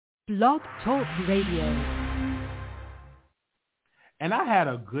Blog Talk Radio. And I had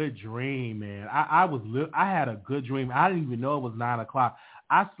a good dream, man. I had a good dream. I didn't even know it was 9 o'clock.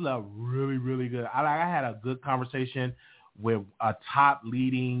 I slept really, really good. I had a good conversation with a top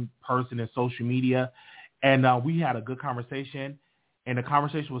leading person in social media, and we had a good conversation. And the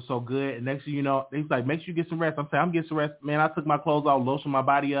conversation was so good. And next thing you know, they was like, make sure you get some rest. I'm saying, I'm getting some rest. Man, I took my clothes off, lotioned my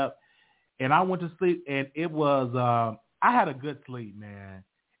body up, and I went to sleep. And it was, I had a good sleep, man.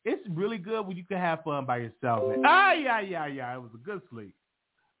 It's really good when you can have fun by yourself, man. Yeah. It was a good sleep.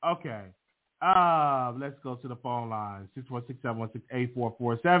 Okay. Let's go to the phone line.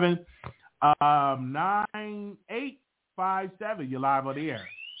 616-716-8447. 9857. You're live on the air.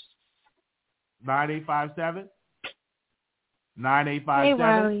 9857. 9857. Hey,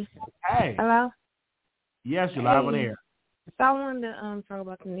 Wiley. Hey. Hello? Yes, you're live on the air. So I wanted to talk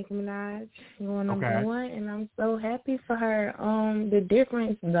about the Nicki Minaj going number one, and I'm so happy for her. The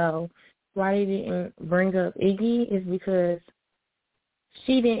difference, though, why they didn't bring up Iggy is because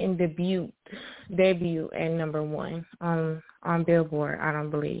she didn't debut at number one on Billboard, I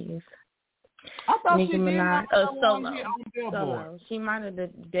don't believe. I thought Nicki she Minaj, solo. She might have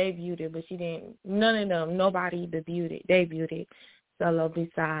debuted it, but she didn't. None of them, nobody debuted it solo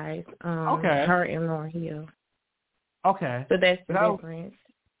besides her and Lauryn Hill. Okay. So that's the difference.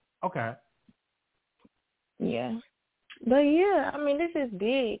 Okay. Yeah. But yeah, I mean, this is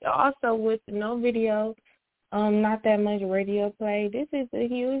big. Also with no video, not that much radio play, this is a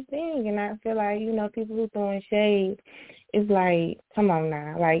huge thing. And I feel like, people who throwing shade is like, come on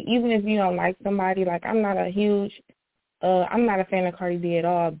now. Like, even if you don't like somebody, like, I'm not a fan of Cardi B at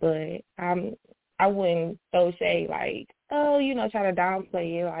all, but I wouldn't throw shade like, try to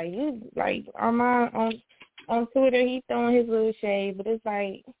downplay it. Like, you, like, on Twitter, he's throwing his little shade, but it's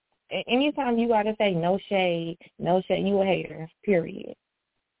like, anytime you got to say no shade, you a hater, period.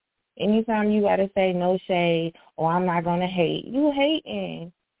 Anytime you got to say no shade, or I'm not going to hate, you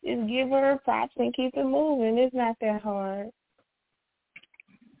hating. Just give her props and keep it moving. It's not that hard.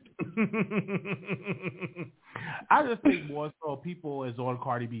 I just think more so people is on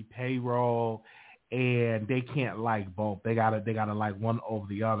Cardi B payroll, and they can't like both. They gotta like one over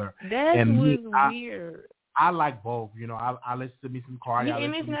the other. That was weird. I like both, I listen to me some Cardi. Yeah,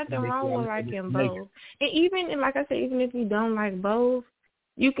 and there's nothing wrong with liking both. And even, like I said, even if you don't like both,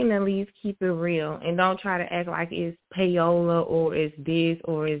 you can at least keep it real and don't try to act like it's payola or it's this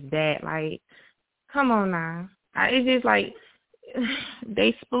or it's that. Like, come on now. It's just like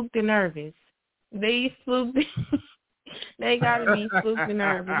they spooked and nervous. They spooked. They got to be spooked and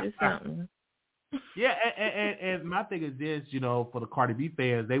nervous or something. Yeah, and my thing is this, for the Cardi B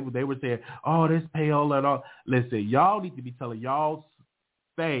fans, they were saying, oh, this payola and all. Listen, y'all need to be telling y'all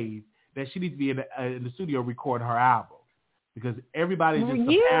fave that she needs to be in the studio recording her album, because everybody's just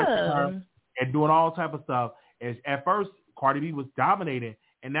surpassing her and doing all type of stuff. And at first, Cardi B was dominating,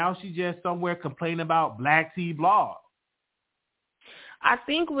 and now she's just somewhere complaining about Black Tea Blog. I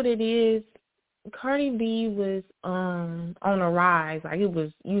think what it is, Cardi B was on a rise. Like, it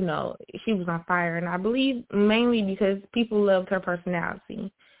was, she was on fire. And I believe mainly because people loved her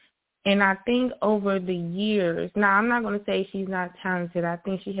personality. And I think over the years, now I'm not going to say she's not talented. I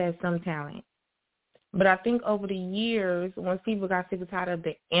think she has some talent. But I think over the years, once people got sick and tired of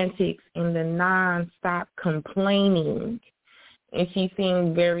the antics and the nonstop complaining, and she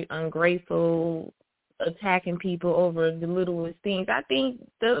seemed very ungrateful, attacking people over the littlest things, I think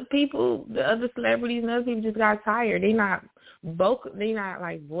the other celebrities and other people just got tired. They not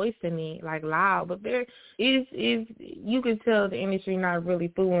like voicing it like loud, but there is you can tell the industry not really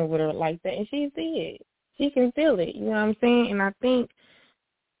fooling with her like that, and she see it. She can feel it. You know what I'm saying? And I think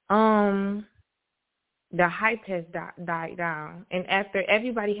the hype has died down, and after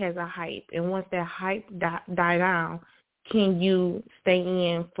everybody has a hype, and once that hype die down, can you stay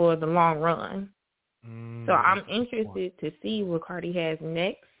in for the long run? So I'm interested to see what Cardi has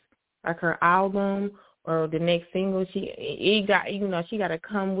next, like her album or the next single. She got to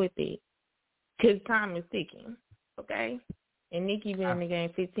come with it, because time is ticking, okay? And Nicki been in the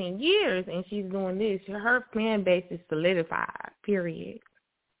game 15 years, and she's doing this. Her fan base is solidified, period.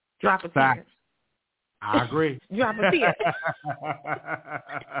 Drop a tear. I agree. Drop a tear.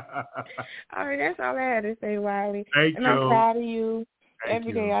 All right, that's all I had to say, Wiley. Thank you. I'm proud of you. Thank Every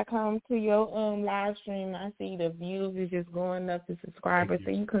you. day I come to your live stream, I see the views is just going up, the subscribers, so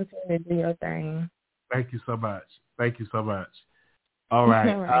you continue to do your thing. Thank you so much. All right.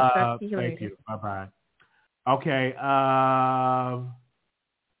 All right. Thank you. Bye-bye. Okay.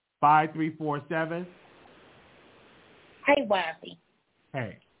 5347. Hey, Wiley.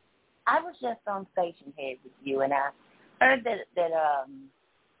 Hey. I was just on Station Head with you, and I heard that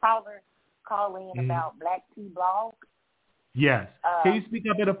caller call in about Black Tea Blog? Yes. Can you speak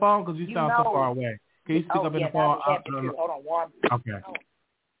up in the phone because you sound so far away? Can you speak up in the phone? Hold on one. Okay.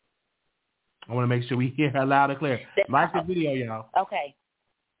 I want to make sure we hear her loud and clear. Like the video, y'all. Okay.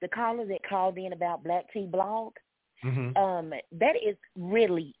 The caller that called in about Black Tea Blog, that is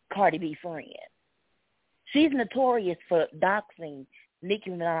really Cardi B's friend. She's notorious for doxing Nicki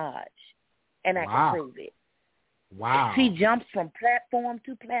Minaj, and I can prove it. Wow. She jumps from platform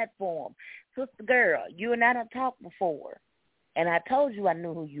to platform. Sister girl, you and I done talked before, and I told you I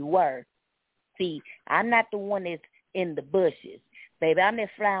knew who you were. See, I'm not the one that's in the bushes. Baby, I'm that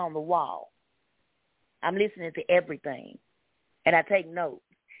fly on the wall. I'm listening to everything, and I take notes,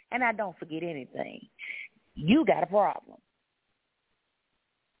 and I don't forget anything. You got a problem.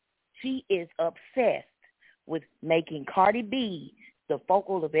 She is obsessed with making Cardi B the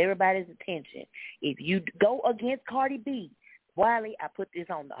focal of everybody's attention. If you go against Cardi B, Wiley, I put this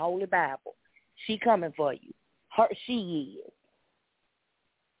on the Holy Bible. She coming for you. She is.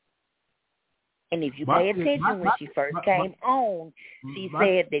 And if you pay attention, when she first came on, she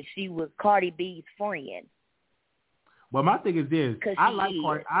said that she was Cardi B's friend. Well, my thing is this: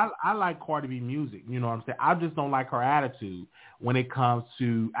 I like Cardi B music. You know what I'm saying? I just don't like her attitude when it comes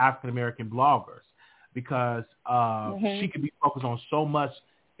to African American bloggers, because she could be focused on so much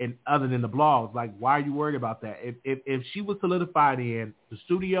and other than the blogs. Like, why are you worried about that? If she was solidified in the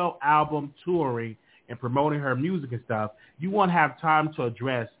studio, album, touring, and promoting her music and stuff, you won't have time to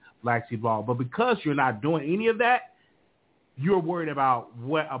address Black Tea Blog. But because you're not doing any of that, you're worried about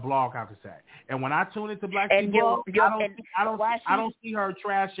what a blog has to say. And when I tune into Black Tea Blog, I don't see her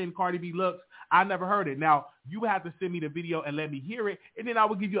trashing Cardi B looks. I never heard it. Now, you would have to send me the video and let me hear it, and then I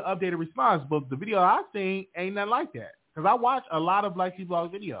will give you an updated response. But the video I've seen ain't nothing like that, because I watch a lot of Black Tea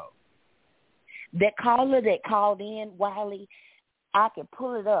Blog videos. That caller that called in, Wiley, I can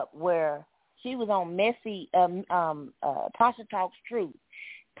pull it up where she was on Tasha Talks Truth.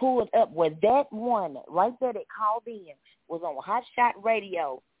 Pulled up where that one right there that called in was on Hot Shot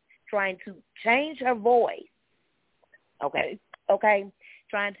Radio trying to change her voice. Okay,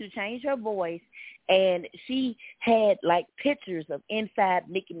 trying to change her voice, and she had like pictures of inside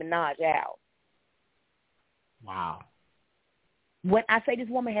Nicki Minaj out. Wow. When I say this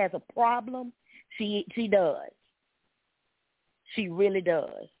woman has a problem, she does. She really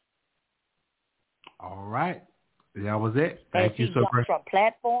does. All right. That was it. Thank you so much. From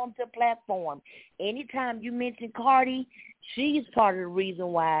platform to platform. Anytime you mention Cardi, she's part of the reason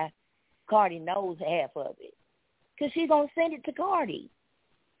why Cardi knows half of it. Because she's going to send it to Cardi.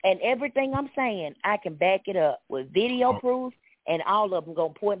 And everything I'm saying, I can back it up with video proof, and all of them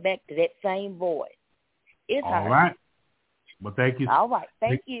going to point back to that same voice. It's all right. Well, thank you. All right.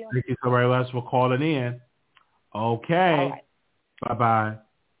 Thank you. Thank you so very much for calling in. Okay. All right. Bye-bye.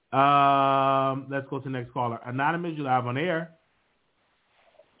 Let's go to the next caller. Anonymous, you live on air.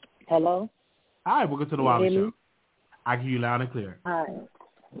 Hello. Hi, welcome to the Wiley Show. I hear you loud and clear. Hi.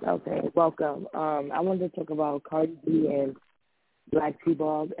 Okay, welcome. I wanted to talk about Cardi B and Black Tea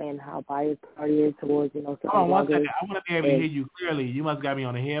Blog and how biased Cardi is towards, some Hold on one second. bloggers. I want to be able to hear you clearly. You must got me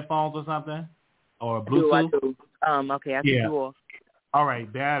on the headphones or something, or Bluetooth. I do. Okay, I took you off. All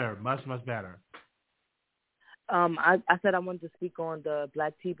right, better, much better. I said I wanted to speak on the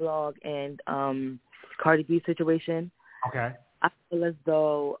Black Tea Blog and Cardi B situation. Okay. I feel as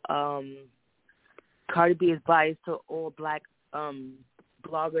though Cardi B is biased to all black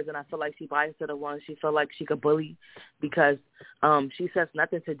bloggers, and I feel like she's biased to the ones she feel like she could bully, because she says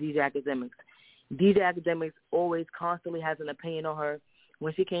nothing to DJ Academics. DJ Academics always constantly has an opinion on her.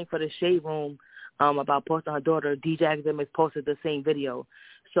 When she came for the Shade Room about posting her daughter, DJ Academics posted the same video.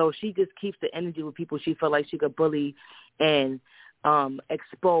 So she just keeps the energy with people she feel like she could bully and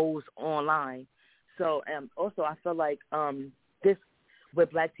expose online. So also I feel like this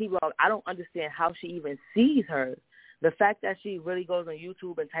with Black Tea Blog, I don't understand how she even sees her. The fact that she really goes on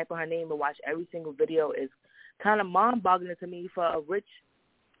YouTube and type in her name and watch every single video is kind of mind-boggling to me for a rich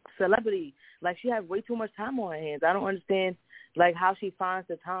celebrity. Like, she has way too much time on her hands. I don't understand, like, how she finds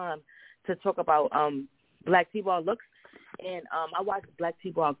the time to talk about Black Tea Blog looks. And I watch Black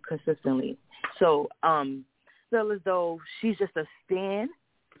Tea Blog consistently. So feel as though she's just a stan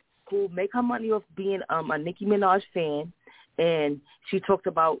who make her money off being a Nicki Minaj fan. And she talked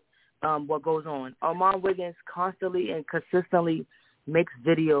about what goes on. Armand Wiggins constantly and consistently makes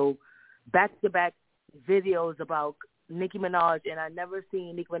back-to-back videos about Nicki Minaj, and I never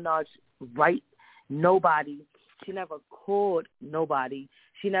seen Nicki Minaj write nobody. She never called nobody.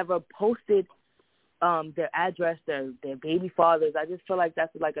 She never posted their address, their baby fathers. I just feel like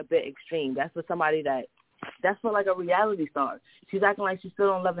that's like a bit extreme. That's for somebody that That's for like a reality star. She's acting like she's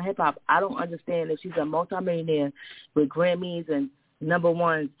still on Love and Hip Hop. I don't understand that she's a multimillionaire with Grammys and number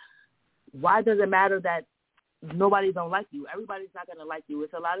ones. Why does it matter that nobody don't like you? Everybody's not going to like you.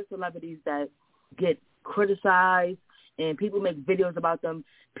 It's a lot of celebrities that get criticized and people make videos about them.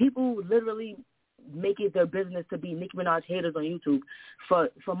 People literally make it their business to be Nicki Minaj haters on YouTube for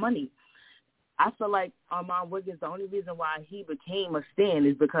money. I feel like Armand Wiggins, the only reason why he became a stan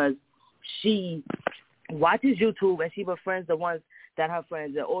is because she watches YouTube and she befriends the ones that her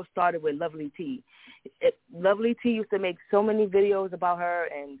friends. It all started with Lovely T. Lovely T used to make so many videos about her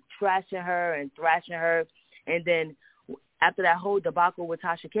and trashing her and thrashing her. And then after that whole debacle with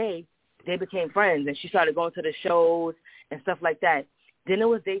Tasha K, they became friends and she started going to the shows and stuff like that. Then it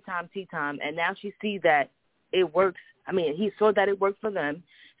was daytime, tea time, and now she sees that it works. I mean, he saw that it worked for them,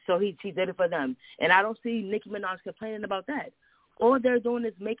 so she did it for them. And I don't see Nicki Minaj complaining about that. All they're doing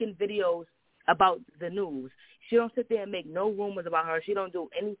is making videos about the news. She don't sit there and make no rumors about her. She don't do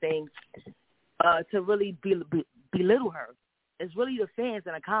anything to really belittle her. It's really the fans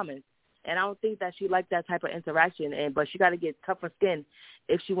in the comments. And I don't think that she liked that type of interaction. But she got to get tougher skin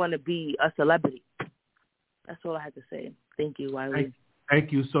if she want to be a celebrity. That's all I had to say. Thank you, Wiley.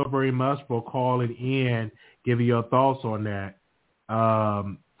 Thank you so very much for calling in, giving your thoughts on that,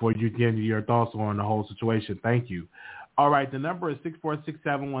 for you giving your thoughts on the whole situation. Thank you. All right, the number is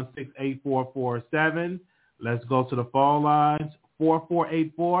 646-716-8447. Let's go to the phone lines.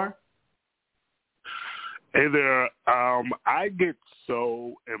 4484. Hey there. I get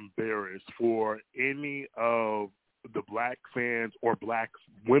so embarrassed for any of the black fans or black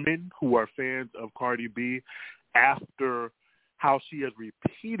women who are fans of Cardi B after how she has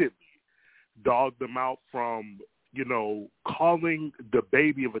repeatedly dogged them out from, calling the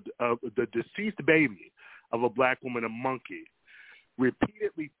baby of the deceased baby of a black woman a monkey,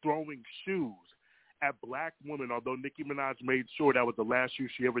 repeatedly throwing shoes at black women, although Nicki Minaj made sure that was the last shoe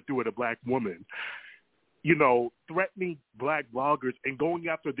she ever threw at a black woman. Threatening black bloggers and going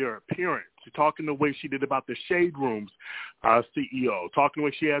after their appearance, talking the way she did about the Shade Room's CEO, talking the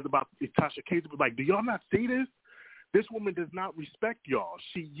way she has about Tasha K. Like, do y'all not see this? This woman does not respect y'all.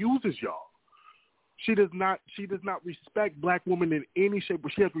 She uses y'all. She does not respect black women in any shape,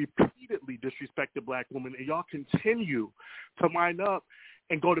 but she has repeatedly disrespected black women, and y'all continue to line up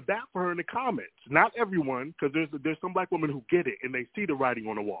and go to bat for her in the comments. Not everyone, because there's some black women who get it and they see the writing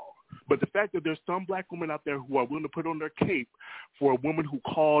on the wall. But the fact that there's some black women out there who are willing to put on their cape for a woman who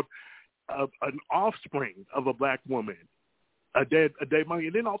called an offspring of a black woman a dead monkey.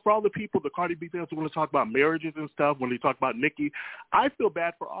 And then for all the people, the Cardi B fans who want to talk about marriages and stuff, when they talk about Nicki, I feel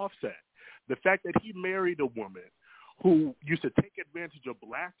bad for Offset. The fact that he married a woman who used to take advantage of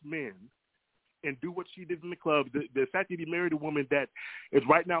black men and do what she did in the club, the fact that he married a woman that is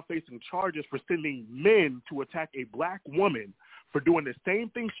right now facing charges for sending men to attack a black woman for doing the same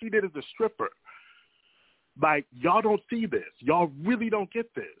thing she did as a stripper. Like, y'all don't see this. Y'all really don't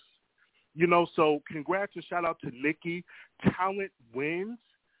get this. So congrats and shout out to Nicki. Talent wins.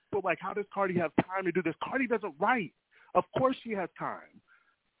 But, how does Cardi have time to do this? Cardi doesn't write. Of course she has time.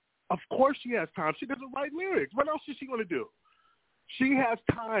 Of course she has time. She doesn't write lyrics. What else is she going to do? She has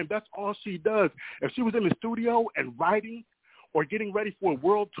time. That's all she does. If she was in the studio and writing or getting ready for a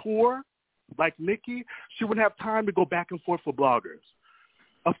world tour like Nicki, she wouldn't have time to go back and forth for bloggers.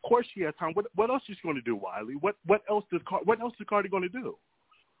 Of course she has time. What else is she going to do, Wiley? What else is Cardi going to do?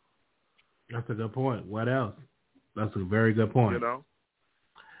 That's a good point. What else? That's a very good point.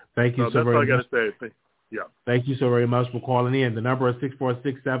 Thank you so very much. That's all I got to say. Yeah. Thank you so very much for calling in. The number is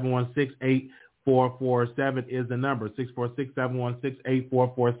 646-716-8447 is the number.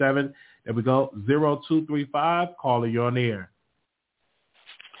 646-716-8447. There we go. 0235. Caller, you're on the air.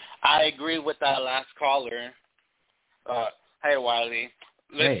 I agree with that last caller. Hey, Wiley.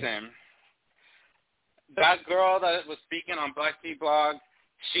 Listen. That girl that was speaking on Black Tea Blog,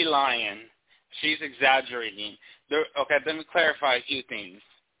 she lying. She's exaggerating. Okay, let me clarify a few things.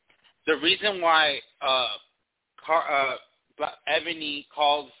 The reason why Ebony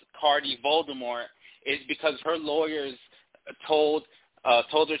calls Cardi Voldemort is because her lawyers told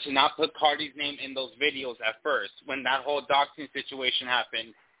her to not put Cardi's name in those videos at first when that whole doxing situation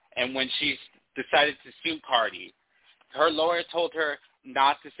happened and when she decided to sue Cardi. Her lawyer told her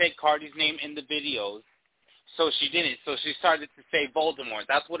not to say Cardi's name in the videos, so she didn't. So she started to say Voldemort.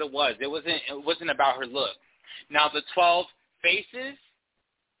 That's what it was. It wasn't about her look. Now the 12 faces,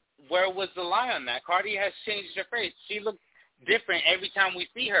 where was the lie on that? Cardi has changed her face. She looks different every time we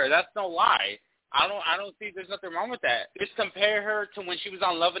see her. That's no lie. I don't see there's nothing wrong with that. Just compare her to when she was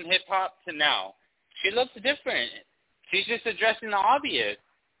on Love and Hip Hop to now. She looks different. She's just addressing the obvious.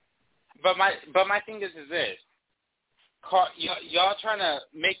 But my thing is this. Y'all trying to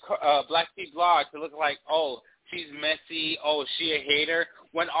make Black Tea Blog to look like, oh, she's messy, oh, she a hater,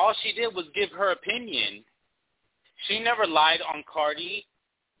 when all she did was give her opinion. She never lied on Cardi.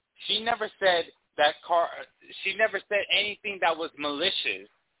 She never said she never said anything that was malicious.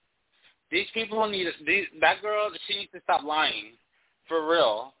 These people that girl, she needs to stop lying, for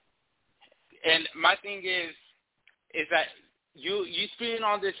real. And my thing is that you spewing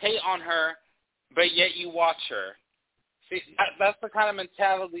all this hate on her, but yet you watch her. See, that's the kind of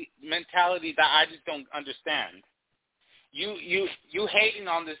mentality that I just don't understand. You hating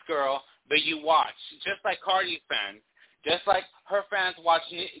on this girl, but you watch, just like Cardi's fans, just like her fans watch.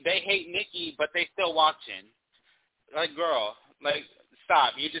 They hate Nicki, but they still watching. Like, girl, like,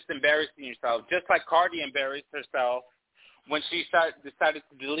 stop. You're just embarrassing yourself, just like Cardi embarrassed herself when she decided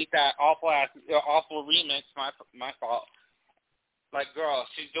to delete that awful remix. My fault. Like, girl,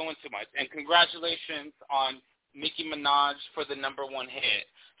 she's doing too much. And congratulations on Nicki Minaj for the #1 hit.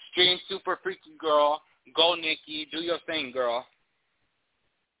 Stream Super Freaky Girl. Go, Nicki. Do your thing, girl.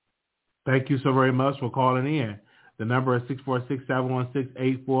 Thank you so very much for calling in. The number is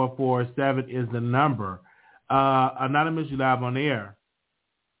 646-716-8447 is the number. Anonymous, you live on the air.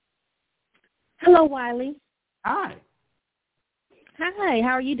 Hello, Wiley. Hi. Hi,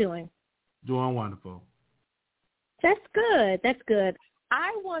 how are you doing? Doing wonderful. That's good. That's good.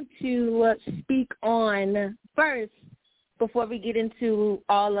 I want to speak on first, before we get into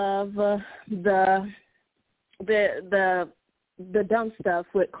all of the dumb stuff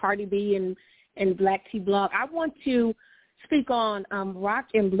with Cardi B and Black Tea Blog. I want to speak on Rock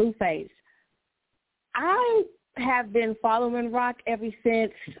and Blueface. I have been following Rock ever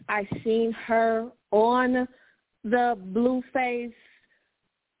since I seen her on the Blueface,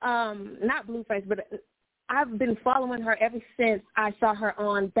 not Blueface, but I've been following her ever since I saw her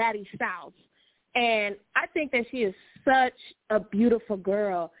on Baddie South. And I think that she is such a beautiful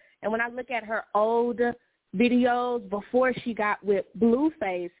girl. And when I look at her old videos before she got with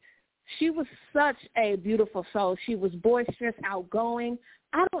Blueface, she was such a beautiful soul. She was boisterous, outgoing.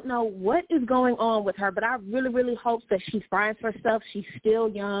 I don't know what is going on with her, but I really, really hope that she finds herself. She's still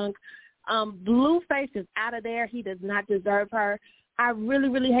young. Blueface is out of there. He does not deserve her. I really,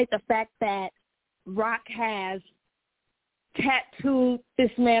 really hate the fact that Rock has tattooed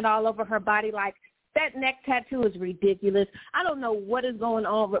this man all over her body. Like, that neck tattoo is ridiculous. I don't know what is going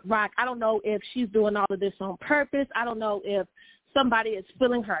on with Rock. I don't know if she's doing all of this on purpose. I don't know if somebody is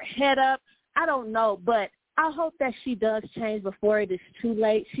filling her head up. I don't know, but I hope that she does change before it is too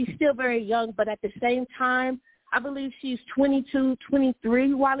late. She's still very young, but at the same time, I believe she's 22,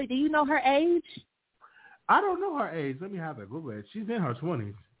 23. Wiley, do you know her age? I don't know her age. Let me have that Google it. She's in her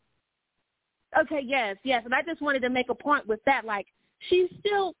 20s. Okay, yes. And I just wanted to make a point with that. Like, she's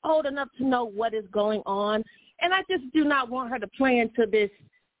still old enough to know what is going on, and I just do not want her to play into this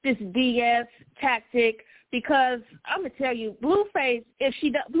BS tactic, because I'm going to tell you, Blueface,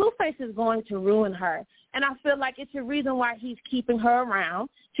 Blueface is going to ruin her, and I feel like it's the reason why he's keeping her around.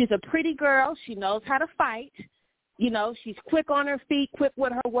 She's a pretty girl. She knows how to fight. You know, she's quick on her feet, quick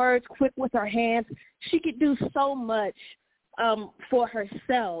with her words, quick with her hands. She could do so much for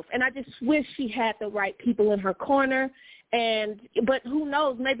herself, and I just wish she had the right people in her corner. But who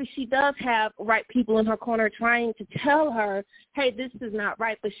knows, maybe she does have right people in her corner trying to tell her, hey, this is not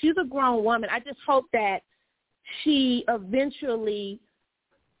right. But she's a grown woman. I just hope that she eventually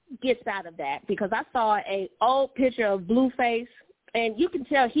gets out of that, because I saw an old picture of Blueface, and you can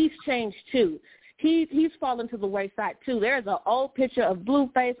tell he's changed too. He's fallen to the wayside too. There's an old picture of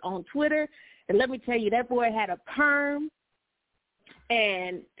Blueface on Twitter, and let me tell you, that boy had a perm,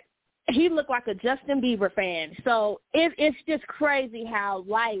 and he looked like a Justin Bieber fan. So it's just crazy how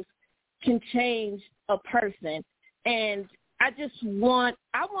life can change a person. And I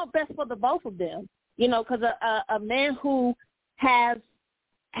want best for the both of them, you know, because a man who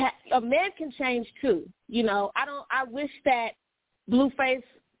a man can change too. You know, I wish that Blueface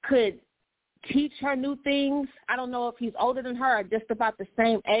could teach her new things. I don't know if he's older than her or just about the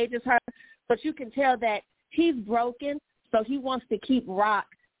same age as her, but you can tell that he's broken, so he wants to keep Rock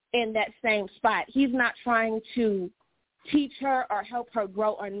in that same spot. He's not trying to teach her or help her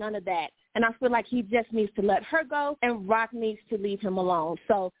grow or none of that. And I feel like he just needs to let her go, and Rock needs to leave him alone.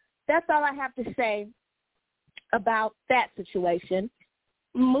 So that's all I have to say about that situation.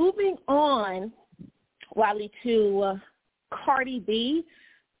 Moving on, Wiley, to Cardi B.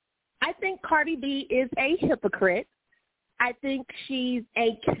 I think Cardi B is a hypocrite. I think she's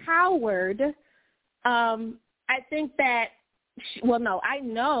a coward. I think that I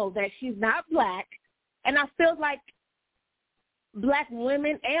know that she's not black, and I feel like black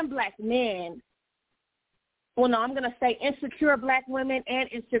women and black men, well, no, I'm going to say insecure black women and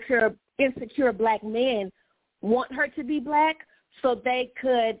insecure black men want her to be black so they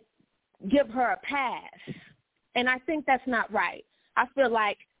could give her a pass. And I think that's not right. I feel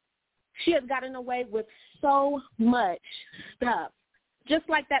like she has gotten away with so much stuff. Just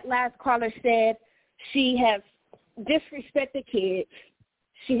like that last caller said, she has disrespected kids.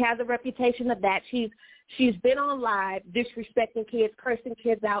 She has a reputation of that. She's been on live disrespecting kids, cursing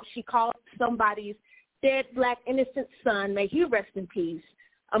kids out. She called somebody's dead black innocent son, may he rest in peace,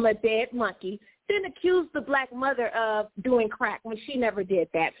 a dead monkey, then accused the black mother of doing crack when she never did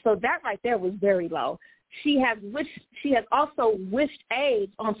that. So that right there was very low. She has also wished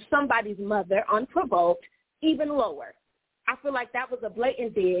AIDS on somebody's mother unprovoked, even lower. I feel like that was a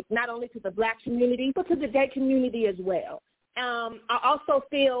blatant dig, not only to the black community, but to the gay community as well. I also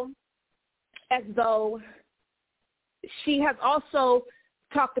feel as though she has also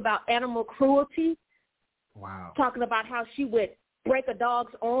talked about animal cruelty. Wow. Talking about how she would break a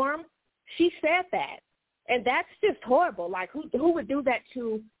dog's arm. She said that. And that's just horrible. Like, who would do that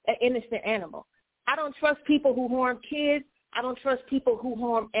to an innocent animal? I don't trust people who harm kids. I don't trust people who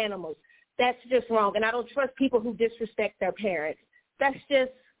harm animals. That's just wrong. And I don't trust people who disrespect their parents. That's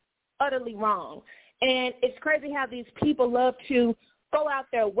just utterly wrong. And it's crazy how these people love to go out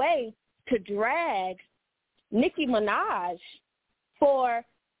their way to drag Nicki Minaj for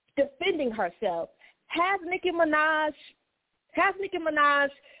defending herself. Has Nicki Minaj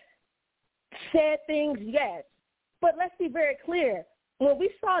said things? Yes. But let's be very clear. When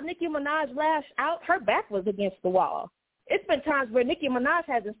we saw Nicki Minaj lash out, her back was against the wall. It's been times where Nicki Minaj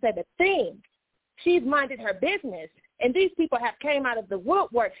hasn't said a thing. She's minded her business. And these people have came out of the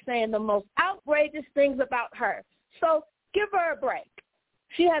woodwork saying the most outrageous things about her. So give her a break.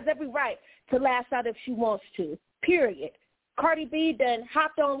 She has every right to lash out if she wants to, period. Cardi B done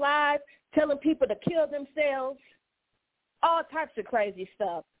hopped on live telling people to kill themselves, all types of crazy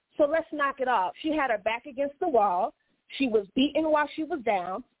stuff. So let's knock it off. She had her back against the wall. She was beaten while she was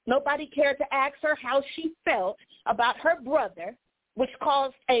down. Nobody cared to ask her how she felt about her brother, which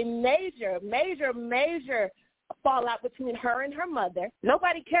caused a major, major, major fallout between her and her mother.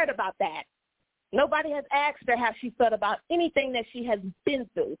 Nobody cared about that. Nobody has asked her how she felt about anything that she has been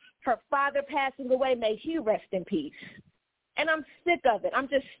through. Her father passing away, may he rest in peace. And I'm sick of it. I'm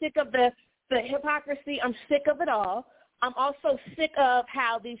just sick of the hypocrisy. I'm sick of it all. I'm also sick of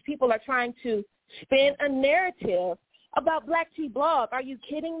how these people are trying to spin a narrative about Black Tea Blog. Are you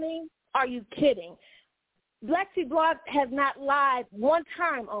kidding me? Are you kidding? Black Tea Blog has not lied one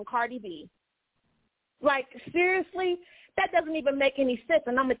time on Cardi B. Like, seriously? That doesn't even make any sense.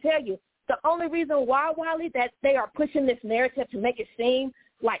 And I'm going to tell you, the only reason why, Wiley, that they are pushing this narrative to make it seem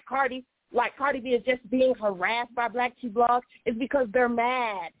like Cardi B is just being harassed by Black Tea Blog is because they're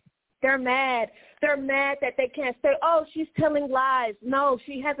mad. They're mad. They're mad that they can't say, oh, she's telling lies. No,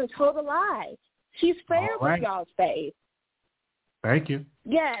 she hasn't told a lie. She's fair with y'all's faith. Thank you.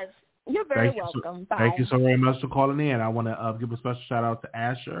 Yes. You're very welcome. Bye. Thank you so very much for calling in. I want to give a special shout out to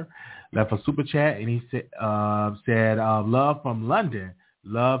Asher. Left a super chat, and he said, love from London.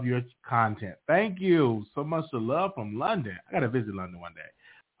 Love your content. Thank you so much for love from London. I got to visit London one day.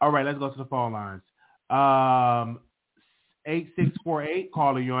 All right, let's go to the phone lines. 8648,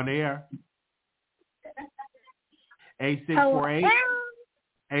 caller, you on the air. 8648.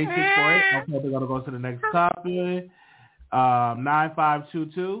 8648. Okay, we're going to go to the next topic.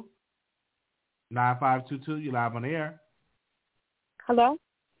 9522. 9522, you live on the air. Hello?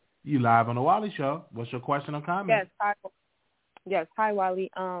 You live on the Wiley Show. What's your question or comment? Yes, hi, Wiley.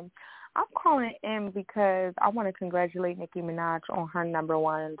 I'm calling in because I want to congratulate Nicki Minaj on her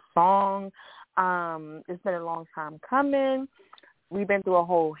 #1 song. It's been a long time coming. We've been through a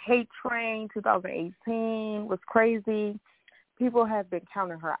whole hate train. 2018 was crazy. People have been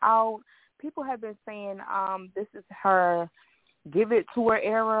counting her out. People have been saying this is her give it to her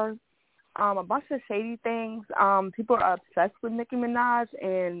era. A bunch of shady things. People are obsessed with Nicki Minaj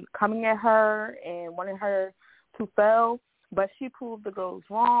and coming at her and wanting her to fail, but she proved the girls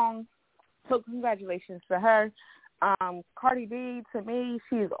wrong. So congratulations to her. Cardi B, to me,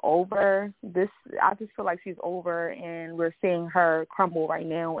 she's over. I just feel like she's over, and we're seeing her crumble right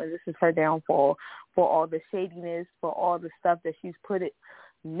now, and this is her downfall for all the shadiness, for all the stuff that she's put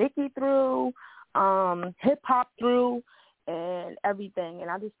Nicki through, hip-hop through, and everything. And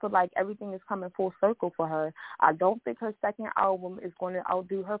I just feel like everything is coming full circle for her. I don't think her second album is going to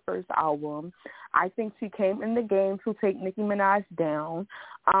outdo her first album. I think she came in the game to take Nicki Minaj down.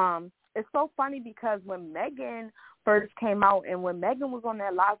 It's so funny because when Megan first came out and when Megan was on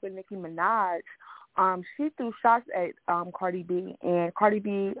that live with Nicki Minaj, she threw shots at Cardi B, and Cardi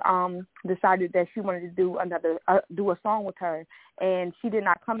B decided that she wanted to do a song with her, and she did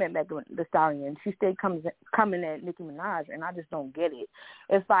not come at Megan Thee Stallion. She stayed coming at Nicki Minaj, and I just don't get it.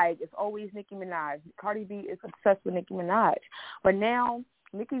 It's like it's always Nicki Minaj. Cardi B is obsessed with Nicki Minaj, but now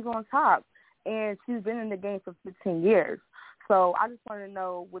Nicki's on top, and she's been in the game for 15 years. So I just want to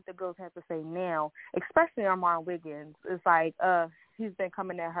know what the girls have to say now, especially Armand Wiggins. It's like he's been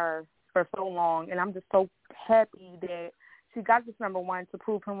coming at her for so long, and I'm just so happy that she got this number one to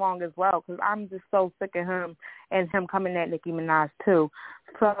prove him wrong as well, because I'm just so sick of him and him coming at Nicki Minaj too.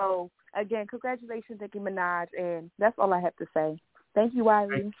 So again, congratulations, Nicki Minaj, and that's all I have to say. Thank you,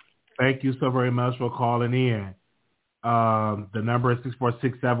 Wiley. Thank you so very much for calling in. The number is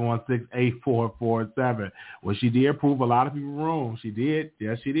 646-716-8447. Well, she did prove a lot of people wrong. She did.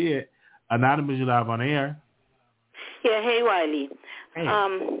 Yes, she did. Anonymous, you live on air. Yeah, hey, Wiley. Hey.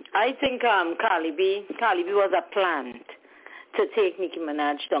 I think Cardi B was a plant to take Nicki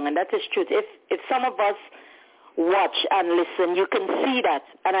Minaj down, and that is truth. If some of us watch and listen, you can see that,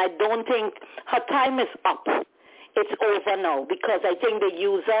 and I don't think her time is up. It's over now, because I think they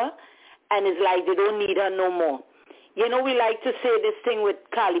use her, and it's like they don't need her no more. You know, we like to say this thing with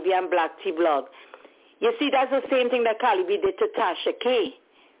Cardi B and Black Tea Blog. You see, that's the same thing that Cardi B did to Tasha K.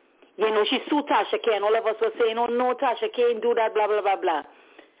 You know, she sued Tasha K, and all of us were saying, oh, no, Tasha K didn't do that, blah, blah, blah, blah.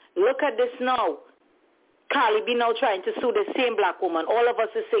 Look at this now. Cardi B now trying to sue the same black woman. All of us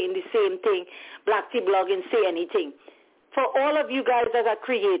are saying the same thing. Black Tea Blog didn't say anything. For all of you guys that are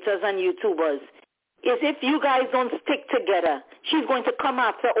creators and YouTubers, is if you guys don't stick together, she's going to come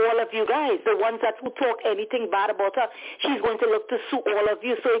after all of you guys, the ones that who talk anything bad about her. She's going to look to sue all of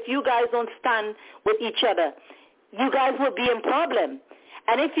you. So if you guys don't stand with each other, you guys will be in problem.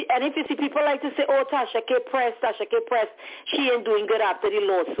 And if you see people like to say, oh, Tasha K press, she ain't doing good after the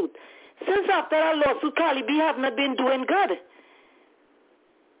lawsuit. Since after that lawsuit, Cardi B have not been doing good.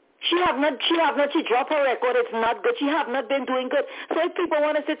 She dropped her record, it's not good. She have not been doing good. So if people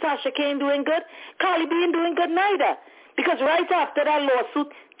want to say Tasha K ain't doing good, Cardi B ain't doing good neither. Because right after that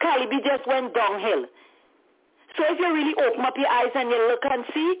lawsuit, Cardi B just went downhill. So if you really open up your eyes and you look and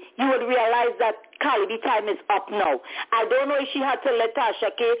see, you would realize that Cardi B time is up now. I don't know if she had to let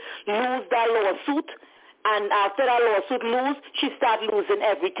Tasha K lose that lawsuit, and after that lawsuit lose, she started losing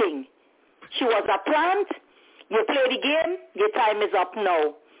everything. She was a plant. You play the game, your time is up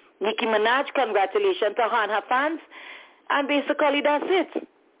now. Nicki Minaj, congratulations to her and her fans. And basically that's it.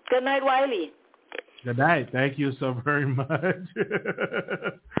 Good night, Wiley. Good night. Thank you so very much.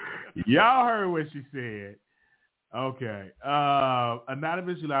 Y'all heard what she said. Okay.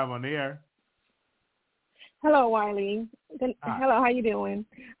 Anonymous, you live on the air. Hello, Wiley. Hello, how you doing?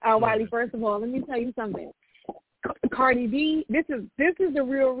 Wiley, first of all, let me tell you something. Cardi B, this is the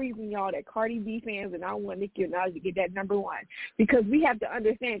real reason, y'all, that Cardi B fans and I want Nicki Minaj to get that number one, because we have to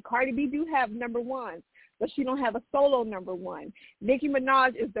understand Cardi B do have number one, but she don't have a solo number one. Nicki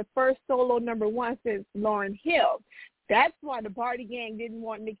Minaj is the first solo number one since Lauryn Hill. That's why the Party Gang didn't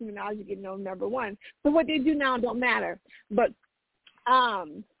want Nicki Minaj to get no number one. So what they do now don't matter. But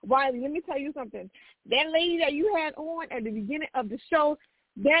Wiley, let me tell you something. That lady that you had on at the beginning of the show,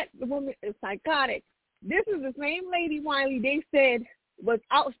 that woman is psychotic. This is the same lady, Wiley, they said was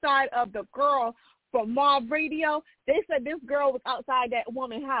outside of the girl from Mob Radio. They said this girl was outside that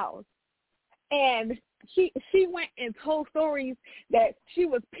woman's house. And she went and told stories that she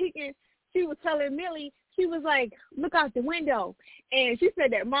was peeking. She was telling Millie, she was like, look out the window. And she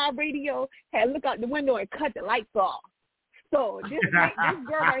said that Mob Radio had looked out the window and cut the lights off. So this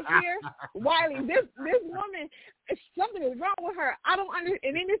girl right here, Wiley, this woman, something is wrong with her. I don't understand.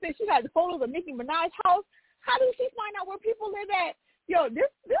 And then they say she got photos of Nicki Minaj's house. How did she find out where people live at? Yo,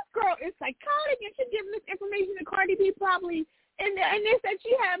 this girl is psychotic, and she's giving this information to Cardi B probably. And they said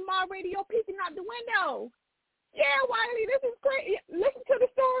she had Mob Radio peeking out the window. Yeah, Wiley, this is crazy. Listen to the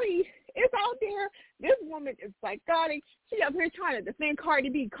story. It's out there. This woman is psychotic. She up here trying to defend Cardi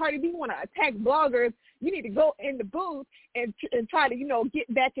B. Cardi B want to attack bloggers. You need to go in the booth and try to,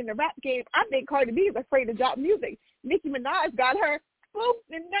 get back in the rap game. I think Cardi B is afraid to drop music. Nicki Minaj got her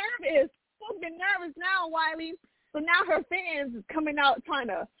spooked and nervous now, Wiley. So now her fans is coming out trying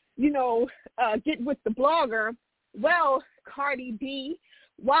to, get with the blogger. Well, Cardi B,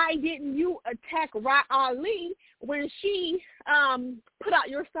 why didn't you attack Ali when she put out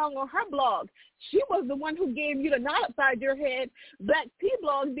your song on her blog? She was the one who gave you the knot upside your head. Black Tea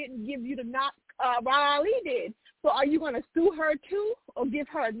Blog didn't give you the knot. Ali did. So are you going to sue her too or give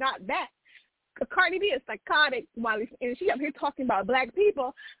her a knot back? Cardi B is psychotic, and she up here talking about black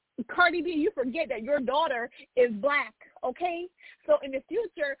people. Cardi B, you forget that your daughter is black, okay? So in the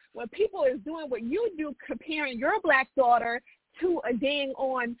future, when people is doing what you do, comparing your black daughter to a dang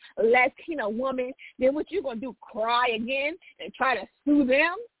on Latina woman, then what you going to do, cry again and try to sue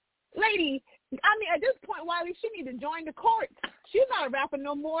them? Lady, I mean, at this point, Wiley, she need to join the court. She's not a rapper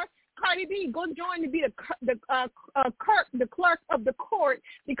no more. Cardi B, go join to be the clerk of the court,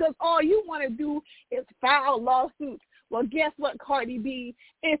 because all you want to do is file lawsuits. Well, guess what, Cardi B?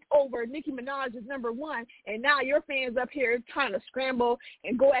 It's over. Nicki Minaj is number one, and now your fans up here trying to scramble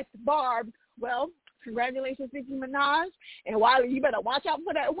and go at the Barb. Well, congratulations, Nicki Minaj. And Wiley, you better watch out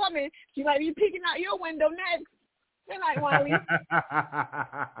for that woman. She might be peeking out your window next. Good night, Wiley.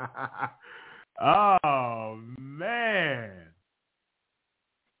 Oh, man.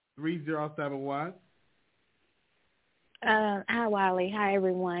 3071. Hi, Wiley. Hi,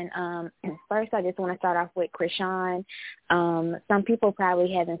 everyone. First, I just want to start off with Krishan. Some people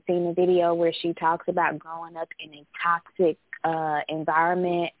probably haven't seen the video where she talks about growing up in a toxic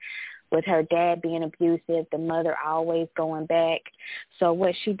environment with her dad being abusive, the mother always going back. So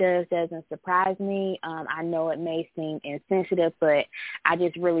what she does doesn't surprise me. I know it may seem insensitive, but I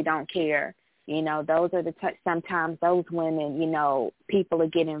just really don't care. You know, those are sometimes those women, you know, people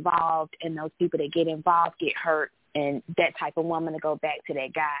that get involved, and those people that get involved get hurt, and that type of woman to go back to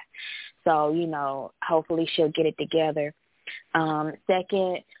that guy. So, you know, hopefully she'll get it together.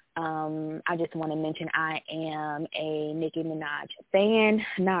 Second, I just want to mention I am a Nicki Minaj fan,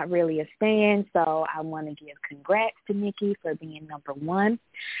 not really a stan, so I want to give congrats to Nicki for being number one.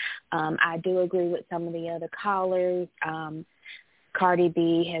 I do agree with some of the other callers. Cardi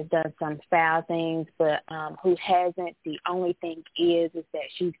B has done some foul things, but who hasn't? The only thing is that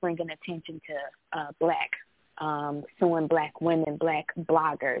she's bringing attention to suing black women, black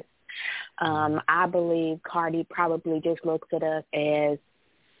bloggers. I believe Cardi probably just looks at us as,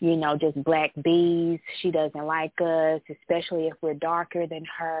 you know, just black bees. She doesn't like us, especially if we're darker than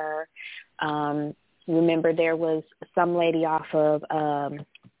her. Remember, there was some lady off of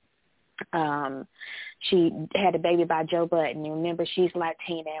she had a baby by Joe Budden. And remember, she's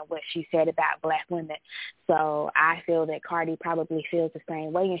Latina, and what she said about black women. So I feel that Cardi probably feels the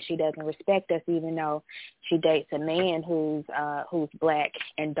same way, and she doesn't respect us, even though she dates a man who's black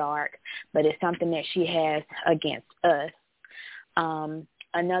and dark. But it's something that she has against us.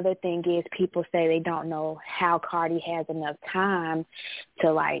 Another thing is people say they don't know how Cardi has enough time to,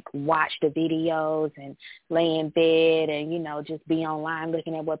 like, watch the videos and lay in bed and, you know, just be online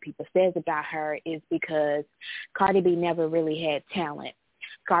looking at what people says about her, is because Cardi B never really had talent.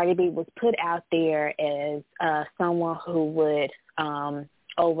 Cardi B was put out there as someone who would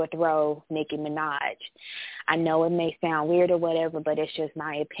overthrow Nicki Minaj. I know it may sound weird or whatever, but it's just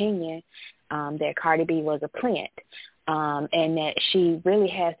my opinion that Cardi B was a plant. And that she really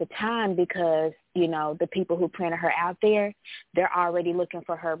has the time because, you know, the people who planted her out there, they're already looking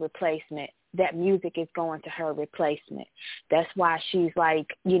for her replacement. That music is going to her replacement. That's why she's, like,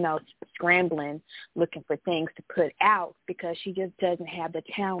 you know, scrambling, looking for things to put out, because she just doesn't have the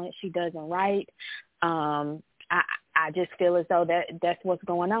talent. She doesn't write. I just feel as though that's what's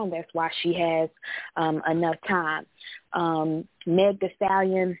going on. That's why she has enough time. Meg Thee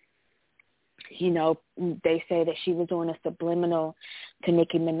Stallion, you know, they say that she was doing a subliminal to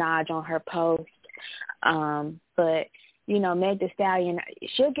Nicki Minaj on her post. But, you know, Meg Thee Stallion,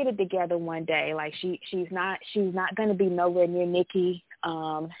 she'll get it together one day. Like, she's not going to be nowhere near Nicki.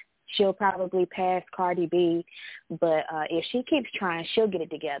 She'll probably pass Cardi B. But if she keeps trying, she'll get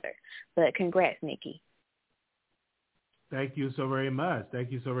it together. But congrats, Nicki. Thank you so very much.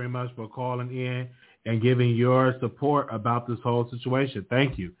 Thank you so very much for calling in and giving your support about this whole situation.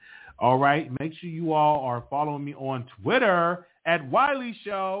 Thank you. All right, make sure you all are following me on Twitter at Wiley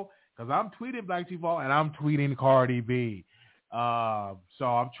Show, because I'm tweeting Black T-Ball and I'm tweeting Cardi B. So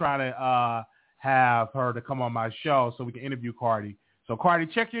I'm trying to have her to come on my show so we can interview Cardi. So, Cardi,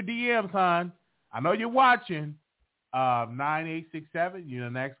 check your DMs, hon. I know you're watching. 9867, you're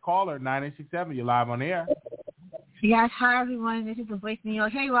the next caller. 9867, you're live on air. Yes, hi, everyone. This is the voice of New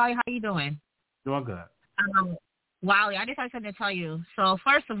York. Hey, Wiley, how you doing? Doing good. Wiley, I just had something to tell you. So,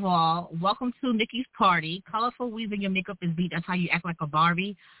 first of all, welcome to Nicki's party. Colorful weaves in your makeup is beat. That's how you act like a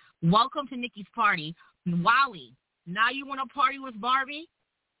Barbie. Welcome to Nicki's party. Wiley, now you want to party with Barbie?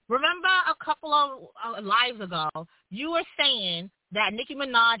 Remember a couple of lives ago, you were saying that Nicki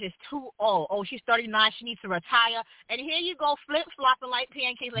Minaj is too old. Oh, she's 39. She needs to retire. And here you go, flip-flopping like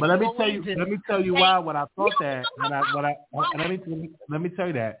pancakes. Like, but let me tell you why. When I thought that, let me tell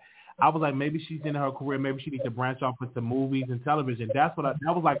you that. I was like, maybe she's in her career. Maybe she needs to branch off into movies and television. That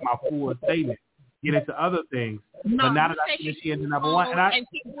was like my full statement. get into other things. No, but now that I see she is number one, and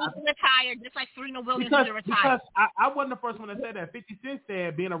people retired just like Serena Williams is retired. Because I wasn't the first one to say that. 50 Cent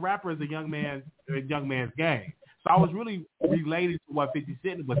said being a rapper is a young man's game. So I was really related to what 50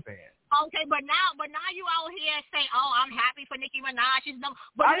 Cent was saying. Okay, but now you out here saying, "Oh, I'm happy for Nicki Minaj."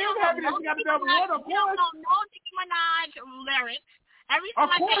 But I am happy that she got the number one. Of course. You don't know no Nicki Minaj lyrics. Every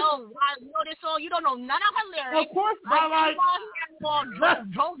time I say, "Oh, I know this song," you don't know none of her lyrics. Of course, but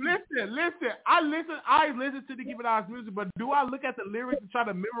listen. I listen to Nicki Minaj's music, but do I look at the lyrics and try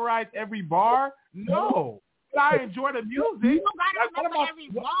to memorize every bar? No. But I enjoy the music. You don't gotta remember every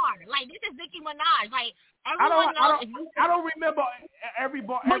bar. Like, this is Nicki Minaj. Like, everyone knows. I don't remember every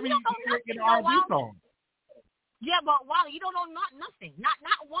bar, every lyric in the R&B song. Yeah, but Wiley, you don't know nothing. Not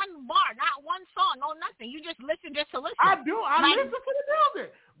one bar, not one song, no nothing. You just listen to listen. I do. I listen to the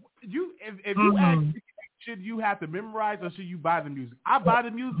music. If you ask me, should you have to memorize or should you buy the music? I buy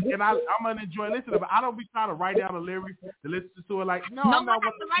the music and I'm gonna enjoy listening, but I don't be trying to write down the lyrics to listen to it. Like, no, I'm not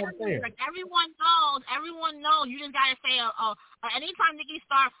one of them. Like, everyone knows. You just gotta say, anytime Nicki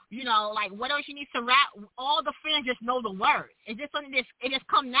starts, like whatever she needs to rap, all the fans just know the words. It's just something it just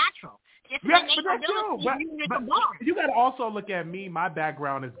come natural. It's but that's true. But you gotta also look at me. My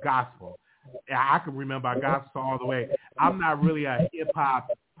background is gospel. I can remember a gospel song all the way. I'm not really a hip hop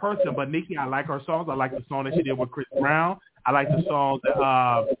person, but Nicki, I like her songs. I like the song that she did with Chris Brown. I like the song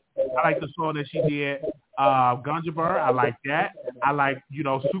that she did, Ganja Burn. I like that. I like,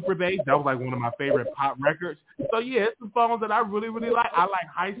 Super Bass. That was like one of my favorite pop records. So yeah, it's some songs that I really, really like. I like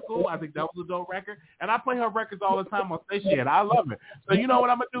High School. I think that was a dope record. And I play her records all the time on station. I love it. So you know what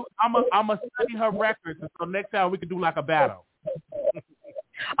I'm gonna do? I'm gonna study her records, and so next time we can do like a battle.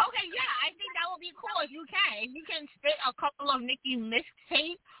 Okay, yeah, I think that would be cool if you can. If you can spit a couple of Nicki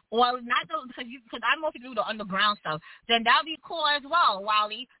mixtape, or not those, because I mostly do the underground stuff, then that would be cool as well,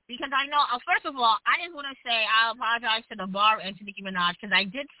 Wiley. Because I know, first of all, I just want to say I apologize to the bar and to Nicki Minaj, because I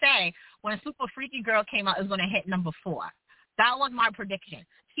did say when Super Freaky Girl came out, it was going to hit number 4. That was my prediction.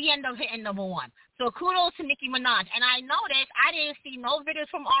 She ended up hitting number 1. So kudos to Nicki Minaj. And I noticed I didn't see no videos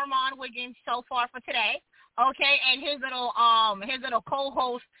from Armand Wiggins so far for today. Okay, and his little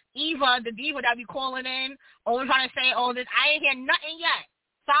co-host Eva, the diva that be calling in, always trying to say, "Oh, this," I ain't hear nothing yet.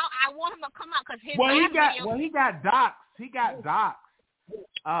 So I want him to come out because his he got doxed. He got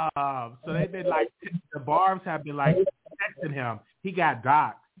doxed. So they've been like, the barbs have been like texting him. He got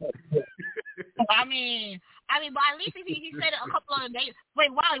doxed. I mean, but at least he said it a couple of days.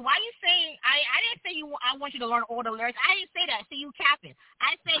 Wait, Wiley, why are you saying? I didn't say I want you to learn all the lyrics. I didn't say that. See, you capping.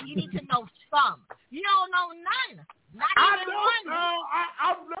 I said you need to know some. You don't know none. Not even one.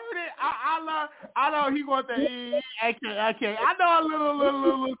 I'm learning. I know he wants to okay. I know a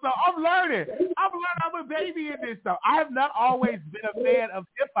little. So I'm learning. I'm a baby in this stuff. I have not always been a fan of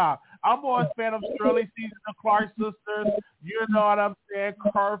hip hop. I'm more a fan of Shirley Caesar, the Clark sisters. You know what I'm saying?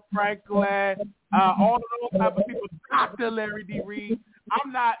 Kirk Franklin, all of those type of people. Dr. Larry D. Reed.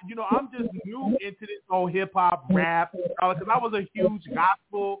 I'm not, I'm just new into this whole hip-hop, rap, because I was a huge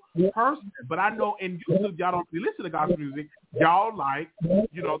gospel person. But I know in YouTube, y'all don't really listen to gospel music. Y'all like, the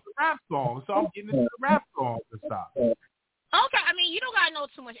rap songs. So I'm getting into the rap songs and stuff. Okay, I mean, you don't got to know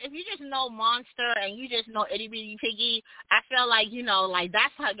too much. If you just know Monster and you just know Itty Bitty Piggy, I feel like, like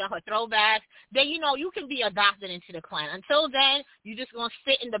that's how her throwbacks, then, you can be adopted into the clan. Until then, you just going to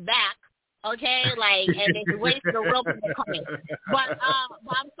sit in the back. Okay, and then wait for the real people to come in. But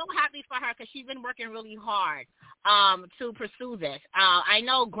I'm so happy for her because she's been working really hard to pursue this. I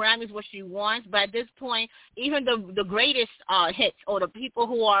know Grammy's what she wants, but at this point, even the greatest hits or the people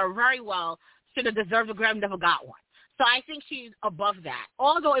who are very well should have deserved a Grammy never got one. So I think she's above that.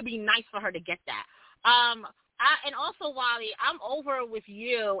 Although it'd be nice for her to get that. And also, Wiley, I'm over with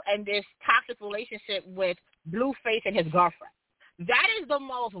you and this toxic relationship with Blueface and his girlfriend. That is the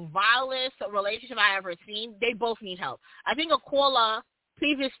most vilest relationship I ever seen. They both need help. I think Aquila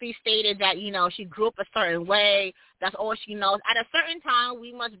previously stated that, she grew up a certain way. That's all she knows. At a certain time,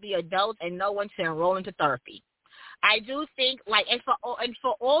 we must be adults and know when to enroll into therapy. I do think, and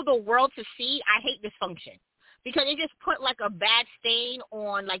for all the world to see, I hate dysfunction. Because it just put, a bad stain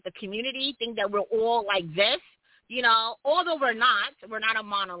on, the community, think that we're all like this. Although we're not a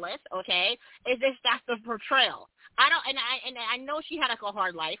monolith, okay? It's just that's the portrayal. I know she had a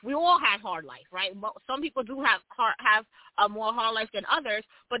hard life. We all had hard life, right? Some people do have a more hard life than others,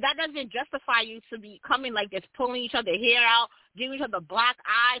 but that doesn't justify you to be coming like this, pulling each other hair out, giving each other black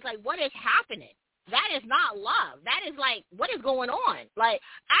eyes. What is happening? That is not love. That is what is going on? I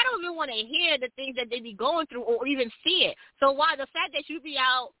don't even want to hear the things that they be going through or even see it. So why the fact that you be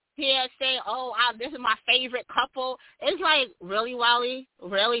out here saying, "Oh, this is my favorite couple," it's really, Wiley?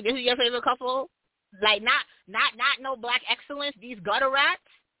 Really? This is your favorite couple? Like not no black excellence. These gutter rats.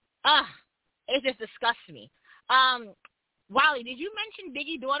 It just disgusts me. Wiley, did you mention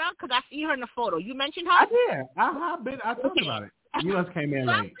Biggie's daughter? Because I see her in the photo. You mentioned her? I did. I talked about it. You just came in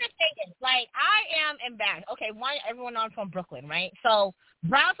so late. I'm just thinking, like, I am embarrassed. Okay, one, everyone knows I'm from Brooklyn, right? So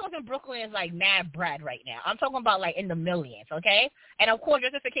brownstones in Brooklyn is like mad bread right now. I'm talking about like in the millions, okay? And of course,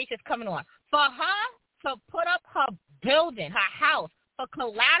 gentrification is coming on. For her to put up her building, her house, for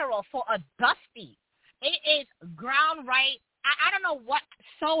collateral for a dusty, it is ground right. I don't know what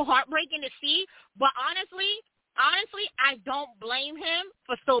so heartbreaking to see, but honestly, I don't blame him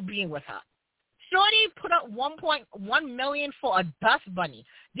for still being with her. Shorty put up $1.1 million for a dust bunny.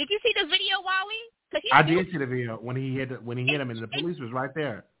 Did you see the video, Wiley? I did see the video when he hit him, and the police was right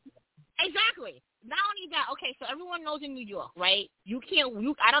there. Exactly. Not only that, okay, so everyone knows in New York, right?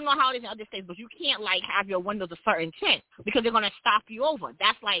 I don't know how it is in other states, but you can't like have your windows a certain tint because they're gonna stop you over.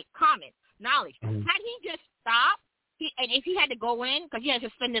 That's like common knowledge. Mm-hmm. Had he just stopped, and if he had to go in because he had a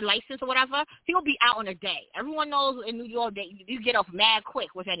suspended license or whatever, he'll be out in a day. Everyone knows in New York that you get off mad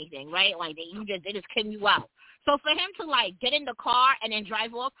quick with anything, right? Like they just kill you out. So for him to like get in the car and then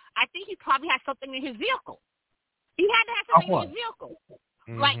drive off, I think he probably had something in his vehicle. He had to have something in his vehicle.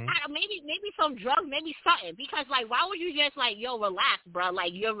 Mm-hmm. Like maybe some drugs, maybe something. Because like, why would you just like, yo, relax, bro?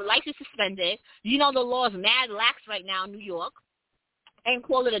 Like your license suspended. You know the law is mad lax right now in New York. And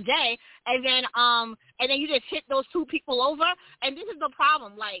call it a day, and then you just hit those two people over, and this is the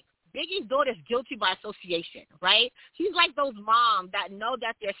problem. Like Biggie's daughter's guilty by association, right? She's like those moms that know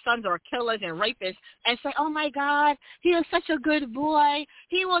that their sons are killers and rapists, and say, "Oh my God, he is such a good boy.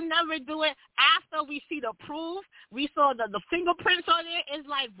 He will never do it." After we see the proof, we saw the fingerprints on it. It's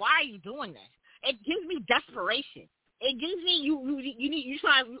like, why are you doing this? It gives me desperation. It gives me you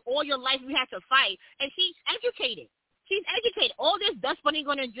try all your life you have to fight, and she's educated. She's educated. All this dust bunny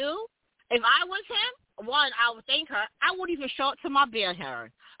going to do, if I was him, one, I would thank her. I wouldn't even show up to my beer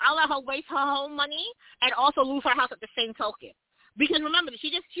hearing. I'll let her waste her whole money and also lose her house at the same token. Because remember,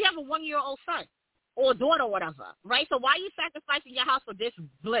 she has a 1-year-old son or daughter or whatever, right? So why are you sacrificing your house for this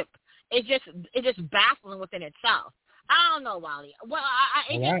blip? It's just baffling within itself. I don't know, Wiley. Well,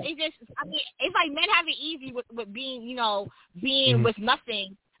 it's like men have it easy with being, being with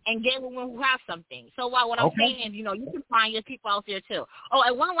nothing. And get women who have something. So what I'm saying is, you can find your people out there too. Oh,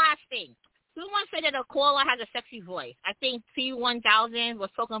 and one last thing. Someone said that a caller has a sexy voice. I think T1000 was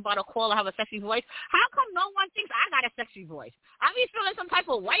talking about a caller have a sexy voice. How come no one thinks I got a sexy voice? I be feeling some type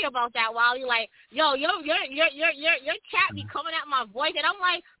of way about that, Wiley. Like, yo, your chat be coming at my voice, and I'm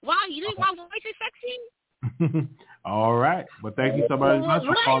like, wow, you think my voice is sexy? All right. Well, thank you so much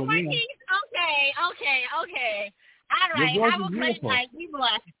for calling in. Okay. All right. Have a great night. Be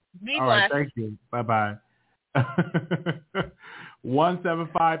blessed. All right. Thank you. Bye-bye.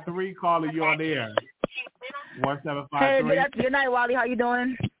 1753, caller, you on the air. 1753. Hey, good night, Wiley. How you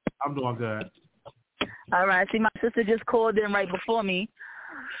doing? I'm doing good. All right. See, my sister just called in right before me.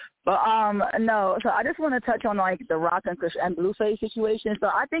 But, no. So I just want to touch on, like, the Rock and Blueface situation. So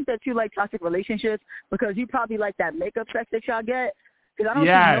I think that you like toxic relationships because you probably like that makeup sex that y'all get. Because I don't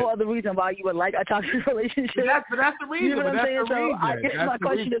see no other reason why you would like a toxic relationship. But that's the reason. You know what I'm saying? So I guess my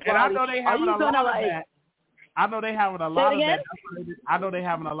question is, and I know they having a lot of that. I know they having a lot of that. I know they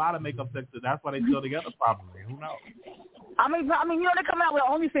having a lot of makeup sex. That's why they still together probably. Who knows? I mean, they're coming out with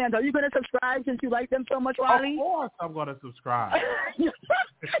OnlyFans. Are you going to subscribe since you like them so much, Wiley? Of course I'm going to subscribe.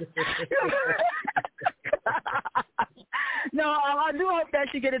 No, I do hope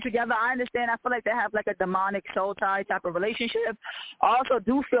that you get it together. I understand. I feel like they have like a demonic soul tie type of relationship. I also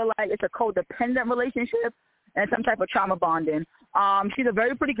do feel like it's a codependent relationship and some type of trauma bonding. She's a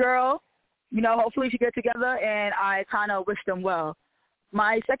very pretty girl. Hopefully she gets together, and I kind of wish them well.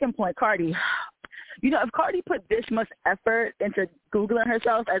 My second point, Cardi. If Cardi put this much effort into Googling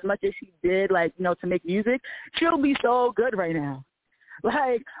herself as much as she did, to make music, she'll be so good right now.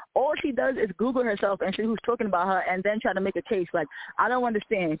 Like, all she does is Google herself and see who's talking about her and then try to make a case. Like, I don't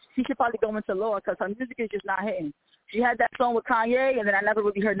understand. She should probably go into law because her music is just not hitting. She had that song with Kanye, and then I never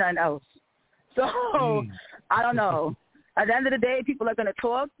really heard nothing else. So, I don't know. At the end of the day, people are going to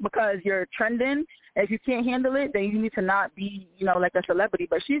talk because you're trending. If you can't handle it, then you need to not be, like a celebrity.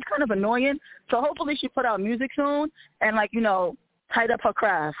 But she's kind of annoying. So hopefully she put out music soon and, tight up her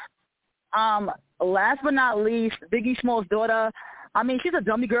craft. Last but not least, Biggie Small's daughter. I mean, she's a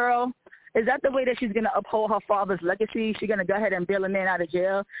dummy girl. Is that the way that she's going to uphold her father's legacy? She's going to go ahead and bail a man out of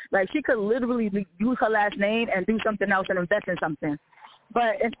jail? Like, she could literally use her last name and do something else and invest in something.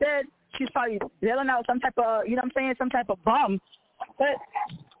 But instead, she's probably bailing out some type of, some type of bum. But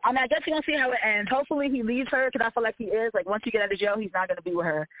I mean, I guess we're going to see how it ends. Hopefully he leaves her because I feel like he is. Like, once you get out of jail, he's not going to be with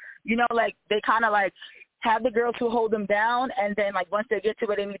her. You know, like, they kind of, like, have the girls who hold them down, and then, like, once they get to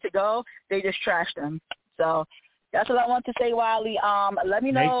where they need to go, they just trash them. So that's what I want to say, Wiley. Let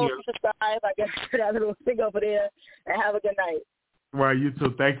me know if you subscribe, I guess, to that little thing over there, and have a good night. Well, you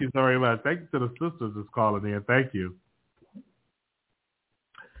too. Thank you very much. Thank you to the sisters that's calling in. Thank you.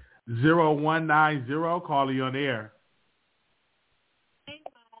 0190, calling you on the air.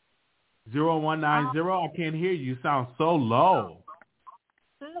 0190, I can't hear you. You sound so low.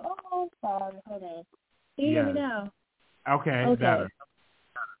 Oh, sorry. Hold on. Can you hear me now? Okay, better.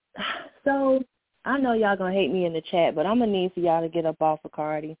 So, I know y'all going to hate me in the chat, but I'm going to need for y'all to get up off of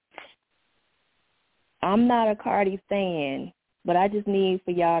Cardi. I'm not a Cardi fan, but I just need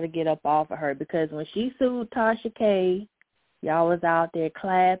for y'all to get up off of her because when she sued Tasha K, y'all was out there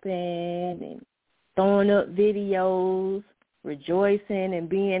clapping and throwing up videos, rejoicing and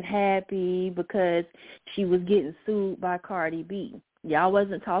being happy because she was getting sued by Cardi B. Y'all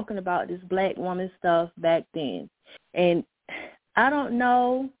wasn't talking about this black woman stuff back then. And I don't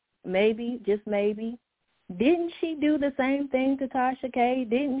know, maybe, just maybe, didn't she do the same thing to Tasha K?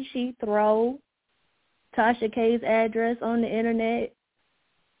 Didn't she throw Tasha K's address on the internet?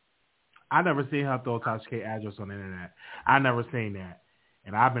 I never seen her throw Tasha K address on the internet. I never seen that.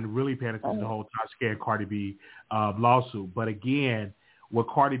 And I've been really paying attention to the whole Tasha K and Cardi B lawsuit. But again, what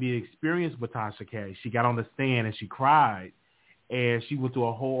Cardi B experienced with Tasha K, she got on the stand and she cried and she went through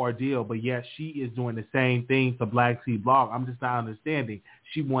a whole ordeal. But yet she is doing the same thing to Black Sea Blog. I'm just not understanding.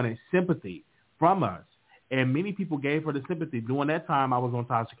 She wanted sympathy from us. And many people gave her the sympathy. During that time, I was on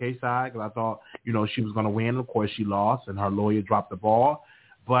Tasha K's side because I thought, she was going to win. Of course, she lost and her lawyer dropped the ball.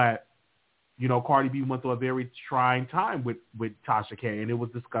 But Cardi B went through a very trying time with Tasha K, and it was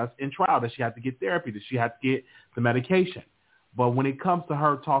discussed in trial that she had to get therapy, that she had to get the medication. But when it comes to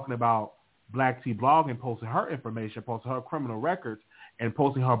her talking about Black Tea Blog and posting her information, posting her criminal records, and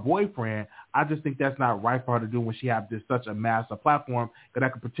posting her boyfriend, I just think that's not right for her to do when she has such a massive platform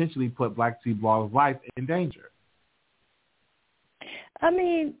that could potentially put Black Tea Blog's life in danger. I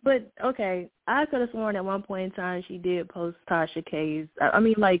mean, but, okay, I could have sworn at one point in time she did post Tasha K's. I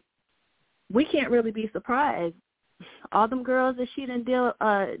mean, like, we can't really be surprised. All them girls that she done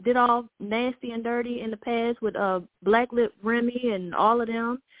did all nasty and dirty in the past with Black Lip Remy and all of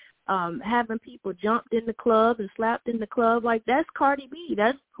them, having people jumped in the club and slapped in the club, like that's Cardi B.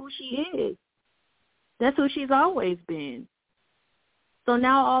 That's who she is. That's who she's always been. So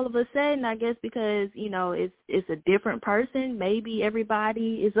now all of a sudden, I guess because, it's a different person, maybe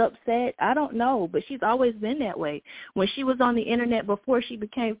everybody is upset. I don't know, but she's always been that way. When she was on the internet before she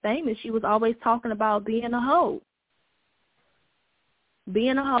became famous, she was always talking about being a hoe.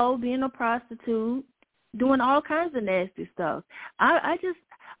 Being a hoe, being a prostitute, doing all kinds of nasty stuff. I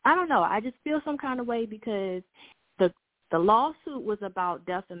don't know. I just feel some kind of way because the lawsuit was about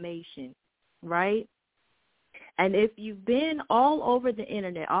defamation, right? And if you've been all over the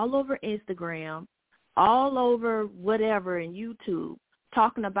internet, all over Instagram, all over whatever in YouTube,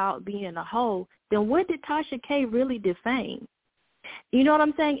 talking about being a hoe, then what did Tasha K really defame? You know what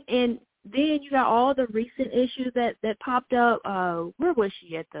I'm saying? And then you got all the recent issues that popped up. Where was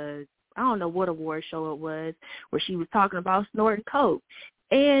she at I don't know what award show it was, where she was talking about snorting coke.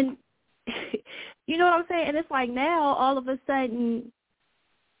 And you know what I'm saying? And it's like now all of a sudden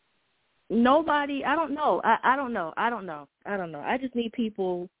nobody, I don't know. I don't know. I just need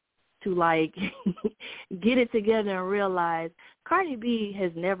people to get it together and realize Cardi B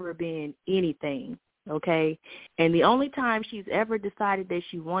has never been anything, okay? And the only time she's ever decided that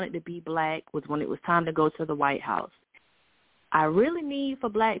she wanted to be black was when it was time to go to the White House. I really need for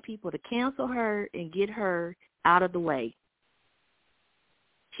black people to cancel her and get her out of the way.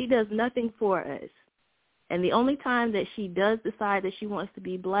 She does nothing for us. And the only time that she does decide that she wants to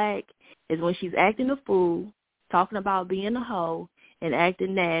be black is when she's acting a fool, talking about being a hoe, and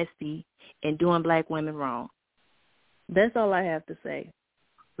acting nasty and doing black women wrong. That's all I have to say.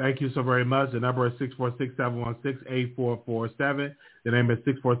 Thank you so very much. The number is 646-716-8447. The name is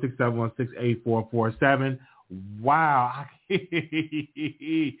 646-716-8447. Wow.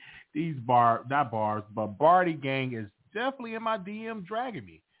 These Barty gang is definitely in my DM dragging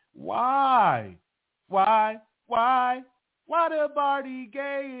me. Why? Why the Barty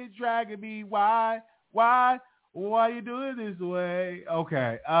gang is dragging me? Why you doing this way?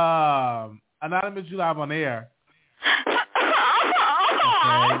 Okay. Anonymous, you live on the air. Okay,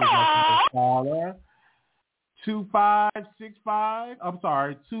 we got the caller. 2565. I'm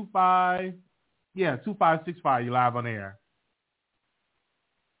sorry, 2565. You live on the air.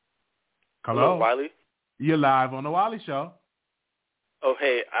 Hello, Wiley. You're live on the Wiley Show. Oh,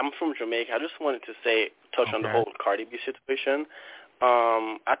 hey, I'm from Jamaica. I just wanted to touch on the whole Cardi B situation.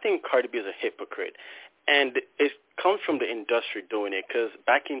 I think Cardi B is a hypocrite. And it comes from the industry doing it, because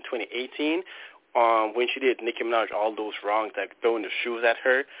back in 2018, when she did Nicki Minaj all those wrongs, like throwing the shoes at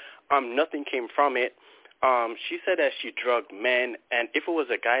her, nothing came from it. She said that she drugged men, and if it was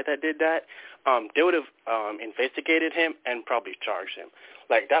a guy that did that, they would have investigated him and probably charged him.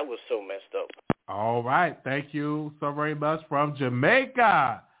 Like, that was so messed up. All right. Thank you so very much from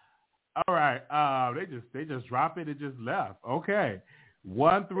Jamaica. All right. They just dropped it and just left. Okay.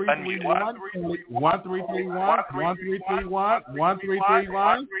 1331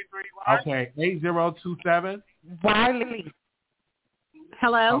 1331. Okay. 8027. Wiley.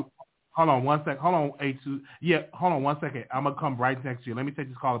 Hello. Hold on 1 second. Hold on, 82. Yeah, hold on 1 second. I'm gonna come right next to you. Let me take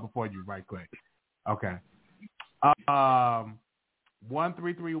this caller before you, right quick. Okay.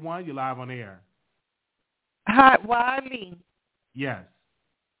 1331. You're live on the air. Hi, Wiley. Yes.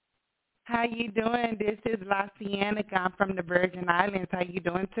 How you doing? This is La Cienega. I'm from the Virgin Islands. How you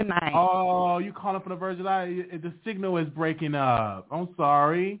doing tonight? Oh, you calling from the Virgin Islands? The signal is breaking up. I'm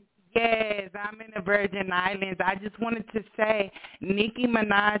sorry. Yes, I'm in the Virgin Islands. I just wanted to say, Nicki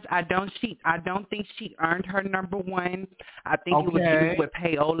Minaj, I don't think she earned her number one. I think it was used with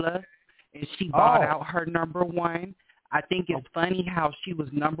payola, and she bought out her number one. I think it's funny how she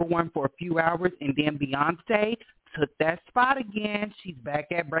was number one for a few hours, and then Beyonce took that spot again. She's back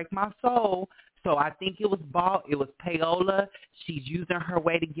at Break My Soul. So I think it was bought. It was payola. She's using her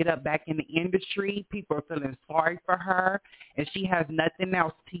way to get up back in the industry. People are feeling sorry for her, and she has nothing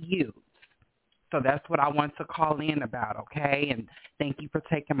else to use. So that's what I want to call in about, okay? And thank you for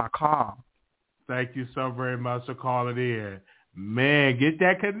taking my call. Thank you so very much for calling in. Man, get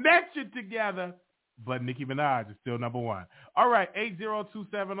that connection together. But Nicki Minaj is still number one. All right,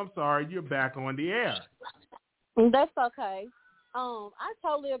 8027, I'm sorry, you're back on the air. That's okay. I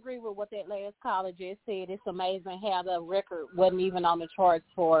totally agree with what that last caller just said. It's amazing how the record wasn't even on the charts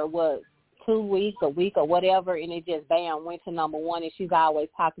for, 2 weeks, a week, or whatever, and it just, bam, went to number one, and she's always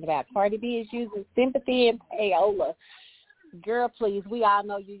talking about Cardi B is using sympathy and payola. Girl, please, we all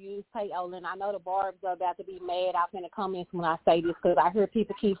know you use payola, and I know the Barbs are about to be mad out in the comments when I say this, because I hear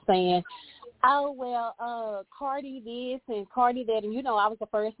people keep saying, oh, well, Cardi this and Cardi that. And, I was the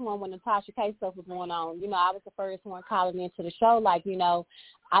first one when the Tasha K stuff was going on. I was the first one calling into the show. Like, I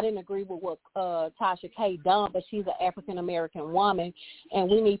didn't agree with what Tasha K done, but she's an African-American woman, and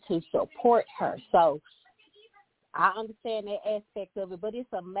we need to support her. So I understand that aspect of it, but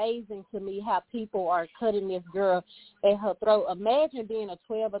it's amazing to me how people are cutting this girl at her throat. Imagine being a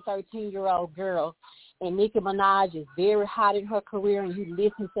 12 or 13-year-old girl, and Nicki Minaj is very hot in her career, and you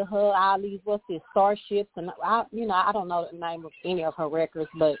listen to her, all these, Starships, and I don't know the name of any of her records,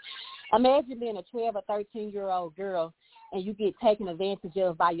 but imagine being a 12 or 13-year-old girl, and you get taken advantage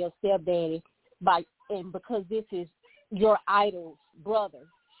of by your stepdaddy, and because this is your idol's brother,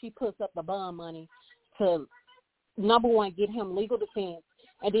 she puts up the bond money to, number one, get him legal defense,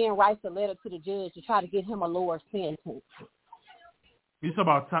 and then writes a letter to the judge to try to get him a lower sentence. You talking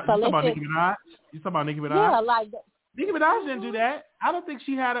about Nicki Minaj? You talking about Nicki Minaj? Yeah, like that. Nicki Minaj didn't do that. I don't think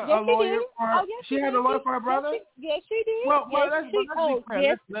she had a lawyer for her. She had a lawyer for her brother? Yes, she did. Well, let's be clear.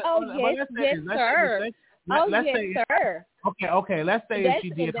 Sir. Okay. Let's say if she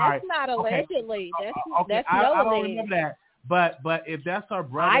did. That's not allegedly. That's I no don't remember that. But if that's her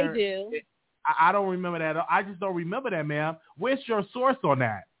brother, I do. I don't remember that. I just don't remember that, ma'am. Where's your source on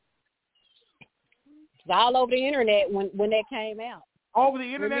that? It's all over the internet when that came out. Over the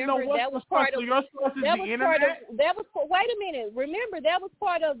internet? Remember, no, that was part of your source is the internet? Wait a minute. Remember, that was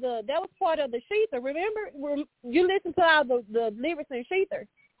part of the Shether. Remember, you listened to all the lyrics in Shether.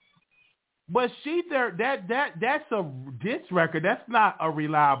 But Shether, that's a diss record. That's not a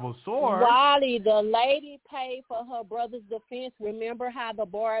reliable source. Wiley, the lady paid for her brother's defense. Remember how the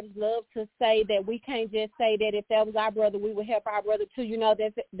Barbs love to say that we can't just say that if that was our brother, we would help our brother too.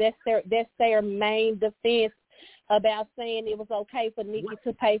 That's their main defense about saying it was okay for Nicki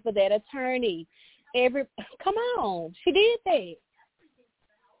to pay for that attorney. Come on, she did that.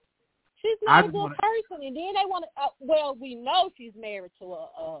 She's not a good person, and then they want to. We know she's married to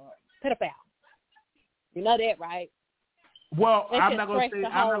a pedophile. You know that, right? Well, I'm not gonna say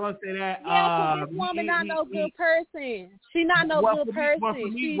that. Yeah, this woman not no good person. She's not no good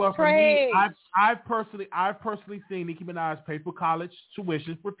person. She's trash. I've personally seen Nicki Minaj pay for college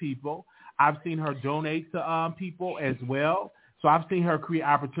tuition for people. I've seen her donate to people as well. So I've seen her create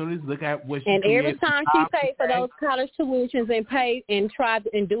opportunities. Look at what she and every time she paid for those college tuitions and paid and tried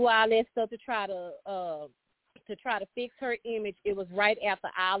and do all that stuff to try to fix her image, it was right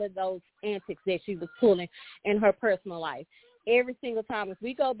after all of those antics that she was pulling in her personal life. every single time. If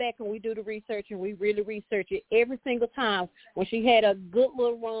we go back and we do the research and we really research it, every single time when she had a good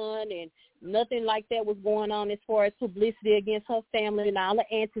little run and nothing like that was going on as far as publicity against her family and all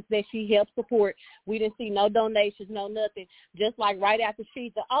the aunties that she helped support, we didn't see no donations, no nothing. Just like right after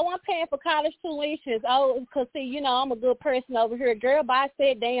she said, I'm paying for college tuitions. Because, see, I'm a good person over here. Girl, bye,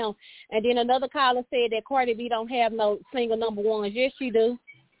 sit down. And then another caller said that Cardi B don't have no single number ones. Yes, she do.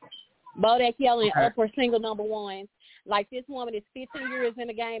 Bodak Yellow and Upper single number ones. Like this woman is 15 years in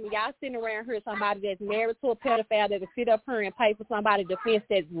the game, and y'all sitting around here somebody that's married to a pedophile that will sit up here and pay for somebody's defense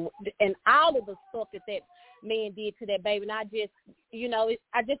and all of the stuff that man did to that baby. And I just,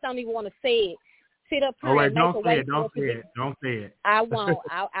 I just don't even want to say it. Sit up here and make a way for it. Don't say it. I won't.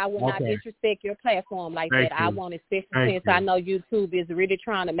 I will not disrespect your platform like that. I won't, especially since I know YouTube is really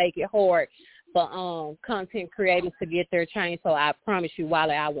trying to make it hard for content creators to get their change. So I promise you,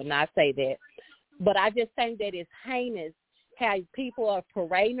 Wiley, I will not say that. But I just think that it's heinous how people are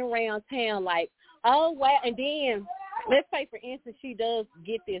parading around town like, oh, wow. And then, let's say, for instance, she does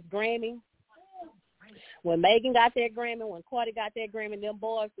get this Grammy. When Megan got that Grammy, when Cardi got that Grammy, them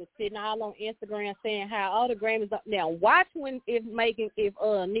boys were sitting all on Instagram saying how all the Grammys are. Now, watch if Nicki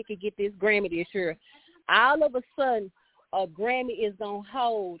get this Grammy this year. All of a sudden, a Grammy is going to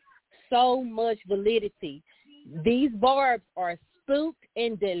hold so much validity. These barbs are spooked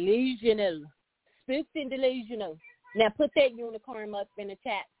and delusional. Now put that unicorn up in the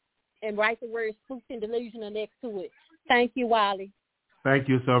chat and write the word spooked and delusional next to it. Thank you, Wiley. Thank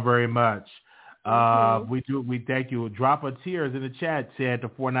you so very much. We thank you. Drop of Tears in the chat said to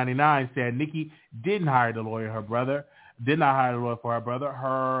 $4.99 said Nicki didn't hire the lawyer. Her brother did not hire the lawyer for her brother.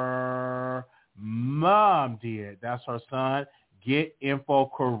 Her mom did. That's her son. Get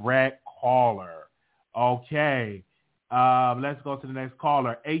info correct. Caller. Okay. Let's go to the next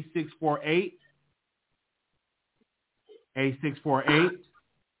caller. 8648.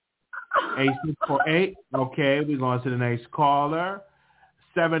 8648. Okay, we're going to the next caller.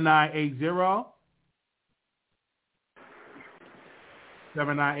 7980.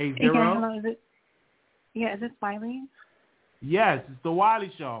 7980. Yeah, hello. Is this Wiley? Yes, it's the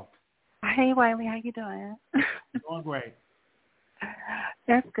Wiley Show. Hey, Wiley, how you doing? Doing great.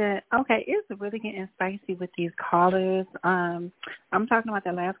 That's good. Okay, it's really getting spicy with these callers. I'm talking about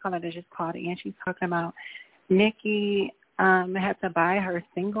the last caller that just called in. She's talking about Nicki had to buy her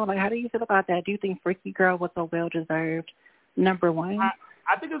single. Like, how do you feel about that? Do you think Freaky Girl was a well-deserved number one? I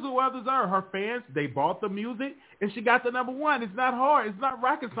think it's well-deserved. Her fans, they bought the music, and she got the number one. It's not hard. It's not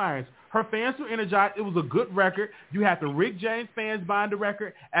rocket science. Her fans were energized. It was a good record. You had the Rick James fans buying the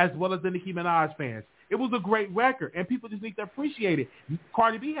record as well as the Nicki Minaj fans. It was a great record, and people just need to appreciate it.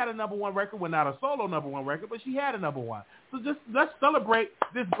 Cardi B had a number one record, well, not a solo number one record, but she had a number one. So just let's celebrate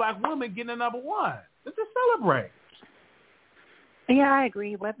this black woman getting a number one. Let's just celebrate. Yeah, I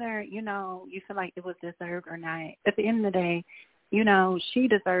agree. Whether, you feel like it was deserved or not, at the end of the day, she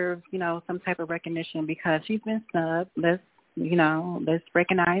deserves, some type of recognition because she's been snubbed. Let's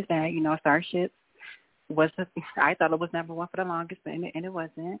recognize that, Starship I thought it was number one for the longest, and it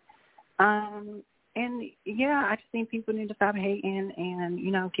wasn't. And yeah, I just think people need to stop hating and,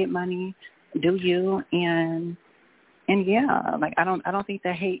 get money, do you, and yeah, like I don't think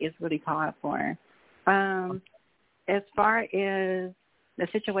the hate is really called for. As far as the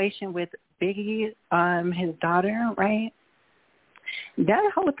situation with Biggie, his daughter, right?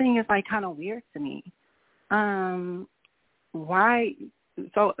 That whole thing is like kind of weird to me. Why?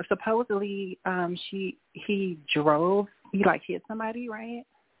 So supposedly, he hit somebody, right?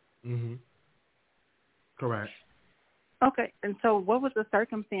 Mhm. Correct. Okay, and so what was the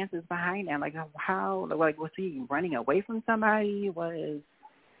circumstances behind that? Like how? Like was he running away from somebody? Was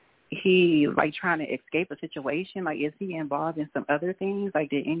he trying to escape a situation? Like is he involved in some other things? Like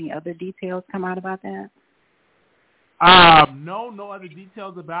did any other details come out about that? No other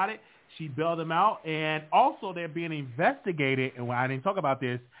details about it. She bailed him out, and also they're being investigated. And I didn't talk about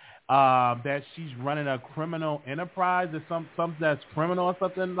this. That she's running a criminal enterprise or something that's criminal or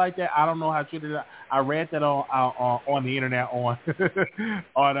something like that. I don't know how true it is. I read that on the internet on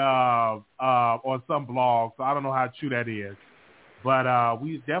some blog, so I don't know how true that is. But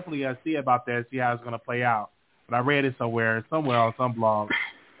we definitely see about that, see how it's going to play out. But I read it somewhere on some blog.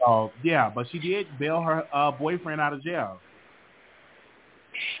 Yeah, but she did bail her boyfriend out of jail.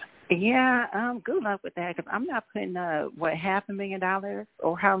 Yeah, good luck with that because I'm not putting $500,000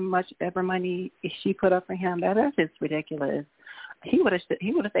 or how much ever money she put up for him. That's just ridiculous. He would have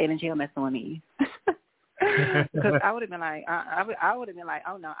stayed in jail messing with me. Because I would have been like,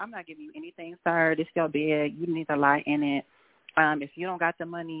 oh no, I'm not giving you anything, sir. This your bed. You need to lie in it. If you don't got the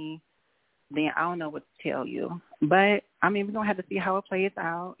money, then I don't know what to tell you. But I mean, we're going to have to see how it plays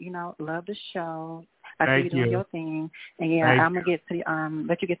out. You know, love the show. I see you doing your thing. And, yeah, I'm going to get to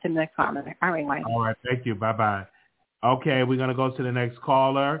let you get to the next caller. All right, Wiley. All right, thank you. Bye-bye. Okay, we're going to go to the next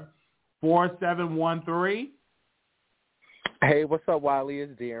caller. 4713. Hey, what's up, Wiley?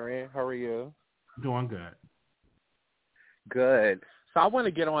 It's Darren. How are you? Doing good. Good. So I want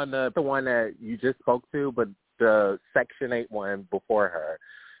to get on the one that you just spoke to, but the Section 8 one before her.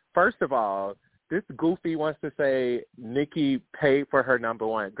 First of all, this goofy wants to say Nicki paid for her number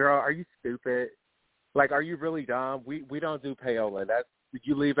one. Girl, are you stupid? Like, are you really dumb? We don't do payola. That's,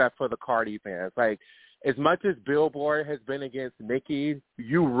 you leave that for the Cardi fans. Like, as much as Billboard has been against Nicki,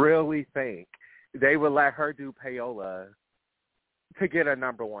 you really think they would let her do payola to get a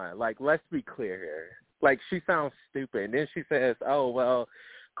number one? Like, let's be clear here. Like, she sounds stupid. And then she says, oh, well,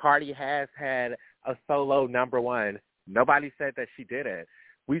 Cardi has had a solo number one. Nobody said that she didn't.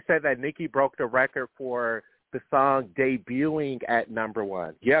 We said that Nicki broke the record for the song debuting at number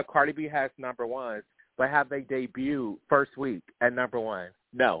one. Yeah, Cardi B has number ones, but have they debuted first week at number one?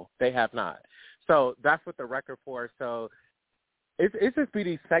 No, they have not. So that's what the record for. So it's just be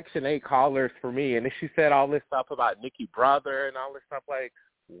these Section 8 callers for me. And then she said all this stuff about Nicki brother and all this stuff. Like,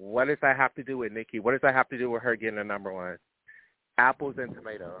 what does that have to do with Nicki? What does that have to do with her getting a number one? Apples and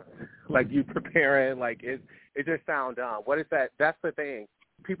tomatoes. Like, you preparing, like, it just sounds dumb. What is that? That's the thing.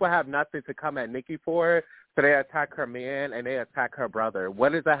 People have nothing to come at Nicki for, so they attack her man and they attack her brother.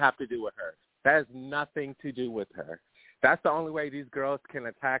 What does that have to do with her? That has nothing to do with her. That's the only way these girls can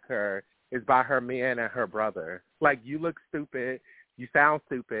attack her is by her man and her brother. Like, you look stupid. You sound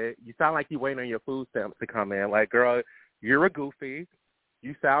stupid. You sound like you waiting on your food stamps to come in. Like, girl, you're a goofy.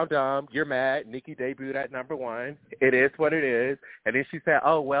 You sound dumb. You're mad. Nicki debuted at number one. It is what it is. And then she said,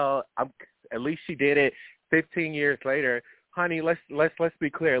 oh, well, at least she did it 15 years later. Honey, let's be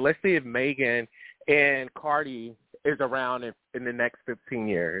clear. Let's see if Megan and Cardi is around in the next 15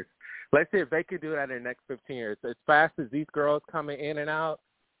 years. Let's see if they could do that in the next 15 years. As fast as these girls coming in and out,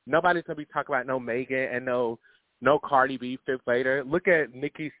 nobody's going to be talking about no Megan and no Cardi B fifth later. Look at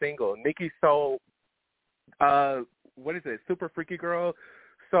Nicki's single. Nicki sold, Super Freaky Girl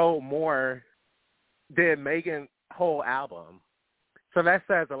sold more than Megan's whole album. So that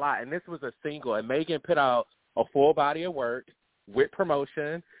says a lot. And this was a single. And Megan put out a full body of work with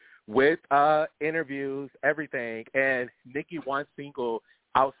promotion, with interviews, everything. And Nicki, one single,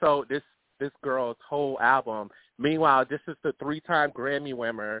 outsold this girl's whole album. Meanwhile, this is the 3-time Grammy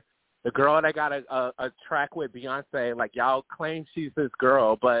winner, the girl that got a track with Beyonce. Like, y'all claim she's this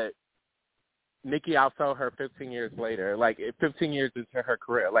girl, but Nicki outsold her 15 years later, like 15 years into her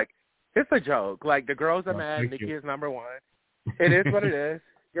career. Like, it's a joke. Like, the girls are mad. Nicki is number one. It is what it is.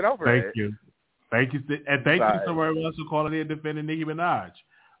 Get over it. Thank you. Thank you. And thank you so very much for calling in and defending Nicki Minaj.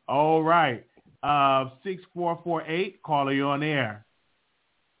 All right. 6448, caller, you on air.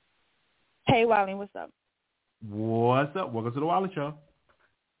 Hey, Wiley, what's up? What's up? Welcome to the Wiley Show.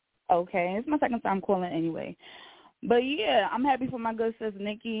 Okay, it's my second time calling anyway. But, yeah, I'm happy for my good sis,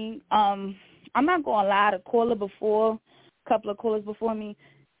 Nicki. I'm not going to lie, a couple of callers before me,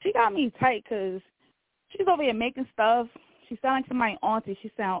 she got me tight because she's over here making stuff. She sounds like somebody's auntie.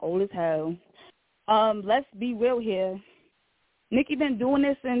 She sounds old as hell. Let's be real here. Nicki been doing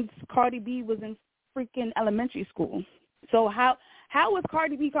this since Cardi B was in freaking elementary school. So how is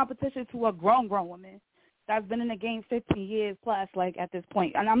Cardi B competition to a grown woman that's been in the game 15 years plus, like, at this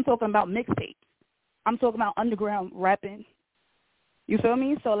point? And I'm talking about mixtapes. I'm talking about underground rapping. You feel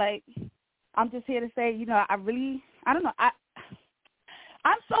me? So, like, I'm just here to say, you know, I don't know.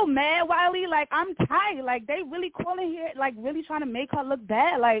 I'm so mad, Wiley. Like, I'm tired. Like, they really calling here, like, really trying to make her look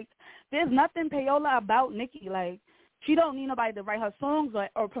bad. Like, there's nothing payola about Nicki. Like, she don't need nobody to write her songs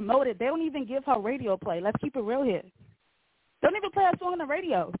or promote it. They don't even give her radio play. Let's keep it real here. They don't even play her song on the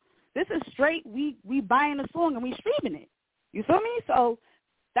radio. This is straight, we buying the song and we streaming it. You feel me? So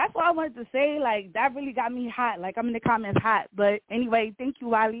that's what I wanted to say. Like, that really got me hot. Like, I'm in the comments hot. But anyway, thank you,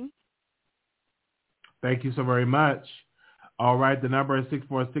 Wiley. Thank you so very much. All right, the number is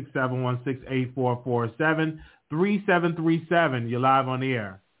 646-716-8447, 3737. You're live on the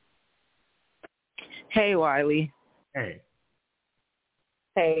air. Hey, Wiley. Hey.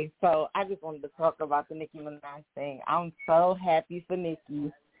 Hey, so I just wanted to talk about the Nicki Minaj thing. I'm so happy for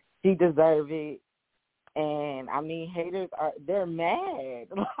Nicki. She deserves it. And, I mean, haters they're mad.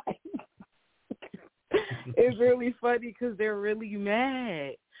 Like, it's really funny because they're really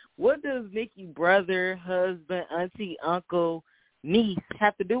mad. What does Nicki brother, husband, auntie, uncle, niece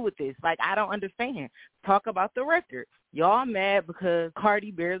have to do with this? Like, I don't understand. Talk about the record. Y'all mad because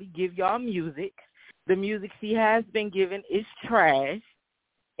Cardi barely give y'all music. The music she has been given is trash.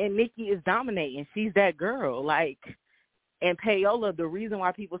 And Nicki is dominating. She's that girl. Like, And payola, the reason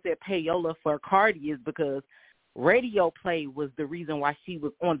why people said payola for Cardi is because radio play was the reason why she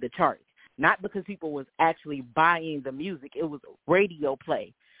was on the charts. Not because people was actually buying the music. It was radio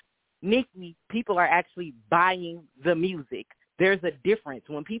play. Nicki, people are actually buying the music. There's a difference.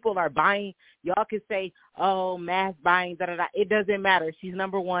 When people are buying, y'all can say, oh, mass buying, da-da-da. It doesn't matter. She's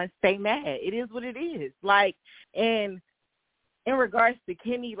number one. Stay mad. It is what it is. Like, and in regards to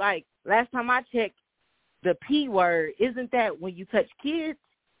Kenny, like, last time I checked, the P word, isn't that when you touch kids?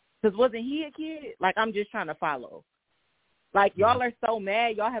 Because wasn't he a kid? Like, I'm just trying to follow. Like, y'all are so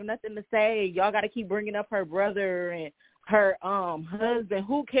mad. Y'all have nothing to say. Y'all got to keep bringing up her brother and her husband.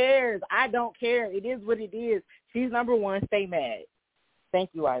 Who cares? I don't care. It is what it is. She's number one. Stay mad. Thank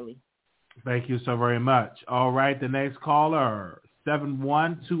you, Wiley. Thank you so very much. All right, the next caller,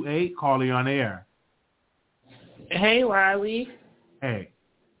 7128, caller, you on air. Hey, Wiley. Hey.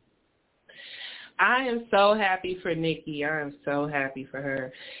 I am so happy for Nicki. I am so happy for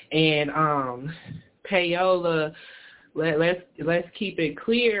her. And payola, let's keep it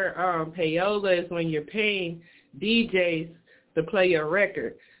clear. Payola is when you're paying DJs to play your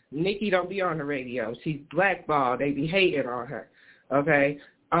record. Nicki don't be on the radio. She's blackballed. They be hating on her. Okay?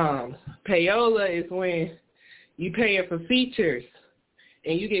 Payola is when you pay her for features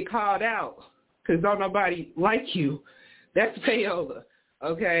and you get called out because don't nobody like you. That's payola.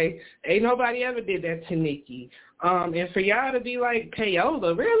 Okay? Ain't nobody ever did that to Nicki. And for y'all to be like,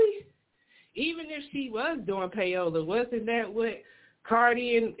 payola, really? Even if she was doing payola, wasn't that what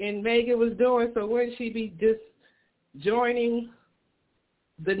Cardi and Megan was doing? So wouldn't she be just joining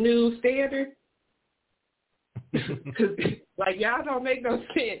the new standard? Cause, like, y'all don't make no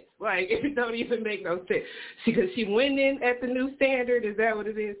sense. Like, it don't even make no sense. Because she went in at the new standard. Is that what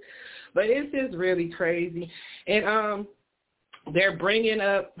it is? But it's just really crazy. And they're bringing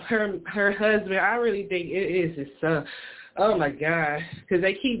up her husband. I really think it is his son. Oh, my God. Because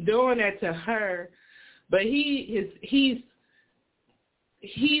they keep doing that to her. But he's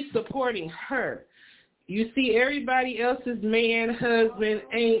supporting her. You see, everybody else's man, husband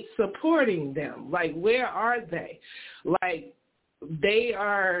ain't supporting them. Like, where are they? Like, they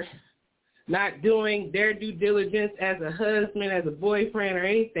are not doing their due diligence as a husband, as a boyfriend, or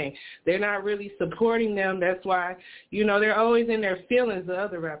anything. They're not really supporting them. That's why, they're always in their feelings, the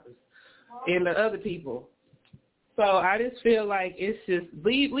other rappers and the other people. So I just feel like it's just,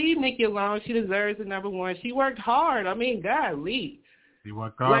 leave Nicki alone. She deserves the number one. She worked hard. I mean, God, leave. She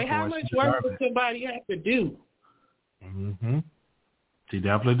worked hard like, for how it. much work does somebody have to do? Mm-hmm. She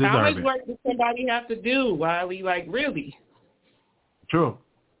definitely deserves it. How much work does somebody have to do, Wiley? Like, really? True.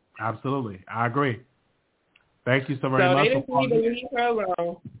 Absolutely. I agree. Thank you so very much. So they just need to leave her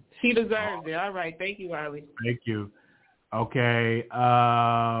alone. She deserves it. All right. Thank you, Wiley. Thank you. Okay.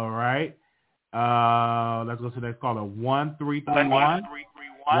 All right. Let's go to the next caller.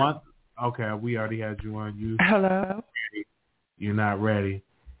 1331. Okay, we already had you on. You. Hello. You're not ready.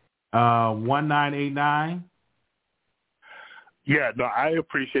 1989. Yeah, no, I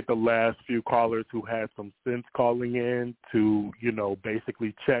appreciate the last few callers who had some sense calling in to,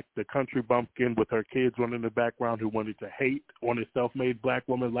 basically check the country bumpkin with her kids running in the background who wanted to hate on a self-made black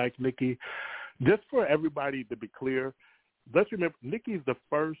woman like Nicki. Just for everybody to be clear, let's remember, Nicki's the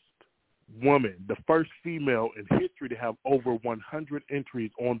first woman, the first female in history to have over 100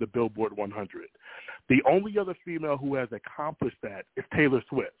 entries on the Billboard 100. The only other female who has accomplished that is Taylor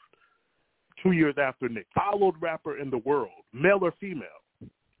Swift. 2 years after Nick, followed rapper in the world, male or female,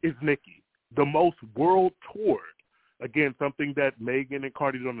 is Nicki. The most world toured, again, something that Megan and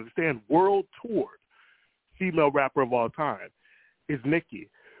Cardi don't understand, world toured female rapper of all time is Nicki.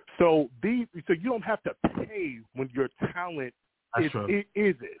 So you don't have to pay when your talent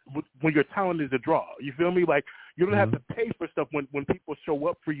when your talent is a draw. You feel me? Like, you don't have to pay for stuff when people show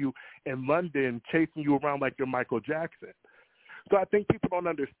up for you in London chasing you around like you're Michael Jackson. So I think people don't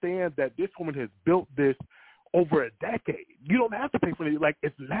understand that this woman has built this over a decade. You don't have to pay for it. Like,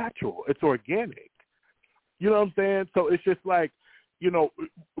 it's natural. It's organic. You know what I'm saying? So it's just like,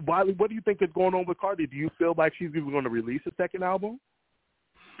 Wiley, what do you think is going on with Cardi? Do you feel like she's even going to release a second album?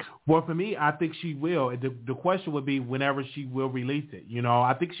 Well, for me, I think she will. The question would be whenever she will release it.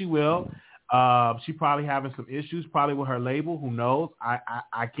 I think she will. She probably having some issues, probably with her label. Who knows?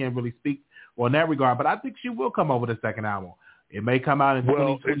 I can't really speak in that regard, but I think she will come up with a second album. It may come out in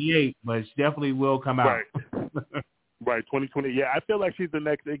 2028, but she definitely will come out. Right, 2020. Yeah, I feel like she's the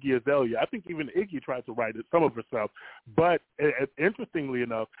next Iggy Azalea. I think even Iggy tries to write some of herself. But interestingly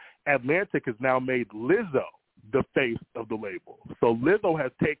enough, Atlantic has now made Lizzo the face of the label. So Lizzo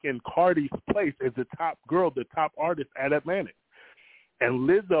has taken Cardi's place as the top girl, the top artist at Atlantic. And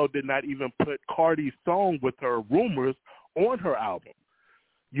Lizzo did not even put Cardi's song with her Rumors on her album.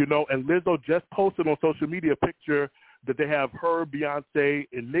 You know, and Lizzo just posted on social media a picture that they have her, Beyonce,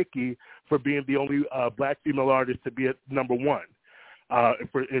 and Nicki for being the only black female artist to be at number one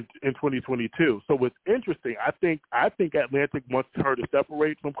in 2022. So it's interesting. I think Atlantic wants her to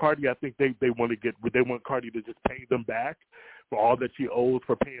separate from Cardi. I think they want Cardi to just pay them back for all that she owes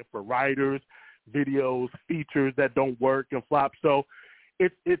for paying for writers, videos, features that don't work and flop. So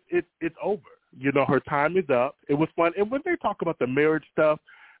it's over. You know, her time is up. It was fun. And when they talk about the marriage stuff,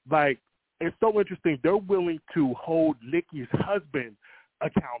 like, it's so interesting. They're willing to hold Nicki's husband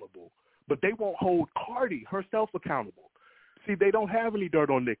accountable, but they won't hold Cardi herself accountable. See, they don't have any dirt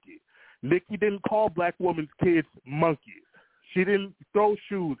on Nicki. Nicki didn't call black women's kids monkeys. She didn't throw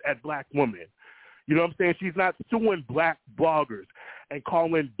shoes at black women. You know what I'm saying? She's not suing black bloggers and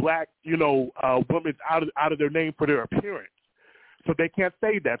calling black, women out of their name for their appearance. So they can't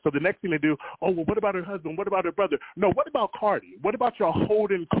say that. So the next thing they do, oh, well, what about her husband? What about her brother? No, what about Cardi? What about y'all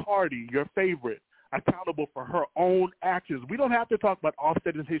holding Cardi, your favorite, accountable for her own actions? We don't have to talk about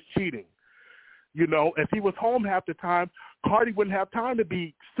Offset and his cheating. You know, if he was home half the time, Cardi wouldn't have time to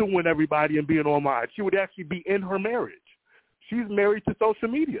be suing everybody and being online. She would actually be in her marriage. She's married to social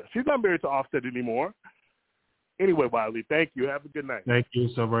media. She's not married to Offset anymore. Anyway, Wiley, thank you. Have a good night. Thank you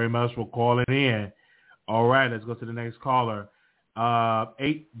so very much for calling in. All right, let's go to the next caller.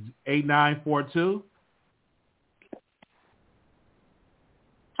 8942.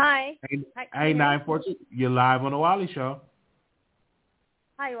 Hi. 8942. You're live on the Wiley Show.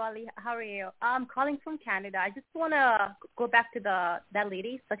 Hi, Wally. How are you? I'm calling from Canada. I just want to go back to that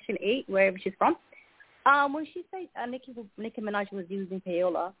lady, Section 8, wherever she's from. When she said Nicki Minaj was using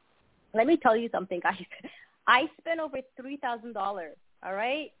payola, let me tell you something, guys. I spent over $3,000, all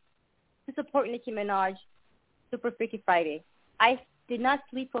right, to support Nicki Minaj Super Freaky Friday. I did not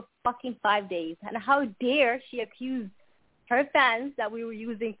sleep for fucking 5 days. And how dare she accuse her fans that we were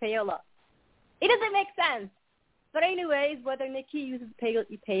using payola? It doesn't make sense. But anyways, whether Nicki uses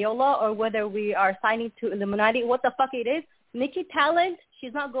payola or whether we are signing to Illuminati, what the fuck it is, Nicki talent,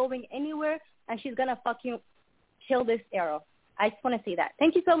 she's not going anywhere, and she's going to fucking kill this arrow. I just want to say that.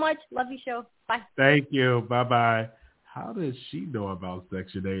 Thank you so much. Love your show. Bye. Thank you. Bye-bye. How does she know about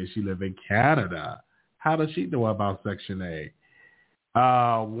Section 8? She lives in Canada. How does she know about Section 8?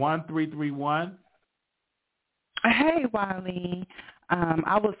 1331. Hey, Wiley.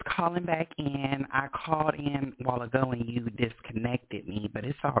 I was calling back in. I called in a while ago and you disconnected me, but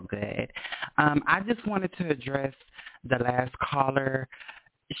it's all good. I just wanted to address the last caller.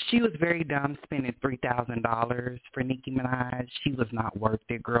 She was very dumb spending $3,000 for Nicki Minaj. She was not worth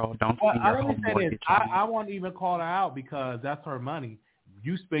it, girl. Don't spend your whole mortgage. I won't even call her out because that's her money.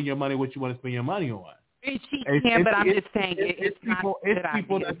 You spend your money what you want to spend your money on. She can, but I'm just saying it's people that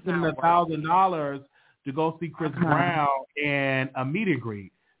spend $1,000 to go see Chris Brown and a meet and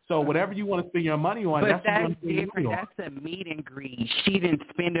greet. So whatever you want to spend your money on, but that's different. That's a meet and greet. She didn't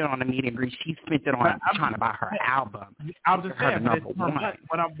spend it on a meet and greet. She spent it on trying to buy her album. I'm just saying, it's her money.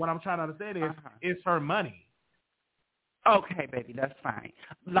 What I'm trying to understand is it's her money. Okay, baby, that's fine.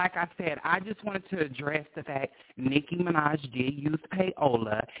 Like I said, I just wanted to address the fact Nicki Minaj did use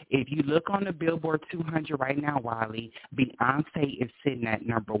payola. If you look on the Billboard 200 right now, Wiley, Beyonce is sitting at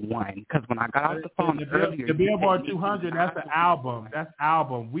number 1. Because when I got off the phone earlier, the Billboard 200, that's the album. That's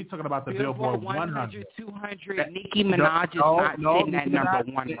album. We talking about the Billboard 100. 200. Nicki Minaj is not sitting at number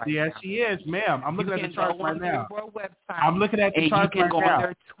 1 right now. Yes, she is, ma'am. I'm looking at the chart right now. I'm looking at the chart right now. And you can go on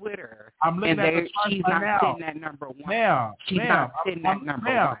their Twitter. I'm looking at the chart she's right now. She's not sitting at number 1. She's not sitting at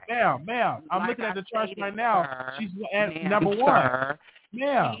number 1. Ma'am. I'm looking at the charts right now. Sir, she's at number 1.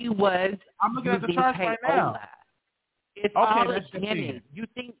 Ma'am. She was. I'm looking at the charts right now. It's all a gimmick. You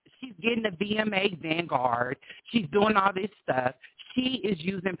think she's getting the VMA Vanguard? She's doing all this stuff. She is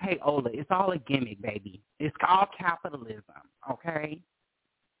using payola. It's all a gimmick, baby. It's all capitalism. Okay.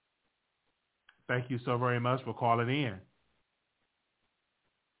 Thank you so very much for calling in.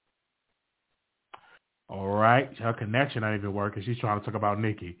 All right. Her connection not even working. She's trying to talk about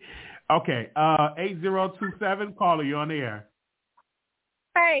Nicki. Okay. 8027, caller, you on the air.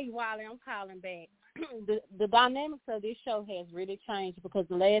 Hey, Wiley, I'm calling back. The dynamics of this show has really changed because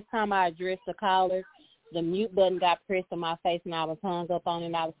the last time I addressed the callers, the mute button got pressed on my face and I was hung up on it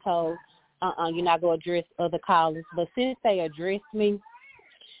and I was told, you're not going to address other callers. But since they addressed me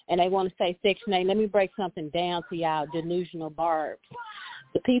and they want to say Section 8, let me break something down to y'all delusional barbs.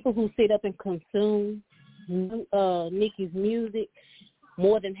 The people who sit up and consume Nicki's music,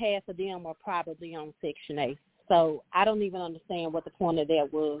 more than half of them are probably on Section 8. So I don't even understand what the point of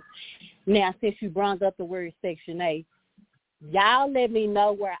that was. Now, since you brought up the word Section 8, Y'all let me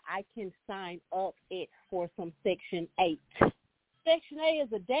know where I can sign up for some Section 8. Section 8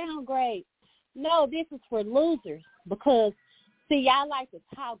 is a downgrade. No, this is for losers because, see, y'all like to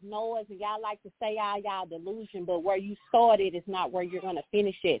talk noise and y'all like to say all y'all delusion, but where you started is not where you're going to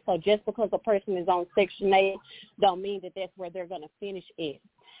finish it. So just because a person is on Section 8 don't mean that that's where they're going to finish it.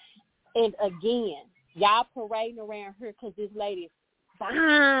 And again, y'all parading around here because this lady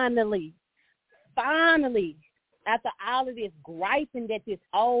finally, after all of this griping that this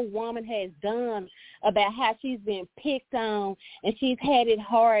old woman has done about how she's been picked on and she's had it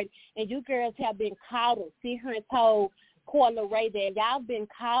hard, and you girls have been coddled. See her and told Corla Ray that y'all been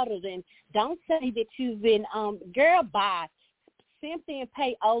coddled, and don't say that you've been, girl, bye. Simply and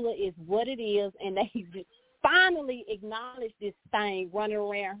Payola is what it is, and they finally acknowledge this thing running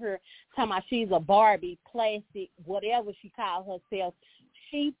around her talking about she's a Barbie, plastic, whatever she called herself.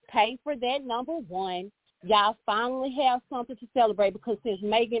 She paid for that, number one. Y'all finally have something to celebrate because since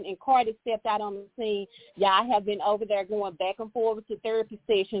Megan and Cardi stepped out on the scene, y'all have been over there going back and forth to therapy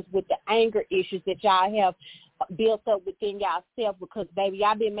sessions with the anger issues that y'all have built up within y'allself because, baby,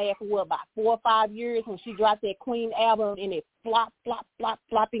 y'all been mad for, what, about 4 or 5 years when she dropped that Queen album and it flop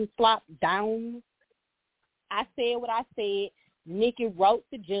down. I said what I said. Nikki wrote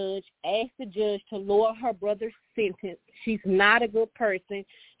the judge, asked the judge to lower her brother's sentence. She's not a good person.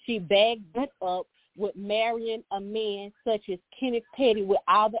 She bagged it up with marrying a man such as Kenneth Petty with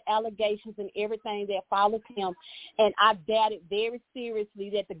all the allegations and everything that followed him. And I doubted very seriously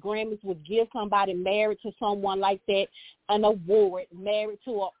that the Grammys would give somebody married to someone like that an award, married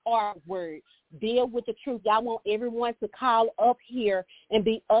to an art word. Deal with the truth. I want everyone to call up here and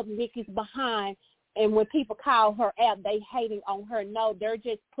be up Nikki's behind. And when people call her out, they hating on her. No, they're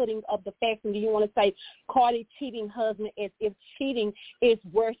just putting up the facts. And do you want to say Cardi cheating husband as if cheating is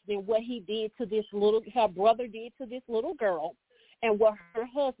worse than what he did to her brother did to this little girl and what her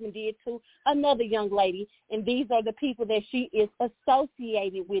husband did to another young lady. And these are the people that she is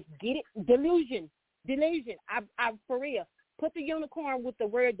associated with. Get it? Delusion. I for real. Put the unicorn with the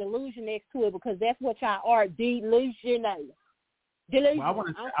word delusion next to it because that's what y'all are, delusional. Well,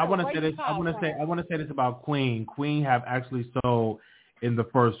 I want to say this about Queen. Queen have actually sold in the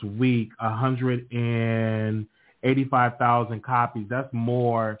first week 185,000 copies. That's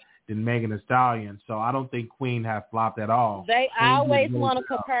more than Megan Thee Stallion. So I don't think Queen have flopped at all. They always want to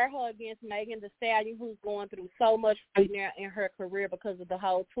compare her against Megan Thee Stallion, who's going through so much right now in her career because of the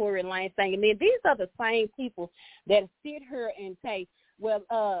whole Tory Lanez thing. And then these are the same people that sit here and say,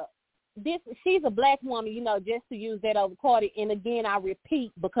 well, she's a black woman, just to use that over Cardi. And again, I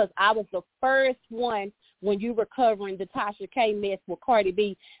repeat, because I was the first one when you were covering the Tasha K mess with Cardi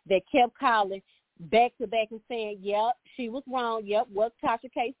B that kept calling back to back and saying, yep, she was wrong. Yep, what Tasha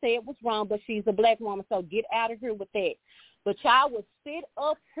K said was wrong, but she's a black woman, so get out of here with that. But y'all would sit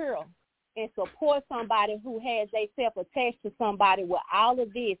up here and support somebody who has themselves attached to somebody with all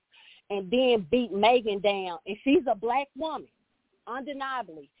of this and then beat Megan down. And she's a black woman,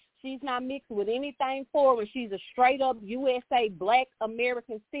 undeniably. She's not mixed with anything foreign. She's a straight-up USA black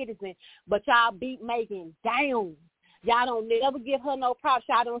American citizen, but y'all beat Megan down. Y'all don't never give her no props.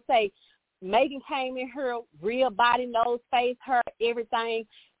 Y'all don't say, Megan came in her real body, nose, face, her, everything.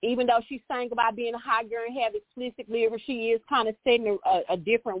 Even though she sang about being a hot girl and have explicit lyrics, she is kind of setting a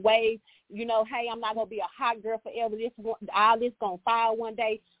different way. Hey, I'm not going to be a hot girl forever. All this going to fall one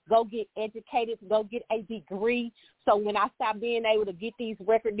day. Go get educated. Go get a degree. So when I stop being able to get these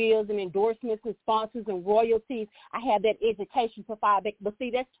record deals and endorsements and sponsors and royalties, I have that education to fall back. But see,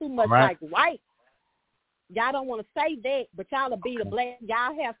 that's too much like white. Y'all don't want to say that, but y'all will be the black.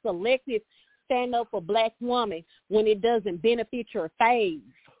 Y'all have selective stand up for black woman when it doesn't benefit your phase.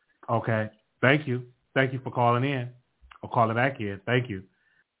 Okay. Thank you. Thank you for calling in. Or calling back in. Thank you.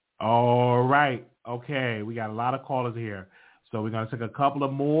 All right. Okay. We got a lot of callers here. So we're going to take a couple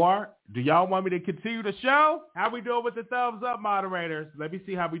of more. Do y'all want me to continue the show? How we doing with the thumbs up, moderators? Let me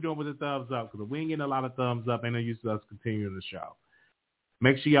see how we doing with the thumbs up, because we ain't getting a lot of thumbs up. Ain't no use to us continuing the show.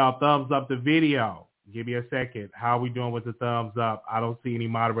 Make sure y'all thumbs up the video. Give me a second. How we doing with the thumbs up? I don't see any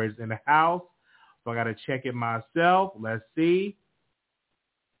moderators in the house, so I got to check it myself. Let's see.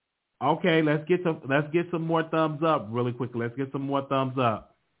 Okay, let's get some more thumbs up really quickly. Let's get some more thumbs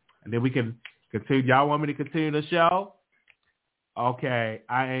up, and then we can continue. Y'all want me to continue the show? Okay,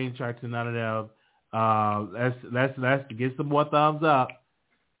 I ain't charging none of them. Let's get some more thumbs up.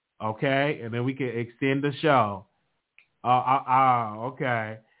 Okay, and then we can extend the show.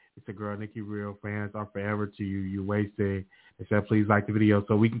 Okay. It's a girl, Nikki. Real fans are forever to you. You wasted. It said please like the video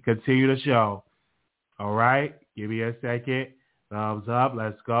so we can continue the show. All right, give me a second. Thumbs up.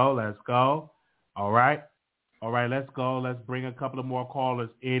 Let's go. All right. All right, let's go. Let's bring a couple of more callers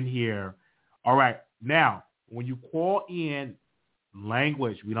in here. All right, now, when you call in,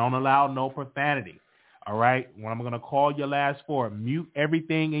 language, we don't allow no profanity. All right, when I'm going to call your last four, mute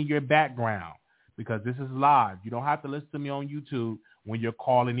everything in your background because this is live. You don't have to listen to me on YouTube when you're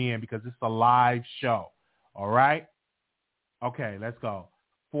calling in because it's a live show. All right? Okay, let's go.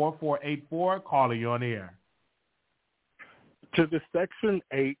 4484, caller, you're on air. To the Section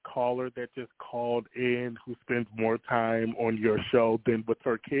 8 caller that just called in who spends more time on your show than with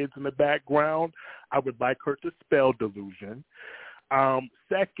her kids in the background, I would like her to spell delusion.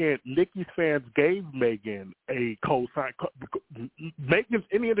 Second, Nicki's fans gave Megan a co-sign. Megan's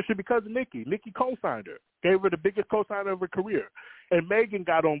in the industry because of Nicki. Nicki co-signed her, gave her the biggest co-sign of her career. And Megan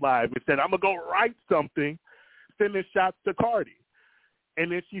got on live and said, I'm going to go write something, sending shots to Cardi.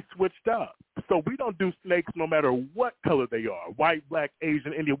 And then she switched up. So we don't do snakes no matter what color they are, white, black,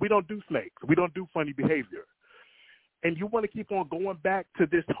 Asian, Indian. We don't do snakes. We don't do funny behavior. And you want to keep on going back to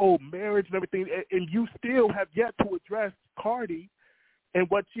this whole marriage and everything, and you still have yet to address Cardi and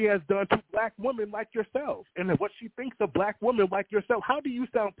what she has done to black women like yourself and what she thinks of black women like yourself. How do you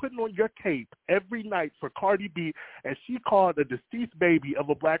sound putting on your cape every night for Cardi B and she called a deceased baby of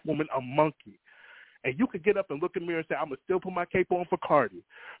a black woman a monkey? And you could get up and look in the mirror and say, I'm going to still put my cape on for Cardi.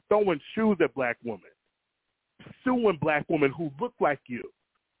 Throwing shoes at black women. Suing black women who look like you.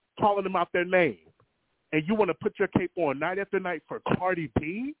 Calling them out their name. And you want to put your cape on night after night for Cardi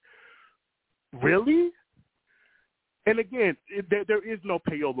B? Really? And again, there is no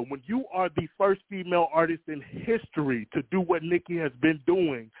payola. When you are the first female artist in history to do what Nicki has been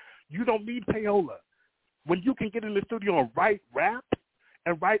doing, you don't need payola. When you can get in the studio and write rap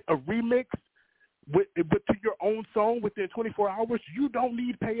and write a remix with to your own song within 24 hours, you don't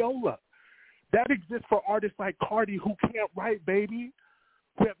need payola. That exists for artists like Cardi who can't write, baby,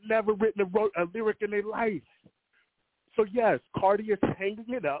 who have never written a lyric in their life. So, yes, Cardi is hanging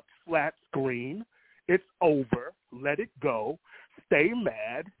it up, flat screen. It's over. Let it go. Stay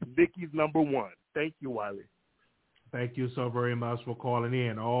mad. Nicki's number one. Thank you, Wiley. Thank you so very much for calling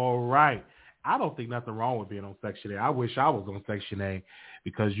in. All right. I don't think nothing wrong with being on Section A. I wish I was on Section A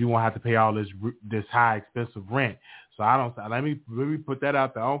because you won't have to pay all this high expensive rent. So let me put that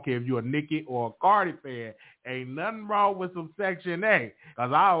out there. I don't care if you're a Nicki or a Cardi fan. Ain't nothing wrong with some Section A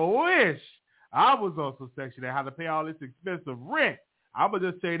because I wish I was on some Section A. How to pay all this expensive rent. I'm going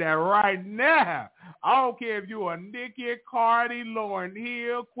to just say that right now. I don't care if you're a Nicki, Cardi, Lauryn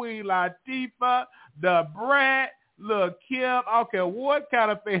Hill, Queen Latifah, The Brat, Lil' Kim. I don't care what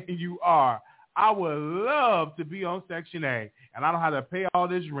kind of fan you are. I would love to be on Section A, and I don't have to pay all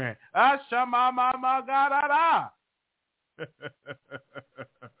this rent.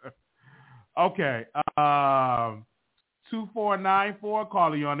 Okay. 2494,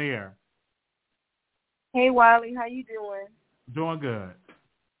 caller, you on the air. Hey, Wiley, how you doing? Doing good.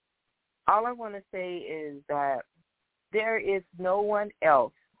 All I want to say is that there is no one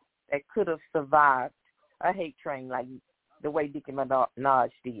else that could have survived a hate train like the way Nicki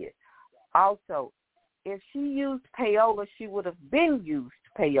Minaj did. Also, if she used payola, she would have been used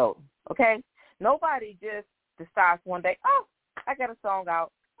payola, okay? Nobody just decides one day, oh, I got a song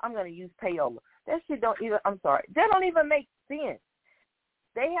out, I'm going to use payola. That shit that don't even make sense.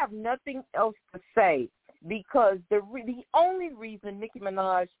 They have nothing else to say because the only reason Nicki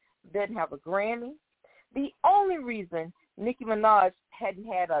Minaj doesn't have a Grammy, the only reason Nicki Minaj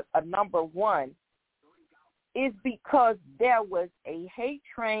hadn't had a number one is because there was a hate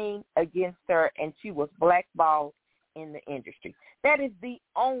train against her and she was blackballed in the industry. That is the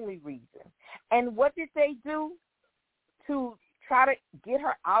only reason. And what did they do to try to get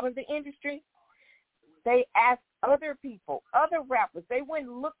her out of the industry? They asked other people, other rappers. They went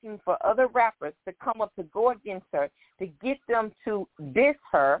looking for other rappers to come up to go against her, to get them to diss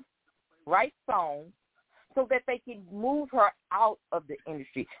her, write songs, so that they can move her out of the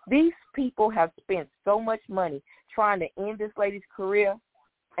industry. These people have spent so much money trying to end this lady's career,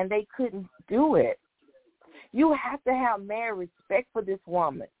 and they couldn't do it. You have to have mad respect for this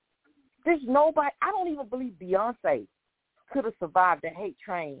woman. There's nobody, I don't even believe Beyonce could have survived the hate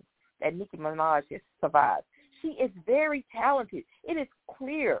train that Nicki Minaj has survived. She is very talented. It is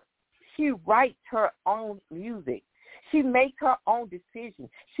clear. She writes her own music. She makes her own decisions.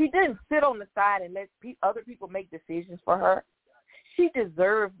 She didn't sit on the side and let other people make decisions for her. She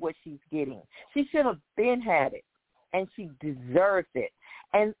deserves what she's getting. She should have been had it, and she deserves it.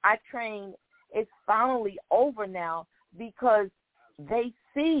 And I Train is finally over now because they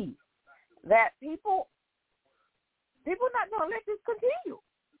see that people not going to let this continue.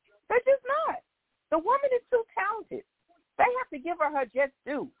 They're just not. The woman is too talented. They have to give her just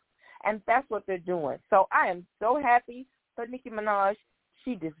due. and that's what they're doing. So I am so happy for Nicki Minaj.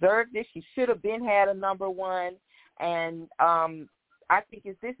 She deserved it. She should have been had a number one, and I think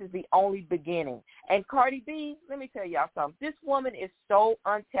this is the only beginning. And Cardi B, let me tell y'all something. This woman is so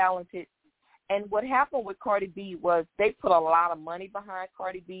untalented. And what happened with Cardi B was they put a lot of money behind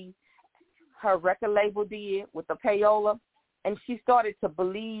Cardi B. Her record label did with the payola, and she started to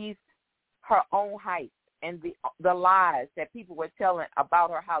believe her own hype and the lies that people were telling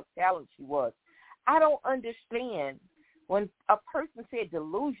about her, how talented she was. I don't understand when a person said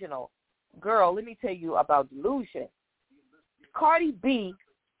delusional. Girl, let me tell you about delusion. Cardi B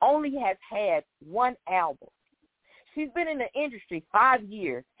only has had one album. She's been in the industry 5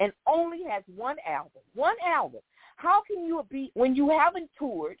 years and only has one album. One album. How can you be, when you haven't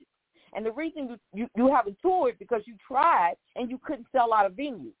toured, and the reason you haven't toured because you tried and you couldn't sell out of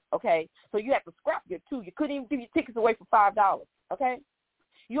venues, okay? So you had to scrap your tour. You couldn't even give your tickets away for $5, okay?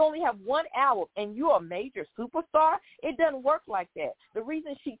 You only have one album and you're a major superstar. It doesn't work like that. The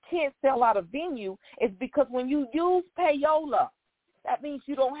reason she can't sell out a venue is because when you use payola, that means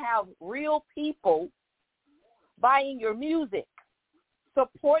you don't have real people buying your music,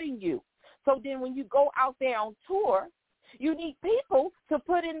 supporting you. So then when you go out there on tour, you need people to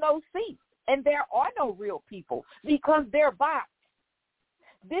put in those seats. And there are no real people because they're bots.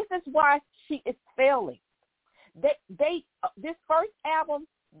 This is why she is failing. This first album,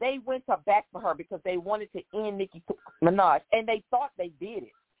 they went to bat for her because they wanted to end Nicki Minaj, and they thought they did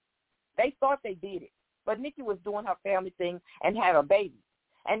it. But Nicki was doing her family thing and had a baby.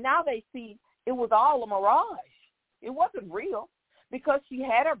 And now they see it was all a mirage. It wasn't real because she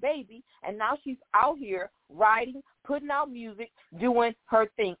had her baby, and now she's out here writing, putting out music, doing her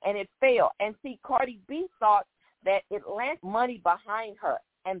thing, and it failed. And see, Cardi B thought that it lent money behind her,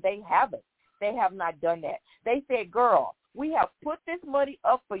 and they haven't. They have not done that. They said, girl, we have put this money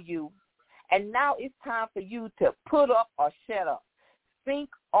up for you, and now it's time for you to put up or shut up, sink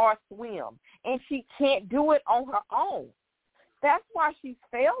or swim. And she can't do it on her own. That's why she's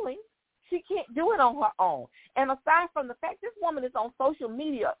failing. She can't do it on her own. And aside from the fact this woman is on social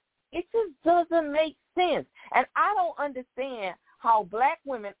media, it just doesn't make sense. And I don't understand how black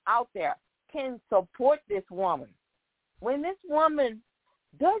women out there can support this woman when this woman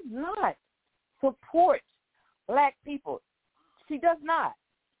does not support black people. She does not.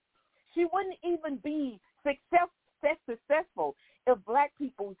 She wouldn't even be successful if black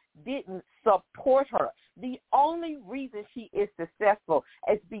people didn't support her. The only reason she is successful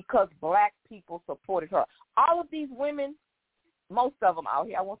is because black people supported her. All of these women, most of them out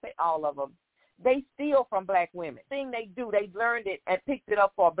here, I won't say all of them, they steal from black women. The thing they do, they learned it and picked it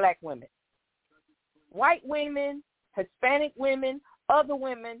up for black women. White women, Hispanic women, other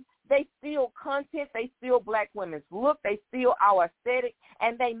women, they steal content, they steal black women's look, they steal our aesthetic,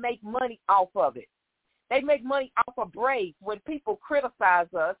 and they make money off of it. They make money off of braids when people criticize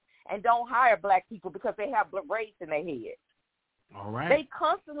us and don't hire black people because they have braids in their head. All right. They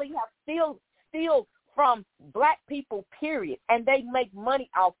constantly have steal from black people, period, and they make money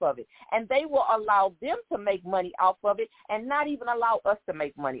off of it. And they will allow them to make money off of it and not even allow us to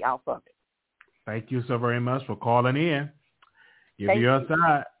make money off of it. Thank you so very much for calling in. Give Thank you a you.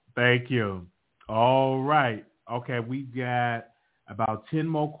 side. Thank you. All right. Okay, we got about 10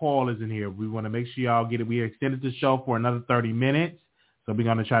 more callers in here. We want to make sure y'all get it. We extended the show for another 30 minutes, so we're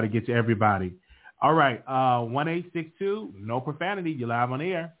going to try to get to everybody. All right, 1862, no profanity. You're live on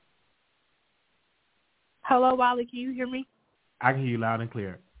air. Hello, Wiley. Can you hear me? I can hear you loud and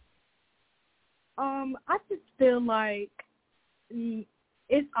clear. I just feel like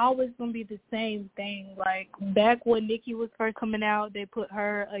it's always going to be the same thing. Like, back when Nicki was first coming out, they put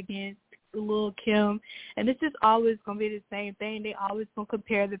her against Lil' Kim, and it's just always going to be the same thing. They always going to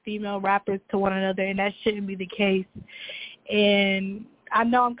compare the female rappers to one another, and that shouldn't be the case. And I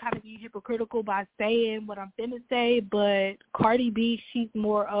know I'm kind of being hypocritical by saying what I'm finna say, but Cardi B, she's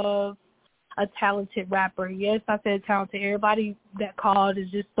more of a talented rapper. Yes, I said talented. Everybody that called is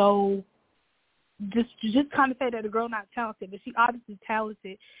just so just kind of say that the girl not talented, but she obviously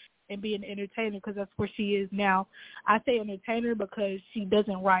talented and being an entertainer because that's where she is now. I say entertainer because she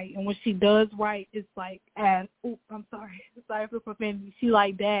doesn't write, and when she does write, it's like I'm sorry for profanity. She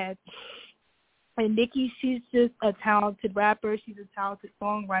like dad. And Nicki, she's just a talented rapper. She's a talented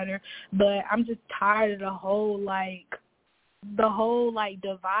songwriter, but I'm just tired of the whole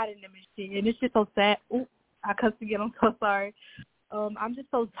dividing them and shit. And it's just so sad. I cussed again. I'm so sorry. I'm just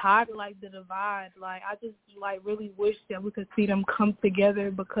so tired of the divide. I just really wish that we could see them come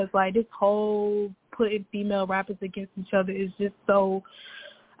together because this whole putting female rappers against each other is just so.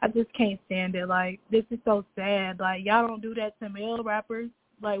 I just can't stand it. This is so sad. Y'all don't do that to male rappers.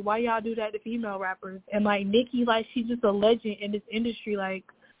 Like, why y'all do that to female rappers? And, like, Nicki, like, she's just a legend in this industry. Like,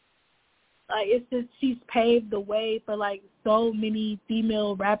 it's just she's paved the way for, like, so many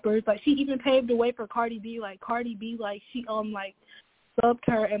female rappers. Like, she even paved the way for Cardi B. Like, Cardi B, like, she, like, subbed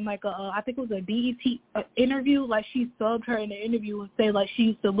her in, like, I think it was a BET interview. Like, she subbed her in the interview and say, like, she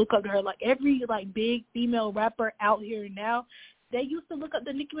used to look up to her. Like, every, like, big female rapper out here now, they used to look up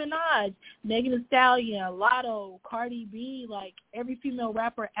to Nicki Minaj, Megan Thee Stallion, Lotto, Cardi B, like every female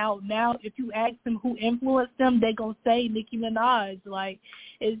rapper out now. If you ask them who influenced them, they gonna say Nicki Minaj. Like,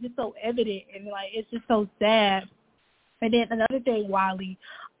 it's just so evident, and like it's just so sad. And then another thing, Wiley,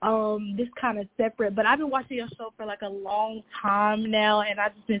 this kind of separate, but I've been watching your show for like a long time now, and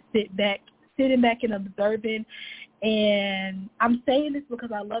I've just been sitting back and observing. And I'm saying this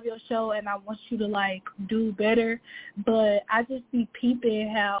because I love your show and I want you to, like, do better. But I just be peeping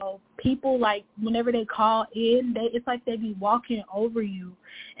how people, like, whenever they call in, it's like they be walking over you.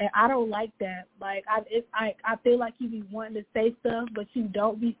 And I don't like that. Like, I feel like you be wanting to say stuff, but you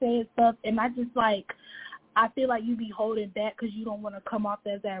don't be saying stuff. And I just, like, I feel like you be holding back because you don't want to come off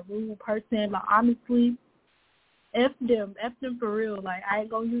as that rude person. Like, honestly, F them for real. Like, I ain't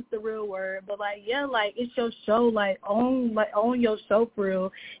gonna use the real word, but like, yeah, like it's your show. Like, own your show for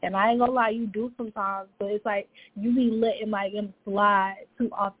real. And I ain't gonna lie, you do sometimes, but it's like you be letting like them slide too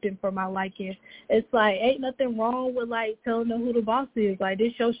often for my liking. It's like ain't nothing wrong with like telling them who the boss is. Like,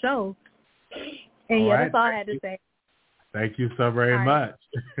 this your show. And yeah, that's all I had to say. Thank you so very much.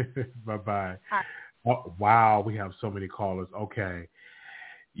 Bye-bye. Oh, wow, we have so many callers. Okay.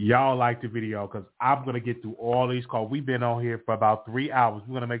 Y'all like the video because I'm going to get through all these calls. We've been on here for about 3 hours.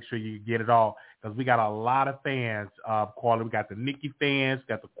 We're going to make sure you get it all because we got a lot of fans calling. We got the Nicki fans,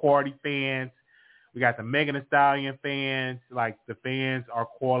 we got the Cardi fans, we got the Megan Thee Stallion fans. Like, the fans are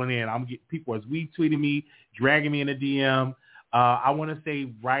calling in. I'm getting people as we tweeting me, dragging me in the DM. I want to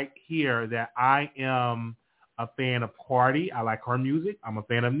say right here that I am a fan of Cardi. I like her music. I'm a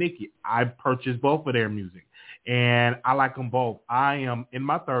fan of Nicki. I purchased both of their music. And I like them both. I am in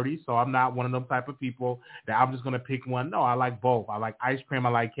my 30s, so I'm not one of them type of people that I'm just going to pick one. No, I like both. I like ice cream. I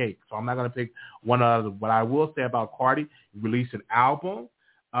like cake. So I'm not going to pick one or the other. What I will say about Cardi, release an album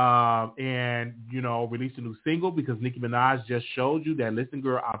and, you know, release a new single because Nicki Minaj just showed you that, listen,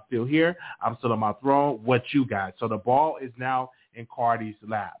 girl, I'm still here. I'm still on my throne. What you got? So the ball is now in Cardi's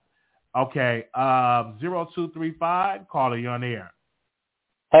lap. Okay, 0235, caller, you're on the air.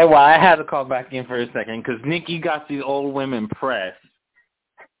 Hey, well, I had to call back in for a second because Nicki got these old women pressed.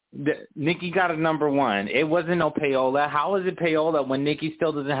 Nicki got a number one. It wasn't no payola. How is it payola when Nicki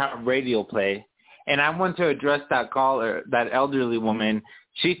still doesn't have radio play? And I want to address that caller, that elderly woman.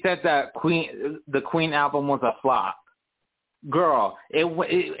 She said that the Queen album was a flop. Girl,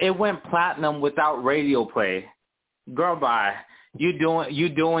 it went platinum without radio play. Girl, bye. You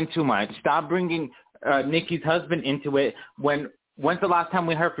doing too much. Stop bringing Nicki's husband into it. When's the last time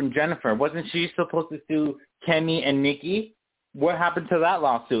we heard from Jennifer? Wasn't she supposed to sue Kenny and Nicki? What happened to that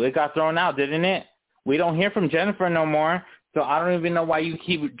lawsuit? It got thrown out, didn't it? We don't hear from Jennifer no more. So I don't even know why you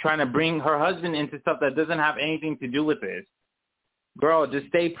keep trying to bring her husband into stuff that doesn't have anything to do with this. Girl, just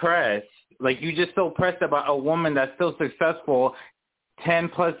stay pressed. Like, you just so pressed about a woman that's still successful 10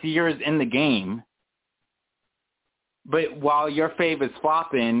 plus years in the game. But while your fave is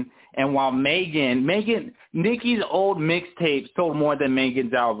flopping, and while Nicki's old mixtape sold more than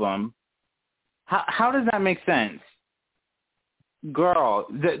Megan's album. How does that make sense? Girl,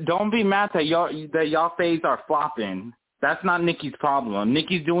 don't be mad that y'all faves are flopping. That's not Nicki's problem.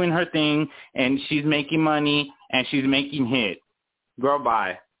 Nicki's doing her thing, and she's making money, and she's making hits. Girl,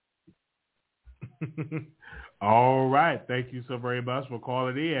 bye. All right. Thank you so very much for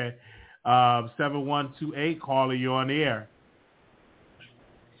calling in. 7128, caller, you on the air.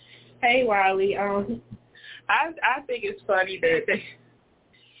 Hey, Wiley. I think it's funny that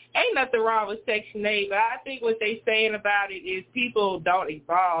ain't nothing wrong with Section 8, but I think what they saying about it is people don't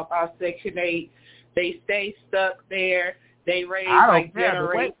evolve off Section 8. They stay stuck there. They raise like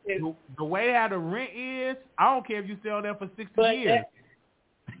generations. The way how the rent is, I don't care if you stay there for 60 years.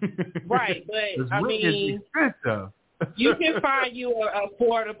 Right, but I mean, you can find you an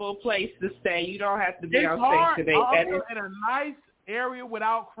affordable place to stay. You don't have to be on Section 8. Also, in a nice area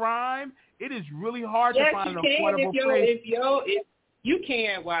without crime, it is really hard to find an affordable place. If you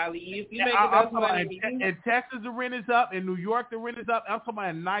can, Wiley. If you make enough money. In Texas, the rent is up. In New York, the rent is up. I'm talking about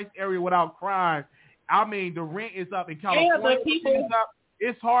a nice area without crime. I mean, the rent is up. In California, the rent is up.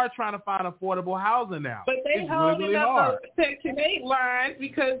 It's hard trying to find affordable housing now. But they it's holding really up hard. those Section 8 lines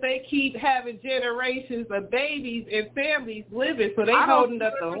because they keep having generations of babies and families living, so they holding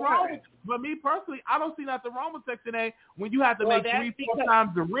up the line. But me personally, I don't see nothing wrong with Section 8 when you have to make 3-4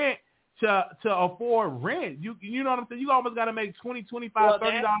 times the rent to afford rent. You know what I'm saying? You almost got to make $20, $25, $30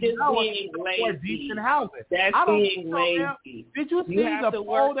 an hour for decent housing. That's being lazy. Did you see the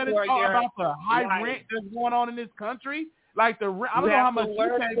poll that is about the high rent that's going on in this country? Like the rent, I don't know how much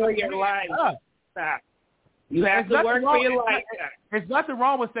you pay for your life. You have to work for your life. There's nothing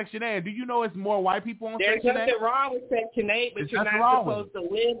wrong with Section 8. Do you know it's more white people on Section 8? There's nothing wrong with Section 8, but you're not supposed to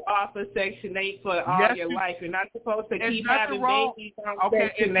live off of Section 8 for all your life. You're not supposed to keep having babies on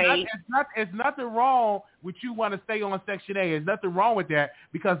Section 8. It's nothing wrong with you want to stay on Section 8. There's nothing wrong with that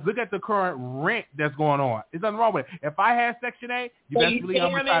because look at the current rent that's going on. There's nothing wrong with it. If I had Section 8, I'm going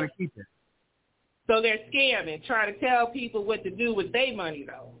to try to keep it. So they're scamming, trying to tell people what to do with their money,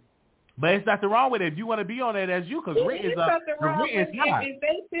 though. But it's nothing wrong with it. If you want to be on it as you, because rent is not. If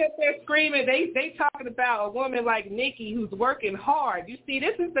they sit there screaming, they talking about a woman like Nikki who's working hard. You see,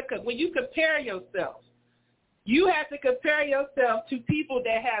 this is when you compare yourself, you have to compare yourself to people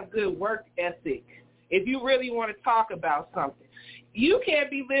that have good work ethic. If you really want to talk about something, you can't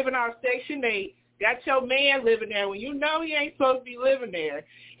be living on Section 8. Got your man living there when you know he ain't supposed to be living there,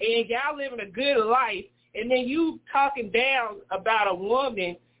 and y'all living a good life, and then you talking down about a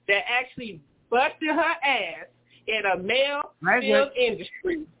woman that actually busted her ass in a male-filled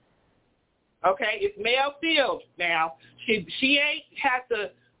industry. Okay, it's male-filled now. She ain't have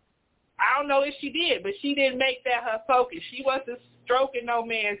to, I don't know if she did, but she didn't make that her focus. She wasn't stroking no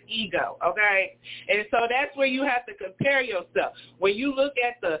man's ego, okay? And so that's where you have to compare yourself. When you look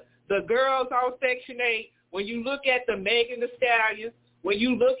at the girls on Section 8, when you look at the Megan Thee Stallions, when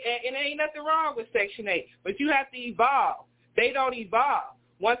you look at, and there ain't nothing wrong with Section 8, but you have to evolve. They don't evolve.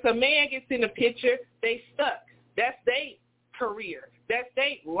 Once a man gets in the picture, they stuck. That's their career. That's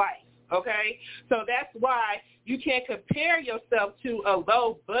their life, okay? So that's why you can't compare yourself to a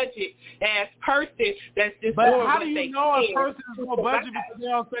low-budget ass person that's just doing what they can. But how do you know a person is low budget because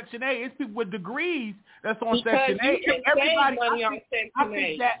they're on Section 8? It's people with degrees that's on Section 8. Everybody,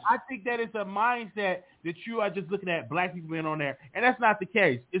 I think that is a mindset that you are just looking at black people being on there, and that's not the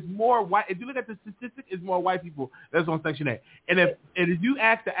case. It's more white. If you look at the statistic, it's more white people that's on Section 8. And if you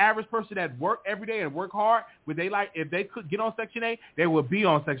ask the average person that work every day and work hard, if they could get on Section 8, they would be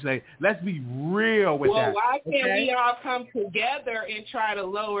on Section 8. Let's be real with that. Well, why can't we all come together and try to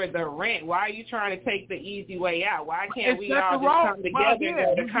lower the rent? Why are you trying to take the easy way out? Why can't we all just come together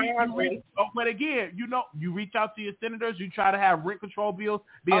and go to Congress? But again, you reach out to your senators, you try to have rent control bills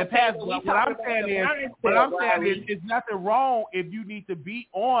being passed. What I'm saying is, there's nothing wrong if you need to be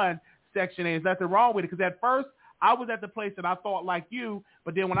on Section 8. There's nothing wrong with it because at first I was at the place that I thought like you,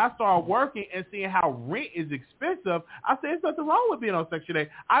 but then when I started working and seeing how rent is expensive, I said there's nothing wrong with being on Section 8.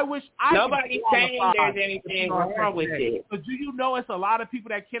 I wish I Nobody's saying there's anything wrong with it. But do you know it's a lot of people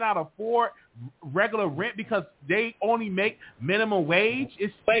that cannot afford regular rent because they only make minimum wage?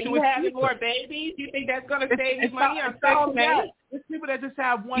 But you having more babies? You think that's going to save you money on Section 8? It's people that just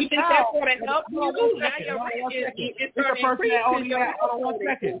have one child. You think that's going to help you? Now your rent is going to increase. Hold on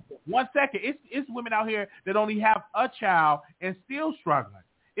 1 second. It's women out here that only have a child and still struggling.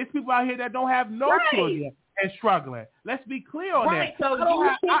 It's people out here that don't have no children and struggling. Let's be clear on that. So you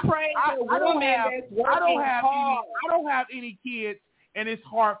should praise a woman that's working hard. I don't have any kids, and it's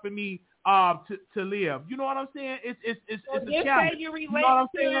hard for me to live. You know what I'm saying? It's a challenge. Say you relate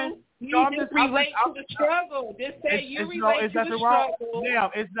to. Just relate to the struggle. Just say you relate to the struggle.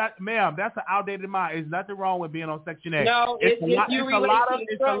 Ma'am, that's an outdated mind. There's nothing wrong with being on Section 8. No,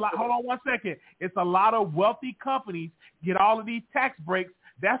 hold on 1 second. It's a lot of wealthy companies get all of these tax breaks.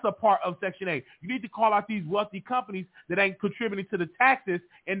 That's a part of Section 8. You need to call out these wealthy companies that ain't contributing to the taxes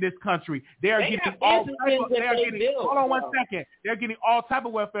in this country. They're getting all type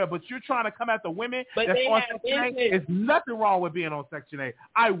of welfare, but you're trying to come at the women that's on Section 8. There's nothing wrong with being on Section 8.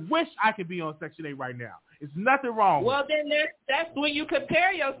 I wish I could be on Section 8 right now. It's nothing wrong. Well, then that's when you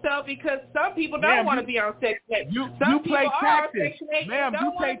compare yourself because some people don't want to be on Section 8. You pay taxes. Ma'am,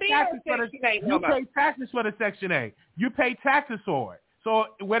 you pay taxes for the Section 8. You pay taxes for it. So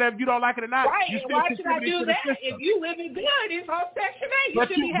whatever you don't like it or not, right? You and why should I do that? If you living good, it's on Section 8. You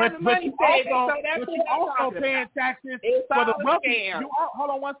shouldn't be having money saved. So that's what I'm also paying taxes it's for the wealthy.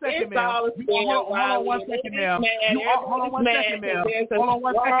 Hold on 1 second, ma'am. Hold on 1 second, ma'am. Hold on 1 second, ma'am. Hold on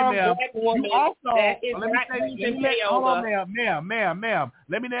 1 second, ma'am. You also ma'am.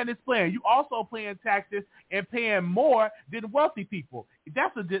 Let me land this plan. You also paying taxes and paying more than wealthy people.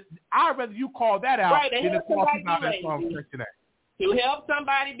 I'd rather you call that out than to call people out that's on Section 8. to help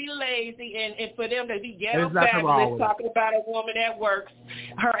somebody be lazy and for them to be ghetto There's nothing wrong fabulous with talking about a woman that works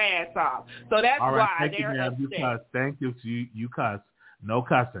her ass off. So that's All right, why thank you, they're ma'am. You upset. cuss. Thank you. You cuss. No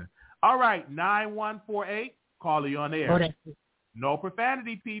cussing. All right, 9148. Caller, you on air. No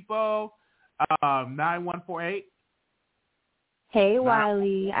profanity, people. 9148. Hey,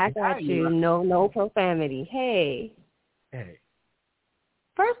 Wiley, I got you. No profanity. Hey.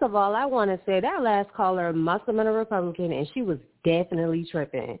 First of all, I want to say that last caller must have been a Republican, and she was definitely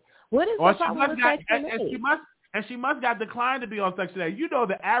tripping. What is the problem with Section 8? She must got declined to be on Section 8. You know,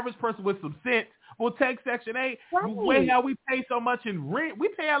 the average person with some sense will take Section 8. Right. The way how we pay so much in rent. We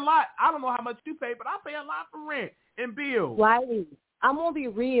pay a lot. I don't know how much you pay, but I pay a lot for rent and bills. Wiley, I'm going to be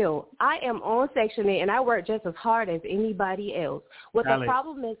real. I am on Section 8, and I work just as hard as anybody else. What the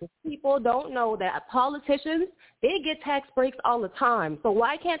problem is people don't know that politicians, they get tax breaks all the time. So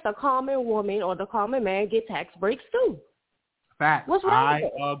why can't the common woman or the common man get tax breaks too? Fact. What's wrong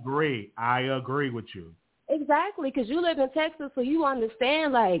with it? I agree with you. Exactly, because you live in Texas, so you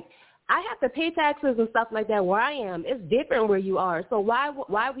understand, like, I have to pay taxes and stuff like that where I am. It's different where you are. So why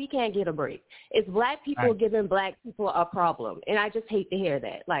we can't get a break? It's black people giving black people a problem, and I just hate to hear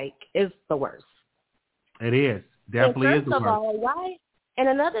that. Like, it's the worst. It is. Definitely is the worst. First of all, why? And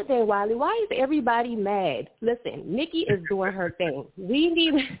another thing, Wiley, why is everybody mad? Listen, Nikki is doing her thing. We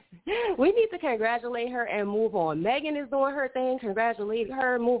need to congratulate her and move on. Megan is doing her thing. Congratulate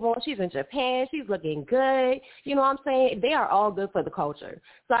her, move on. She's in Japan. She's looking good. You know what I'm saying? They are all good for the culture.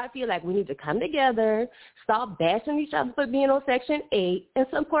 So I feel like we need to come together, stop bashing each other for being on Section 8, and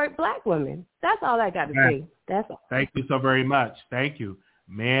support black women. That's all I got to say. That's all. Thank you so very much. Thank you.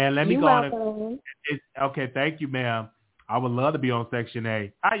 Man, let me go on. Okay, thank you, ma'am. I would love to be on Section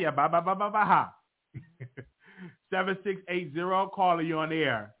 8. Ah, yeah, bye. 7680, caller, you on the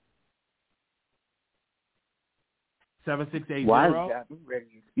air. 7680. Wiley got me ready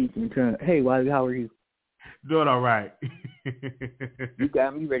to speak in tongues. Hey, Wiley, how are you? Doing all right. You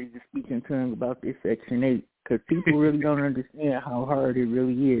got me ready to speak in tongues about this Section 8 because people really don't understand how hard it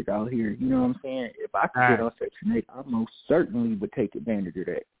really is out here. You know what I'm saying? If I could get on Section 8, I most certainly would take advantage of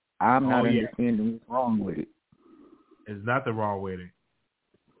that. I'm not understanding what's wrong with it. There's nothing wrong with it.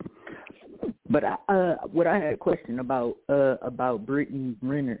 But what I had a question about Brittany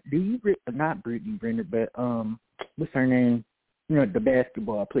Renner. Do you not Brittany Renner, but what's her name? You know, the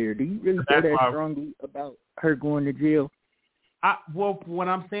basketball player. Do you really feel that strongly about her going to jail? Well, what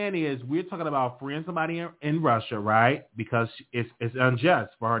I'm saying is we're talking about freeing somebody in Russia, right? Because it's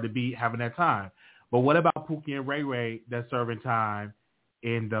unjust for her to be having that time. But what about Pookie and Ray Ray that's serving time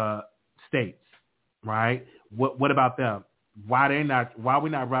in the States, right? What about them? Why we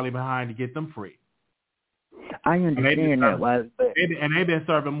not rallying behind to get them free? I understand that, but they've been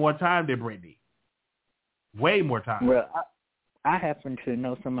serving more time than Brittany. Way more time. Well, I happen to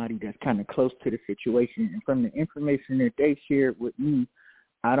know somebody that's kind of close to the situation, and from the information that they shared with me,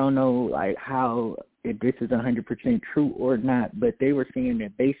 I don't know like how if this is 100% true or not, but they were saying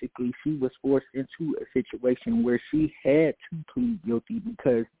that basically she was forced into a situation where she had to plead guilty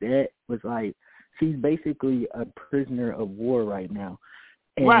because that was like she's basically a prisoner of war right now.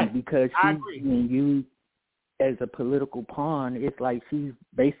 And because she's being used as a political pawn, it's like she's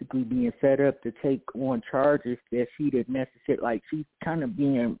basically being set up to take on charges that she didn't necessarily, like she's kind of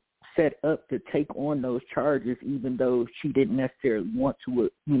being set up to take on those charges even though she didn't necessarily want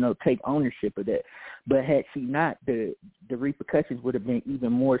to, take ownership of that. But had she not, the repercussions would have been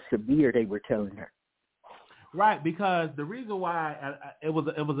even more severe, they were telling her. Right, because the reason why it was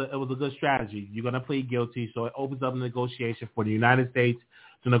a good strategy. You're going to plead guilty, so it opens up a negotiation for the United States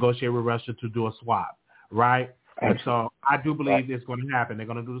to negotiate with Russia to do a swap, right? And so I do believe it's going to happen. They're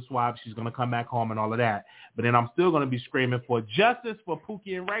going to do the swap. She's going to come back home and all of that. But then I'm still going to be screaming for justice for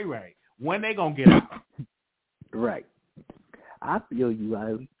Pookie and Ray Ray. When they going to get out? Right. I feel you,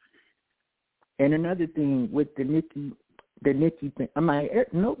 Wiley. And another thing with the Nikki thing, I'm like,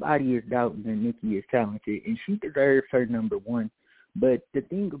 nobody is doubting that Nikki is talented, and she deserves her number one. But the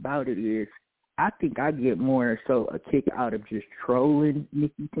thing about it is, I think I get more so a kick out of just trolling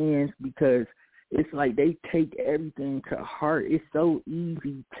Nikki fans because it's like they take everything to heart. It's so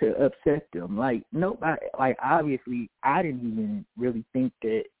easy to upset them. Like nobody, like obviously, I didn't even really think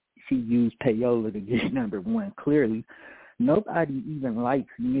that she used payola to get number one. Clearly, nobody even likes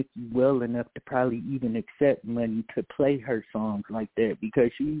Nikki well enough to probably even accept money to play her songs like that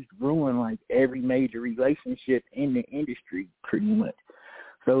because she's ruined like every major relationship in the industry pretty much.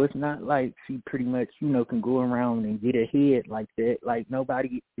 So it's not like she pretty much, can go around and get ahead like that. Like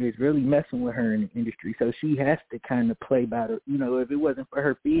nobody is really messing with her in the industry. So she has to kind of play by the, if it wasn't for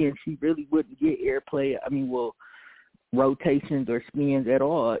her fans, she really wouldn't get airplay. I mean, well, rotations or spins at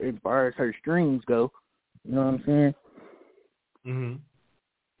all as far as her streams go. You know what I'm saying? Mhm.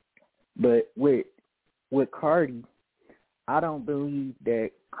 But with Cardi, I don't believe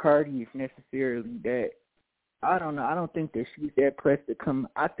that Cardi is necessarily that. I don't know. I don't think that she's that pressed to come.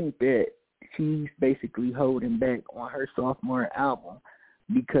 I think that she's basically holding back on her sophomore album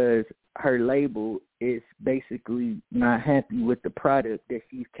because her label is basically not happy with the product that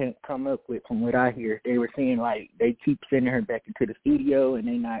she's come up with. From what I hear, they were saying like they keep sending her back into the studio and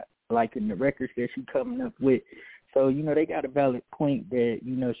they not liking the records that she's coming up with. So, you know, they got a valid point that,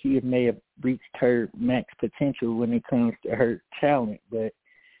 you know, she may have reached her max potential when it comes to her talent. But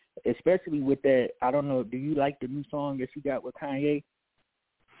especially with that, I don't know, do you like the new song that she got with Kanye?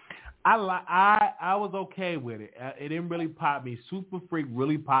 I was okay with it. It didn't really pop me. Super Freak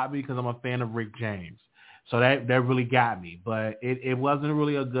really popped me because I'm a fan of Rick James. So that really got me. But it wasn't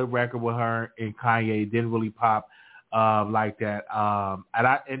really a good record with her and Kanye. It didn't really pop like that.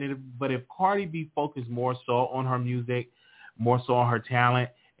 But if Cardi B focused more so on her music, more so on her talent,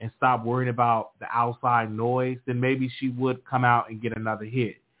 and stop worrying about the outside noise, then maybe she would come out and get another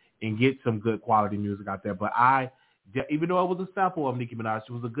hit and get some good quality music out there. But even though it was a sample of Nicki Minaj,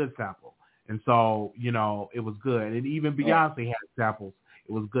 it was a good sample. And so, you know, it was good. And even Beyonce had samples.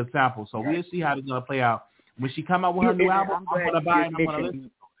 It was good samples. So we'll see how it's going to play out. When she come out with her new album, I'm going to buy it and I'm going to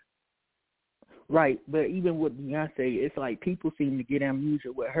listen. Right, but even with Beyonce, it's like people seem to get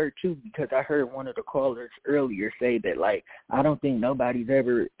amnesia with her too, because I heard one of the callers earlier say that, like, I don't think nobody's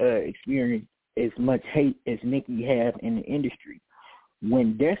ever experienced as much hate as Nicki has in the industry.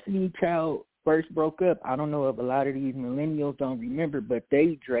 When Destiny Child first broke up, I don't know if a lot of these millennials don't remember, but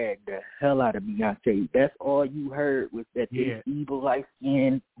they dragged the hell out of Beyonce. That's all you heard was that this evil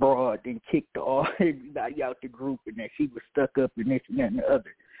light-skinned broad then kicked everybody out the group and that she was stuck up in this and that and the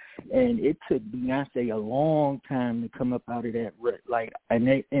other. And it took Beyonce a long time to come up out of that rut. Like,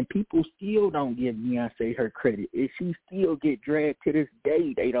 and people still don't give Beyonce her credit. If she still get dragged to this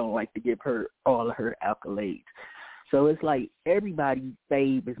day, they don't like to give her all of her accolades. So it's like everybody's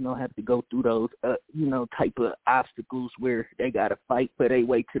fave is going to have to go through those, type of obstacles where they got to fight for their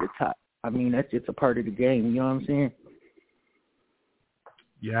way to the top. I mean, that's just a part of the game. You know what I'm saying?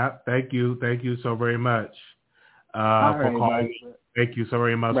 Yeah, thank you. Thank you so very much for calling. Thank you so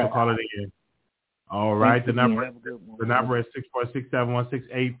very much for calling in. All right, the number is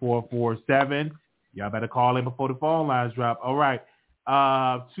 646-716-8447. Y'all better call in before the phone lines drop. All right,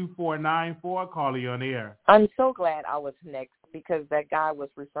 2494, call you on the air. I'm so glad I was next because that guy was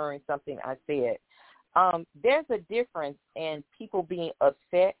referring something I said. There's a difference in people being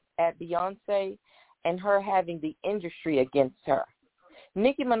upset at Beyonce and her having the industry against her.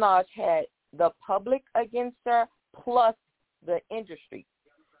 Nicki Minaj had the public against her plus the industry.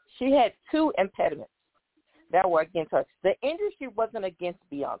 She had two impediments that were against her. The industry wasn't against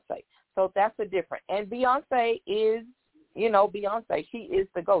Beyonce, so that's the difference. And Beyonce is, Beyonce. She is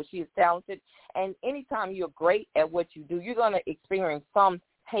the GOAT. She is talented, and anytime you're great at what you do, you're going to experience some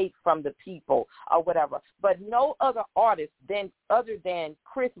hate from the people or whatever. But no other artist other than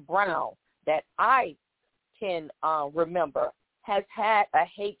Chris Brown that I can remember has had a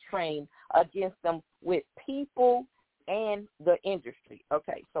hate train against them with people and the industry.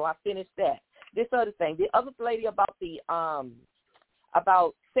 Okay, so I finished that. This other thing, the other lady about the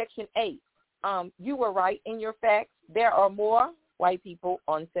about Section 8, you were right in your facts. There are more white people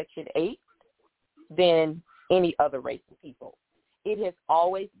on Section 8 than any other race of people. It has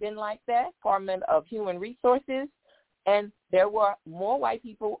always been like that, Department of Human Resources, and there were more white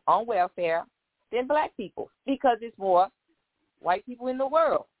people on welfare than black people because it's more white people in the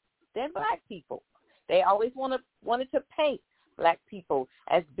world than black people. They always wanted to paint black people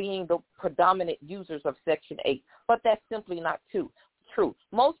as being the predominant users of Section 8, but that's simply not true.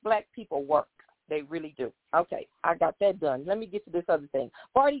 Most black people work. They really do. Okay, I got that done. Let me get to this other thing.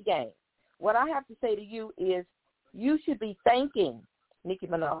 Party Gang. What I have to say to you is you should be thanking Nicki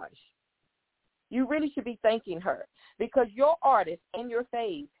Minaj. You really should be thanking her because your artist and your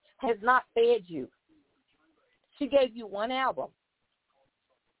fave has not fed you. She gave you one album,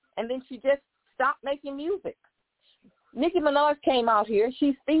 and then she just stop making music. Nicki Minaj came out here.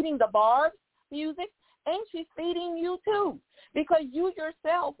 She's feeding the Barb's music, and she's feeding you too, because you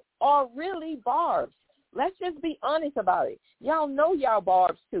yourself are really Barb's. Let's just be honest about it. Y'all know y'all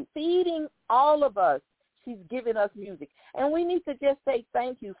Barb's too. Feeding all of us. She's giving us music, and we need to just say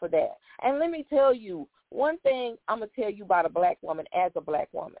thank you for that. And let me tell you, one thing I'm going to tell you about a black woman as a black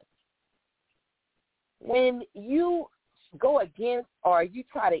woman. When you go against or you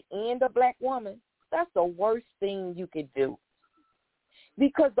try to end a black woman, that's the worst thing you could do.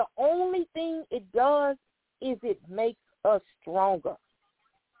 Because the only thing it does is it makes us stronger.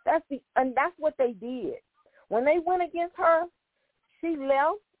 And that's what they did. When they went against her, she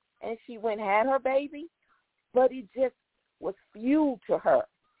left and she went and had her baby, but it just was fuel to her,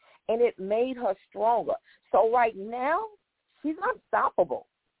 and it made her stronger. So right now, she's unstoppable,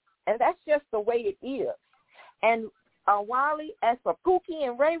 and that's just the way it is. And Wiley, as for Pookie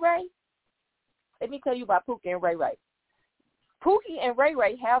and Ray Ray, let me tell you about Pookie and Ray Ray. Pookie and Ray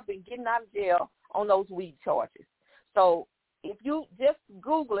Ray have been getting out of jail on those weed charges. So if you just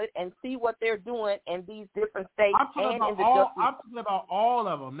Google it and see what they're doing in these different states I'm talking about all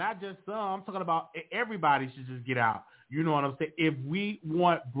of them, not just some. I'm talking about everybody should just get out. You know what I'm saying? If we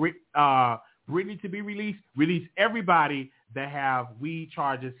want Britney to be released, release everybody that have weed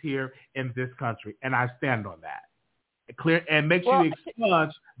charges here in this country, and I stand on that. Clear and make sure you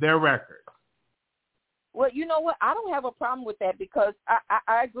expunge their record. Well, you know what? I don't have a problem with that because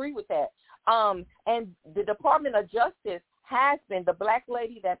I agree with that. And the Department of Justice has been, the black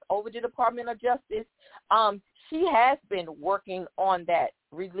lady that's over the Department of Justice, she has been working on that,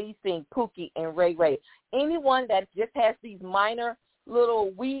 releasing Pookie and Ray Ray. Anyone that just has these minor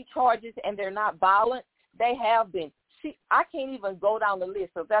little weed charges and they're not violent, they have been. I can't even go down the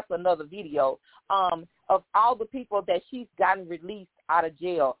list, so that's another video, of all the people that she's gotten released out of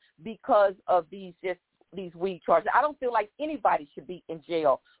jail because of these weed charges. I don't feel like anybody should be in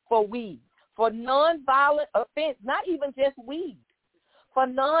jail for weed, for nonviolent offense, not even just weed, for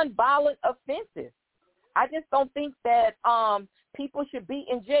nonviolent offenses. I just don't think that people should be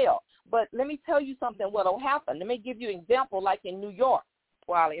in jail. But let me tell you something, what will happen. Let me give you an example, like in New York,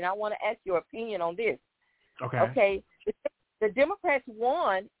 Wiley, and I want to ask your opinion on this. Okay. The Democrats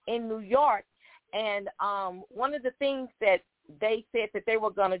won in New York, and one of the things that they said that they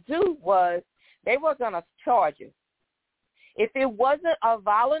were going to do was they were going to charge it. If it wasn't a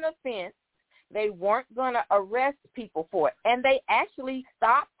violent offense, they weren't going to arrest people for it. And they actually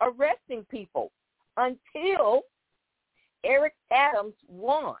stopped arresting people until Eric Adams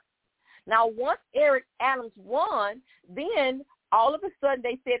won. Now, once Eric Adams won, then all of a sudden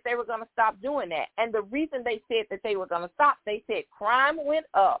they said they were going to stop doing that. And the reason they said that they were going to stop, they said crime went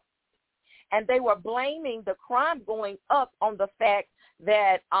up. And they were blaming the crime going up on the fact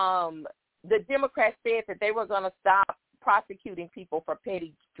that the Democrats said that they were going to stop prosecuting people for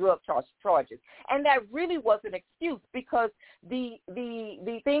petty drug charges. And that really was an excuse because the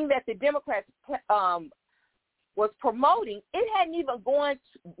thing that the Democrats was promoting, it hadn't even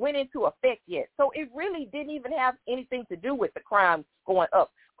went into effect yet. So it really didn't even have anything to do with the crime going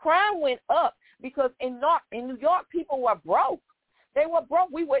up. Crime went up because in New York, people were broke. They were broke.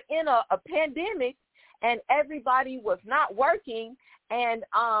 We were in a pandemic, and everybody was not working, and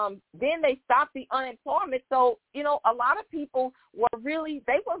then they stopped the unemployment. So, you know, a lot of people were really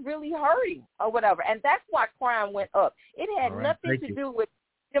hurting or whatever, and that's why crime went up. It had nothing to do with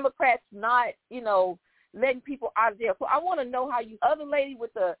Democrats not, you know, letting people out of jail. So I want to know how you, other lady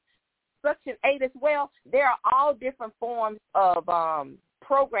with the Section 8 as well, there are all different forms of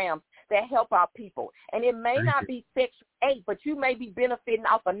programs that help out people. And it may not be Section 8, but you may be benefiting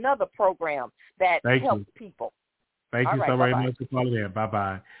off another program that helps people. Thank you so very much for calling in.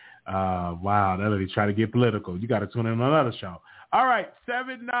 Bye-bye. Wow, that lady trying to get political. You got to tune in on another show. All right,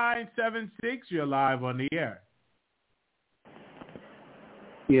 7976, you're live on the air.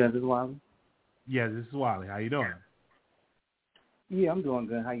 Yeah, this is Wiley. Yeah, this is Wiley. How you doing? Yeah, I'm doing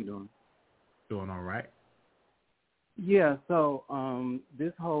good. How you doing? Doing all right. Yeah, so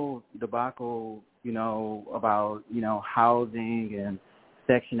this whole debacle, you know, about, you know, housing and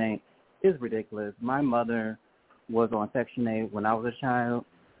Section 8 is ridiculous. My mother was on Section 8 when I was a child,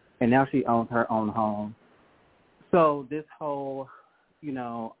 and now she owns her own home. So this whole, you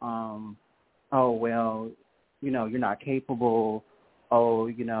know, oh, well, you know, you're not capable, oh,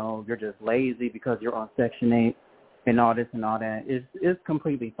 you know, you're just lazy because you're on Section 8 and all this and all that is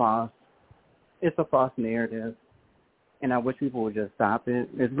completely false. It's a false narrative, and I wish people would just stop it.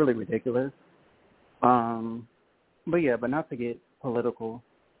 It's really ridiculous. But not to get political,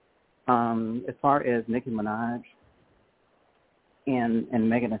 as far as Nicki Minaj and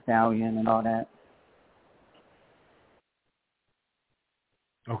Megan Thee Stallion and all that.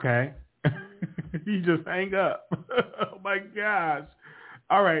 Okay. You just hang up. Oh, my gosh.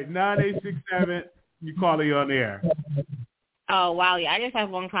 All right, 9867, you calling on the air. Oh, Wiley, I just have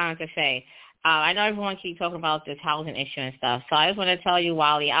one comment to say. I know everyone keeps talking about this housing issue and stuff, so I just want to tell you,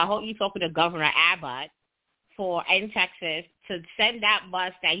 Wiley, I hope you talk with the Governor Abbott in Texas to send that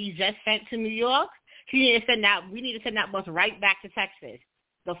bus that he just sent to New York. We need to send that bus right back to Texas.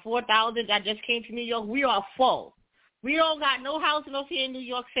 The 4,000 that just came to New York, we are full. We don't got no housing over here in New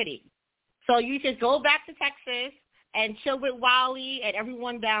York City. So you should go back to Texas and chill with Wiley and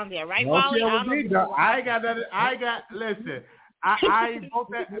everyone down there, right, Wiley? I ain't got nothing. Listen. I ain't vote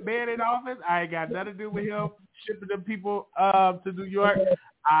that man in office. I ain't got nothing to do with him shipping them people to New York.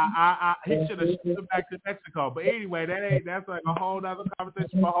 He should have shipped them back to Mexico. But anyway, that's like a whole other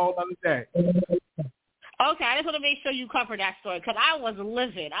conversation for a whole other day. Okay, I just want to make sure you cover that story because I was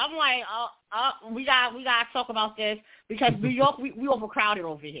livid. I'm like, we got to talk about this because New York, we overcrowded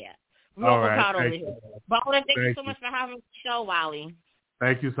over here. We overcrowded over here. But I want to thank you so much for having the show, Wiley.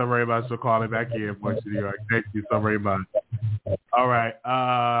 Thank you so very much for calling back in, Voice of New York. Thank you so very much. All right,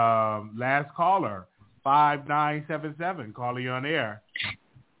 last caller, 5977, calling you on air.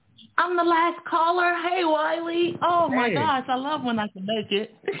 I'm the last caller. Hey, Wiley. Oh, my gosh. I love when I can make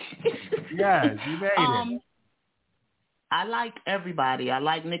it. Yes, you made it. I like everybody. I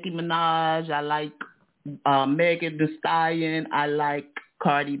like Nicki Minaj. I like Megan Thee Stallion. I like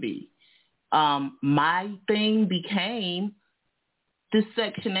Cardi B. My thing became this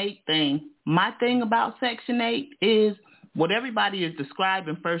Section 8 thing. My thing about Section 8 is what everybody is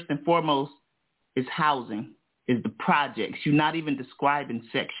describing first and foremost is housing, is the projects. You're not even describing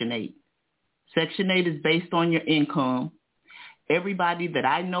Section 8. Section 8 is based on your income. Everybody that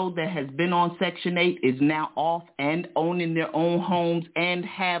I know that has been on Section 8 is now off and owning their own homes and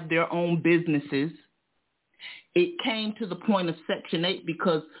have their own businesses. It came to the point of Section 8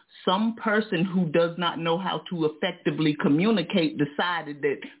 because some person who does not know how to effectively communicate decided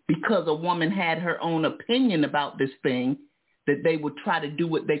that because a woman had her own opinion about this thing, that they would try to do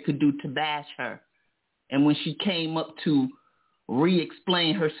what they could do to bash her. And when she came up to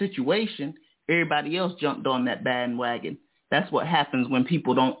re-explain her situation, everybody else jumped on that bandwagon. That's what happens when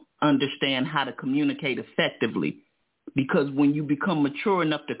people don't understand how to communicate effectively. Because when you become mature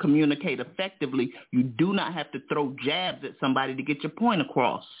enough to communicate effectively, you do not have to throw jabs at somebody to get your point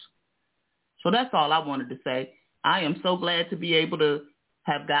across. So that's all I wanted to say. I am so glad to be able to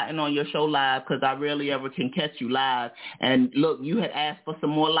have gotten on your show live because I rarely ever can catch you live. And look, you had asked for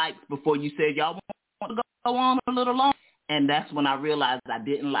some more likes before you said y'all want to go on a little longer. And that's when I realized I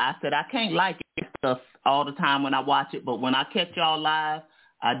didn't lie. I said I can't like stuff all the time when I watch it, but when I catch y'all live,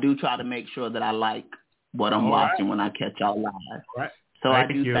 I do try to make sure that I like what I'm watching when I catch y'all live. Right. So I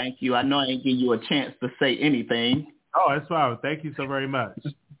do thank you. I know I didn't give you a chance to say anything. Oh, that's fine. Thank you so very much.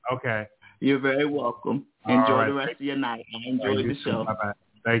 Okay. You're very welcome. Enjoy the rest of your night. I enjoyed the show. Bye-bye.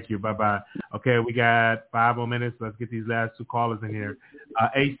 Thank you. Bye-bye. Okay, we got 5 more minutes. Let's get these last two callers in here.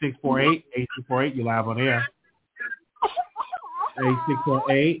 8648, you're live on air.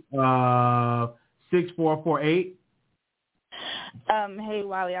 8648, 6448. Hey,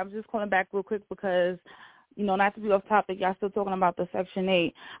 Wiley, I was just calling back real quick because, you know, not to be off topic, y'all still talking about the Section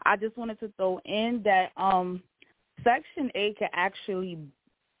 8. I just wanted to throw in that Section 8 can actually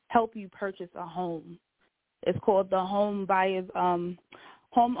help you purchase a home. It's called the Home Buyers Home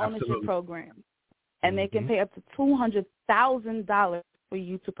Ownership Program. And they can pay up to $200,000 for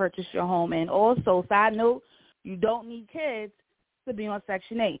you to purchase your home. And also, side note, you don't need kids to be on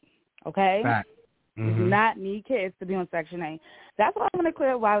Section 8, okay? You do not need kids to be on Section 8. That's what I'm going to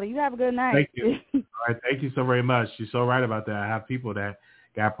clear, Wiley. You have a good night. Thank you. All right, thank you so very much. You're so right about that. I have people that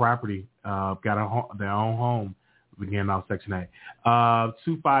got property, got their own home, beginning off Section 8.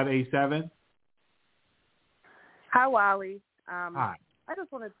 2587. Hi, Wiley. Hi. I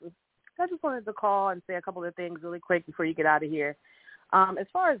just wanted to call and say a couple of things really quick before you get out of here. As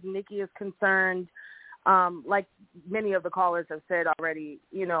far as Nikki is concerned, like many of the callers have said already,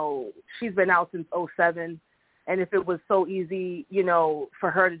 you know, she's been out since 2007. And if it was so easy, you know,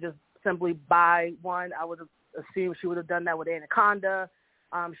 for her to just simply buy one, I would have assumed she would have done that with Anaconda.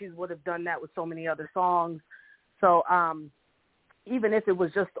 She would have done that with so many other songs. So even if it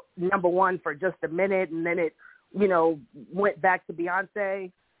was just number one for just a minute and then it, you know, went back to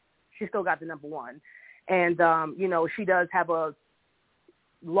Beyonce, she still got the number one. And, you know, she does have a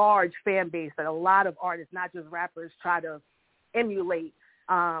large fan base that a lot of artists, not just rappers, try to emulate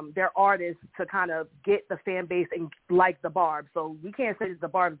their artists to kind of get the fan base and like the Barbs. So we can't say that the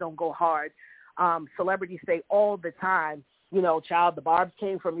Barbs don't go hard. Celebrities say all the time, you know, child, the Barbs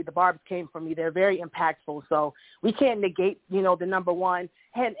came from me, the Barbs came from me. They're very impactful. So we can't negate, you know, the number one.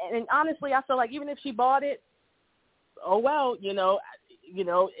 And honestly, I feel like even if she bought it, oh, well, you know,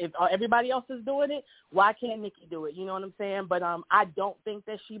 if everybody else is doing it, why can't Nikki do it? You know what I'm saying? But I don't think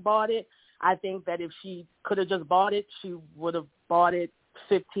that she bought it. I think that if she could have just bought it, she would have bought it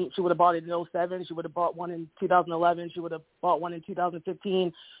She would have bought it in 2007. She would have bought one in 2011. She would have bought one in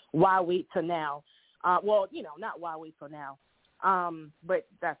 2015. Why wait till now? Well, you know, not why wait till now. But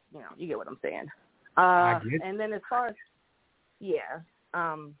that's, you know, you get what I'm saying. And then as far as,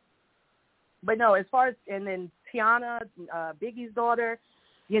 But no, as far as, and then Tiana, Biggie's daughter,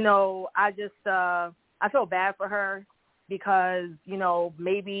 you know, I just, I feel bad for her because, you know,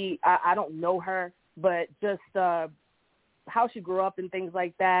 maybe, I don't know her, but just how she grew up and things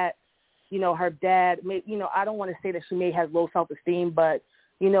like that, you know, her dad, you know, I don't want to say that she may have low self-esteem, but,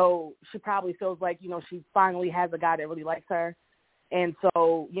 you know, she probably feels like, you know, she finally has a guy that really likes her. And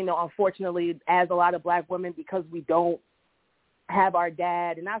so, you know, unfortunately, as a lot of black women, because we don't have our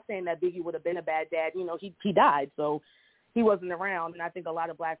dad, and not saying that Biggie would have been a bad dad, you know, he died, so he wasn't around. And I think a lot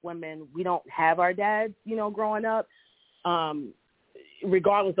of black women, we don't have our dads, you know, growing up,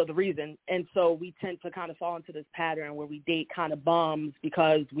 regardless of the reason. And so we tend to kind of fall into this pattern where we date kind of bums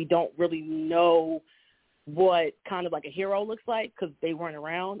because we don't really know what kind of like a hero looks like because they weren't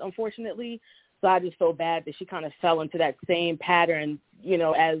around, unfortunately. So I just feel bad that she kind of fell into that same pattern, you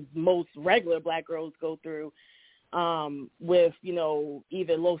know, as most regular black girls go through, with, you know,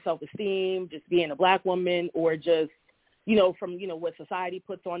 either low self-esteem, just being a black woman, or just, you know, from, you know, what society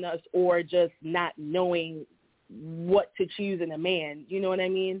puts on us, or just not knowing what to choose in a man. You know what I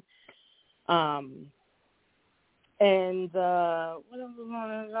mean? And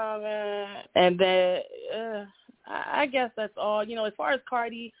then I guess that's all. You know, as far as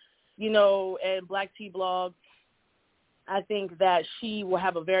Cardi, you know, and Black Tea Blog, I think that she will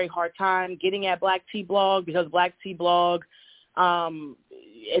have a very hard time getting at Black Tea Blog because Black Tea Blog,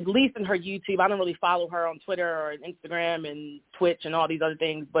 at least in her YouTube, I don't really follow her on Twitter or Instagram and Twitch and all these other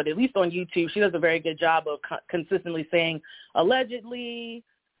things, but at least on YouTube, she does a very good job of consistently saying allegedly,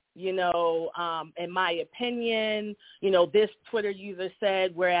 you know, in my opinion, you know, this Twitter user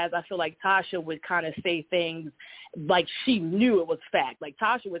said, whereas I feel like Tasha would kind of say things like she knew it was fact. Like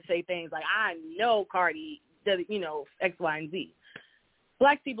Tasha would say things like, I know Cardi does, you know, X, Y, and Z.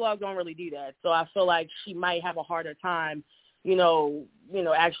 Black Tea Blog don't really do that. So I feel like she might have a harder time, you know,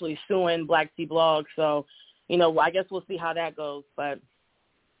 actually suing Black Tea Blog. So, you know, I guess we'll see how that goes. But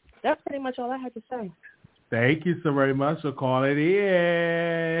that's pretty much all I had to say. Thank you so very much for calling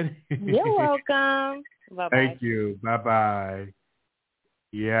in. You're welcome. Bye-bye. Thank you. Bye-bye.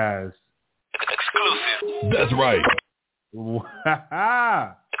 Yes. Exclusive. That's right. Exclusive.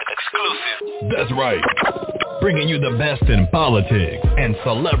 That's right. Bringing you the best in politics and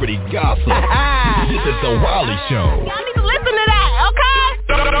celebrity gossip. This is The Wiley Show. Y'all need to listen to that,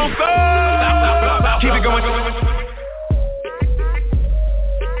 okay? Don't stop. Keep it going.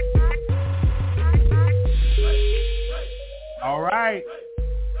 All right.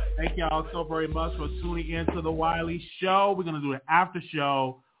 Thank y'all so very much for tuning in to The Wiley Show. We're going to do an after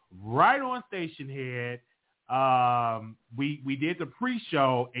show right on Station Head. We did the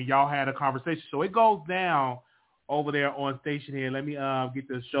pre-show, and y'all had a conversation. So it goes down over there on Station Head. Let me get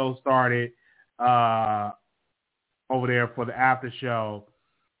the show started over there for the after show.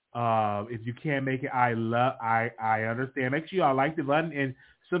 If you can't make it, I understand. Make sure y'all like the button and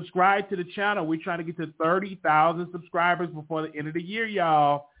subscribe to the channel. We're trying to get to 30,000 subscribers before the end of the year,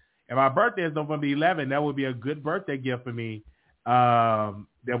 y'all. And my birthday is November 11th. That would be a good birthday gift for me.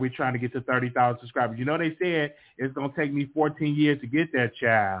 That we're trying to get to 30,000 subscribers. You know, they said it's going to take me 14 years to get that,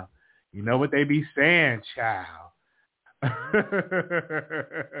 child. You know what they be saying, child. And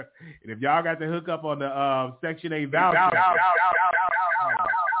if y'all got to hook up on the Section 8 voucher.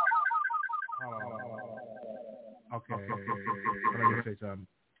 Okay. Let me say something.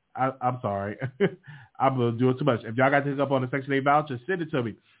 I'm sorry. I'm going to do it too much. If y'all got to hook up on the Section 8 voucher, send it to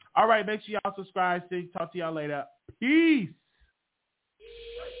me. All right, make sure y'all subscribe. Talk to y'all later. Peace.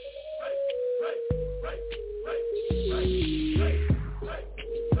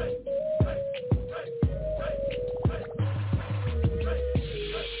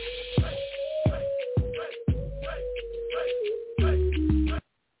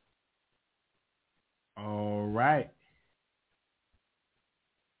 All right.